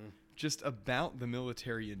 Just about the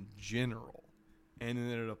military in general. And then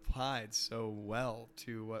it applied so well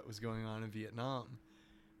to what was going on in Vietnam.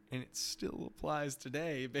 And it still applies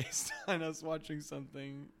today based on us watching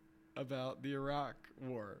something about the Iraq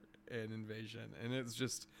war and invasion. And it's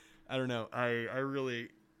just, I don't know. I really,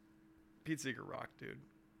 Pete Seeger rocked, dude.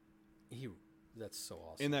 That's so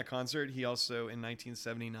awesome. In that concert, he also, in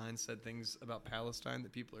 1979, said things about Palestine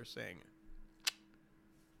that people are saying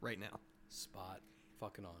right now. Spot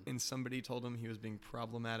fucking on. And somebody told him he was being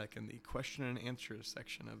problematic in the question and answer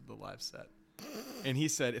section of the live set. And he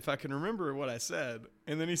said, if I can remember what I said,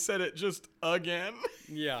 and then he said it just again.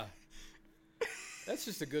 Yeah. That's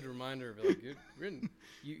just a good reminder of like,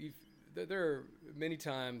 there are many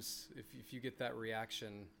times if you get that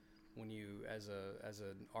reaction when you, as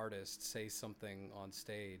an artist, say something on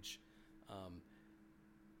stage,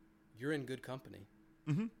 you're in good company.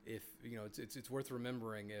 If it's worth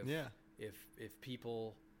remembering if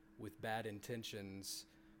people with bad intentions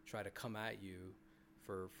try to come at you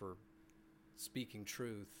for speaking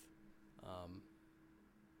truth,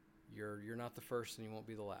 you're not the first and you won't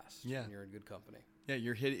be the last. And you're in good company. Yeah,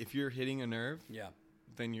 if you're hitting a nerve,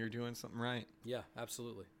 then you're doing something right. Yeah,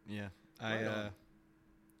 absolutely. Yeah.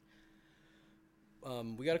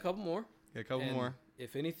 We got a couple more. More.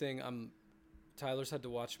 If anything, Tyler's had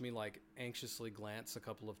to watch me like anxiously glance a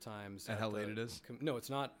couple of times at how late it is. No,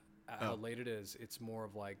 it's not how late it is. It's more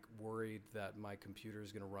of like worried that my computer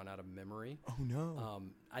is going to run out of memory. Oh no.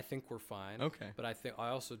 I think we're fine. Okay. But I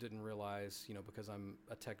also didn't realize, because I'm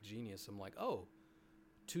a tech genius, I'm like,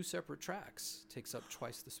 2 separate tracks takes up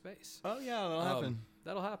twice the space. Oh yeah, that'll happen.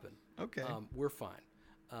 That'll happen. Okay. We're fine.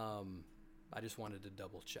 I just wanted to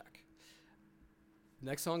double check.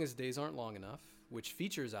 Next song is Days Aren't Long Enough, which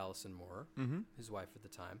features Allison Moore, his wife at the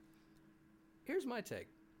time. Here's my take.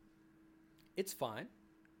 It's fine.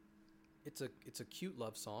 It's a cute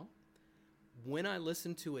love song. When I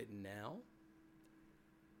listen to it now,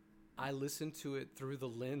 I listen to it through the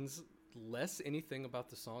lens less anything about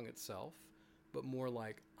the song itself, but more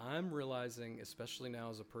like I'm realizing, especially now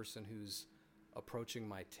as a person who's approaching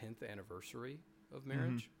my 10th anniversary of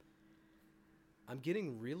marriage, I'm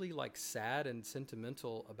getting really like sad and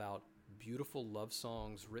sentimental about beautiful love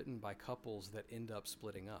songs written by couples that end up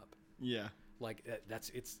splitting up. Yeah. Like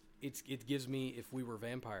it gives me If We Were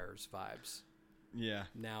Vampires vibes. Yeah.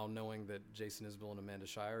 Now knowing that Jason Isbell and Amanda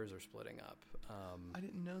Shires are splitting up. I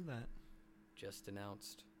didn't know that. Just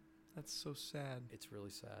announced. That's so sad. It's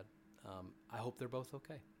really sad. I hope they're both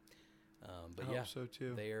okay. But I hope so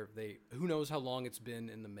too. They who knows how long it's been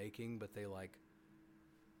in the making, but they like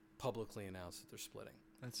publicly announced that they're splitting.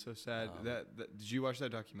 That's so sad. That did you watch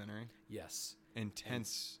that documentary? Yes.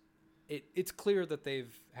 Intense. And it's clear that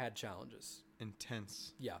they've had challenges.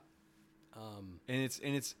 Intense. Yeah. And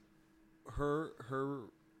it's her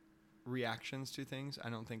reactions to things I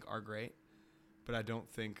don't think are great, but I don't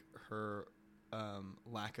think her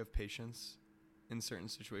lack of patience in certain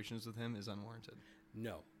situations with him is unwarranted.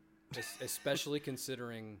 No. Especially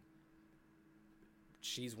considering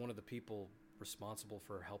she's one of the people responsible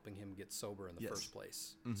for helping him get sober in the first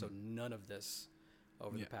place. So none of this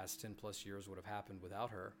over the past 10 plus years would have happened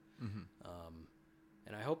without her.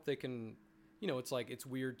 And I hope they can, it's like, it's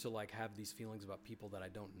weird to like have these feelings about people that I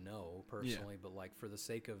don't know personally, but like for the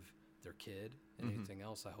sake of their kid and anything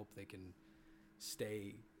else, I hope they can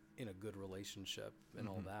stay in a good relationship and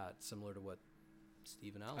all that, similar to what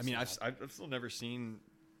Steve and Allison I mean, had. I've still never seen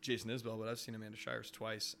Jason Isbell, but I've seen Amanda Shires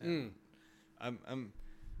twice. And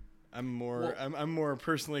I'm more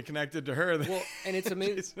personally connected to her than and it's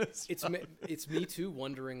amazing. It's me too,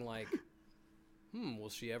 wondering like will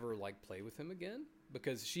she ever like play with him again?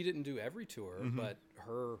 Because she didn't do every tour, Mm-hmm. but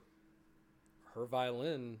her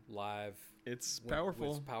violin live, It's powerful.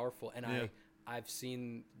 was powerful. And Yeah. I've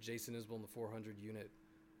seen Jason Isbell in the 400 unit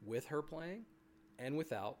with her playing and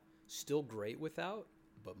without. Still great without,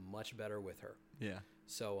 but much better with her. Yeah.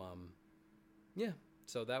 So, yeah.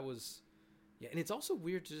 So that was, yeah. And it's also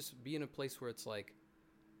weird to just be in a place where it's like,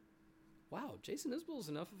 wow, Jason Isbell is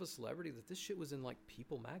enough of a celebrity that this shit was in like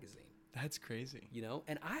People magazine, That's crazy. you know?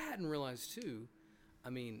 And I hadn't realized too, I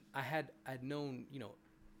mean, I'd known, you know,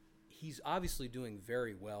 he's obviously doing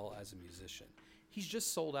very well as a musician. He's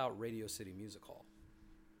just sold out Radio City Music Hall.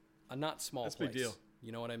 A not small That's a place. big deal.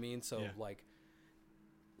 You know what I mean? So Yeah. like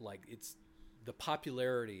it's the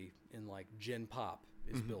popularity in like Gen Pop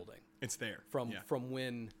is building It's there. from Yeah.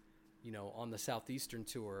 when, you know, on the Southeastern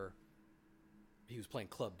tour, he was playing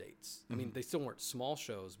club dates. I mean, they still weren't small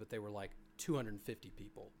shows, but they were like 250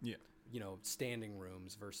 people. Yeah. You know, standing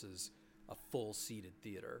rooms versus a full seated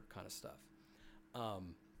theater kind of stuff.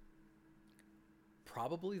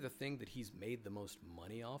 Probably the thing that he's made the most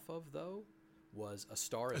money off of, though, was A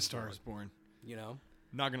Star Is A Star Born. Is Born. You know,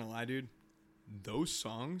 Not gonna lie, dude. Those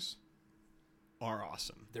songs are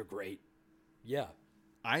awesome. they're great. Yeah.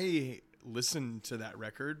 I listened to that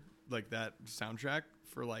record, like that soundtrack,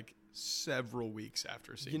 for like several weeks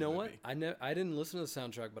after seeing You know the what? movie. I didn't listen to the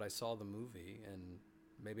soundtrack, but I saw the movie, and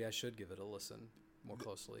maybe I should give it a listen more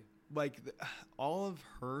closely. Like all of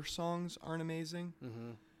her songs aren't amazing,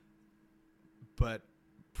 Mm-hmm. but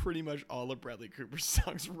pretty much all of Bradley Cooper's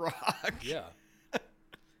songs rock. Yeah.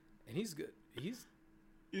 And he's good. He's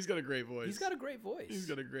got a great voice. He's got a great voice. He's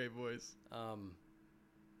got a great voice.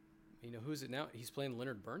 You know, who's it now? He's playing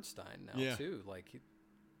Leonard Bernstein now Yeah. too. Like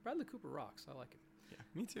Bradley Cooper rocks. I like him. Yeah,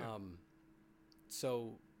 me too.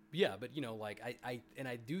 So yeah, but you know, like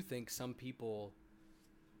I do think some people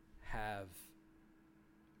have,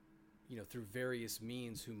 you know, through various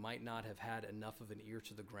means, who might not have had enough of an ear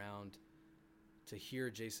to the ground to hear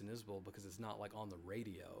Jason Isbell because it's not like on the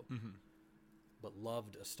radio, but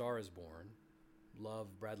loved A Star Is Born,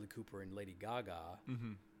 loved Bradley Cooper and Lady Gaga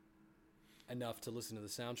enough to listen to the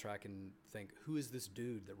soundtrack and think, who is this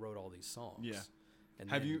dude that wrote all these songs? Yeah. And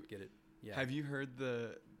Have then you- get it? Yeah. Have you heard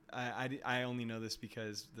the? I only know this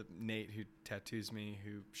because Nate, who tattoos me,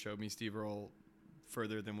 who showed me Steve Earle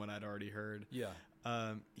further than what I'd already heard. Yeah.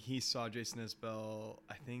 He saw Jason Isbell.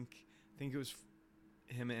 I think it was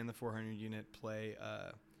him and the 400 unit play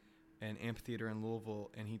an amphitheater in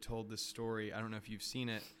Louisville, and he told this story. I don't know if you've seen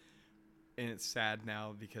it, and it's sad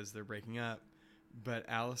now because they're breaking up. But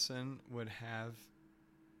Allison would have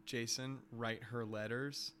Jason write her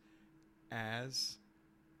letters as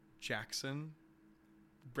Jackson,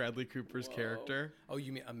 Bradley Cooper's Whoa. character. Oh,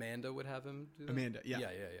 you mean Amanda would have him do that? Amanda, yeah.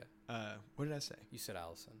 Yeah. What did I say? You said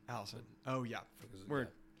Allison. Allison. Oh, yeah. Because- We're yeah.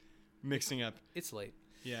 mixing up. It's late.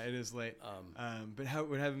 Yeah, it is late. But how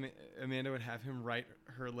would have Amanda would have him write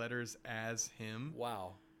her letters as him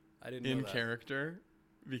Wow. I didn't know in that. character,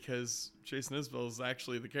 because Jason Isbell is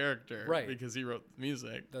actually the character, Right. Because he wrote the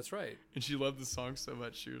music, That's right. and she loved the song so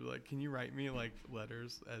much she was like, "Can you write me like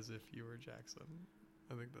letters as if you were Jackson?"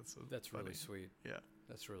 I think that's That's funny. really sweet. Yeah,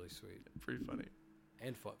 That's really sweet. pretty funny.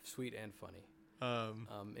 And sweet and funny.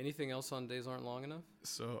 Anything else on Days Aren't Long Enough?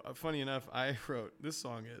 So funny enough, I wrote this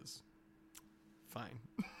song is fine.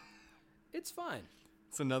 It's fine.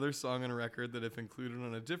 It's another song on a record that if included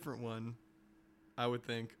on a different one, I would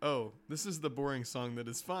think, oh, this is the boring song that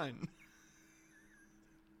is fine.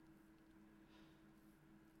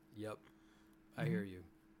 Yep. I hear you.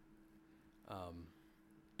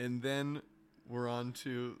 And then we're on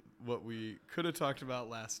to what we could have talked about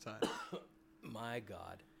last time. My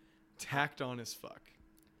God. Tacked on as fuck.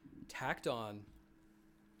 Tacked on,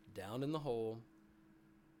 down in the hole,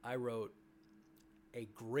 I wrote a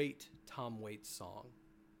great Tom Waits song,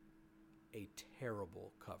 a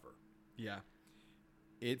terrible cover. Yeah.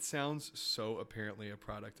 It sounds so apparently a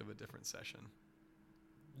product of a different session.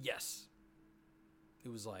 Yes. It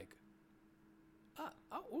was like,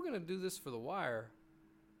 we're going to do this for The Wire.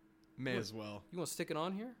 May What? as well. You want to stick it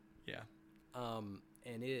on here? Yeah. And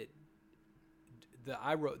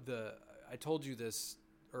I told you this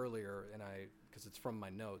earlier, and because it's from my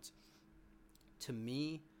notes. To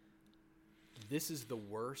me, this is the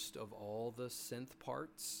worst of all the synth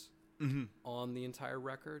parts on the entire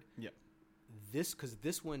record. Yep. Because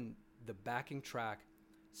this one, the backing track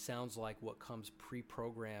sounds like what comes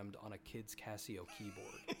pre-programmed on a kid's Casio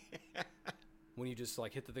keyboard. When you just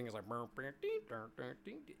like hit the thing, it's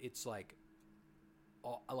like, it's like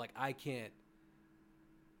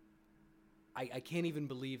I can't even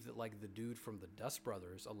believe that like the dude from the Dust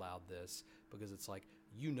Brothers allowed this, because it's like,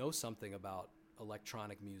 you know, something about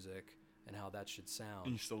electronic music and how that should sound.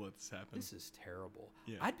 And you still let this happen. This is terrible.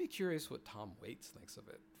 Yeah. I'd be curious what Tom Waits thinks of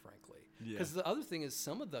it, frankly. Yeah. Because the other thing is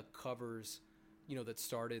some of the covers, that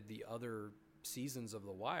started the other seasons of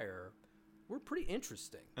The Wire were pretty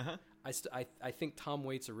interesting. Uh-huh. I think Tom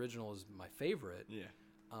Waits' original is my favorite. Yeah.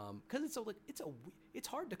 Because it's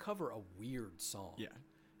hard to cover a weird song. Yeah.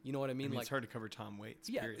 You know what I mean? It's hard to cover Tom Waits.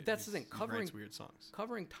 Yeah, period. that's the thing. He writes weird songs.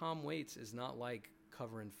 Covering Tom Waits is not like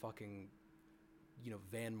covering fucking,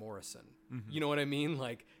 Van Morrison. Mm-hmm. You know what I mean?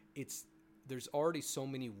 Like there's already so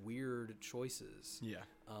many weird choices. Yeah.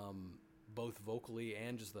 Both vocally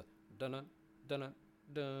and just the dun dun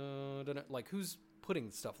dun dun. Like who's putting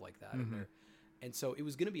stuff like that in there? And so it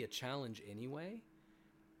was going to be a challenge anyway.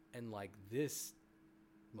 And like this,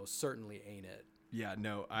 most certainly ain't it. Yeah.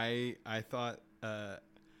 No. I thought.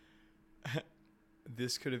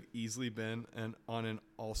 This could have easily been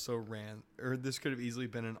this could have easily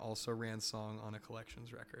been an also ran song on a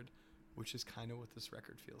collections record, which is kind of what this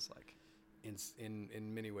record feels like.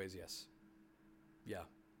 In many ways, yes. Yeah.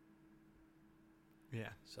 Yeah.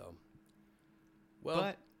 So.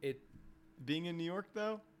 Well, but being in New York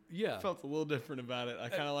though, yeah, felt a little different about it. I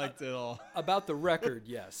kind of liked it all. About the record,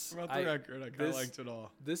 yes. About the record, I kind of liked it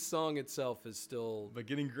all. This song itself is still... But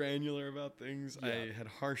getting granular about things, yeah. I had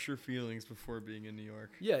harsher feelings before being in New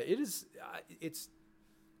York. Yeah, it is. It's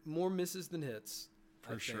more misses than hits.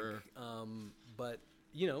 For sure. But,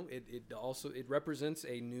 it also... It represents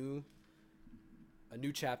a new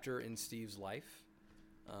chapter in Steve's life.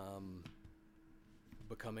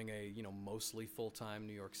 Becoming a, mostly full-time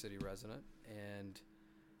New York City resident. And...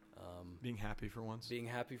 being happy for once.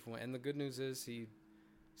 And the good news is he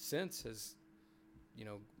since has,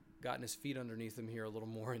 gotten his feet underneath him here a little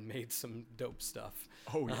more and made some dope stuff.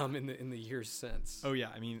 Oh yeah. In the years since. Oh yeah.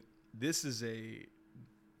 I mean, this is a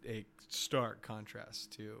stark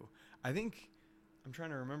contrast to. I think I'm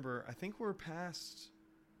trying to remember. I think we're past.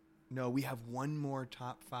 No, we have one more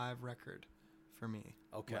top 5 record for me.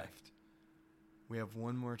 Okay. Left. We have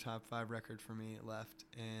one more top 5 record for me left,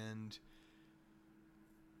 and.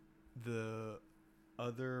 The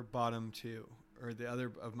other bottom 2, or the other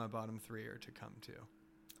of my bottom 3 are to come too.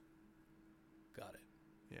 Got it.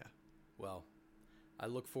 Yeah. Well, I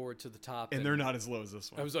look forward to the top. And they're not as low as this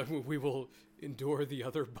one. I was like, we will endure the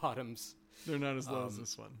other bottoms. They're not as low as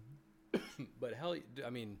this one. But hell, I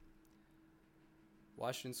mean,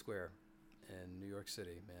 Washington Square and New York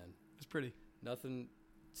City, man. It's pretty. Nothing.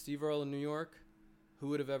 Steve Earle in New York, who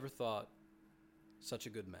would have ever thought such a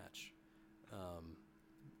good match?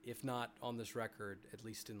 If not on this record, at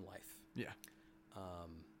least in life. Yeah.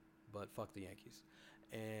 But fuck the Yankees.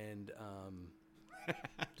 And,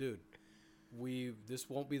 dude, this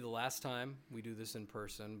won't be the last time we do this in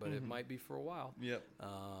person, but it might be for a while. Yep.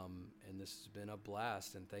 And this has been a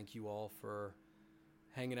blast, and thank you all for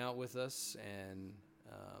hanging out with us. And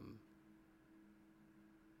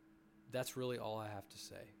that's really all I have to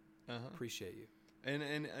say. Appreciate you.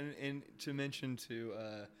 And to mention to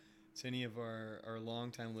any of our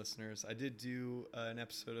longtime listeners, I did do an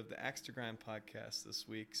episode of the Axe to Grind podcast this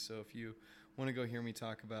week. So if you want to go hear me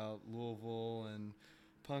talk about Louisville and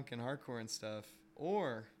punk and hardcore and stuff,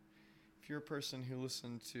 or if you're a person who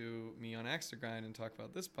listened to me on Axe to Grind and talk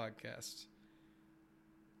about this podcast,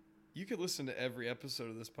 you could listen to every episode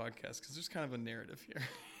of this podcast because there's kind of a narrative here.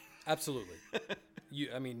 Absolutely. You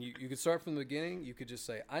could start from the beginning. You could just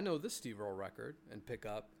say, I know this Steve Earle record, and pick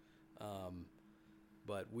up.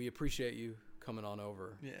 But we appreciate you coming on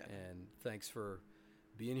over. Yeah. And thanks for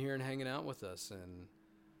being here and hanging out with us. And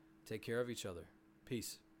take care of each other.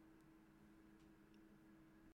 Peace.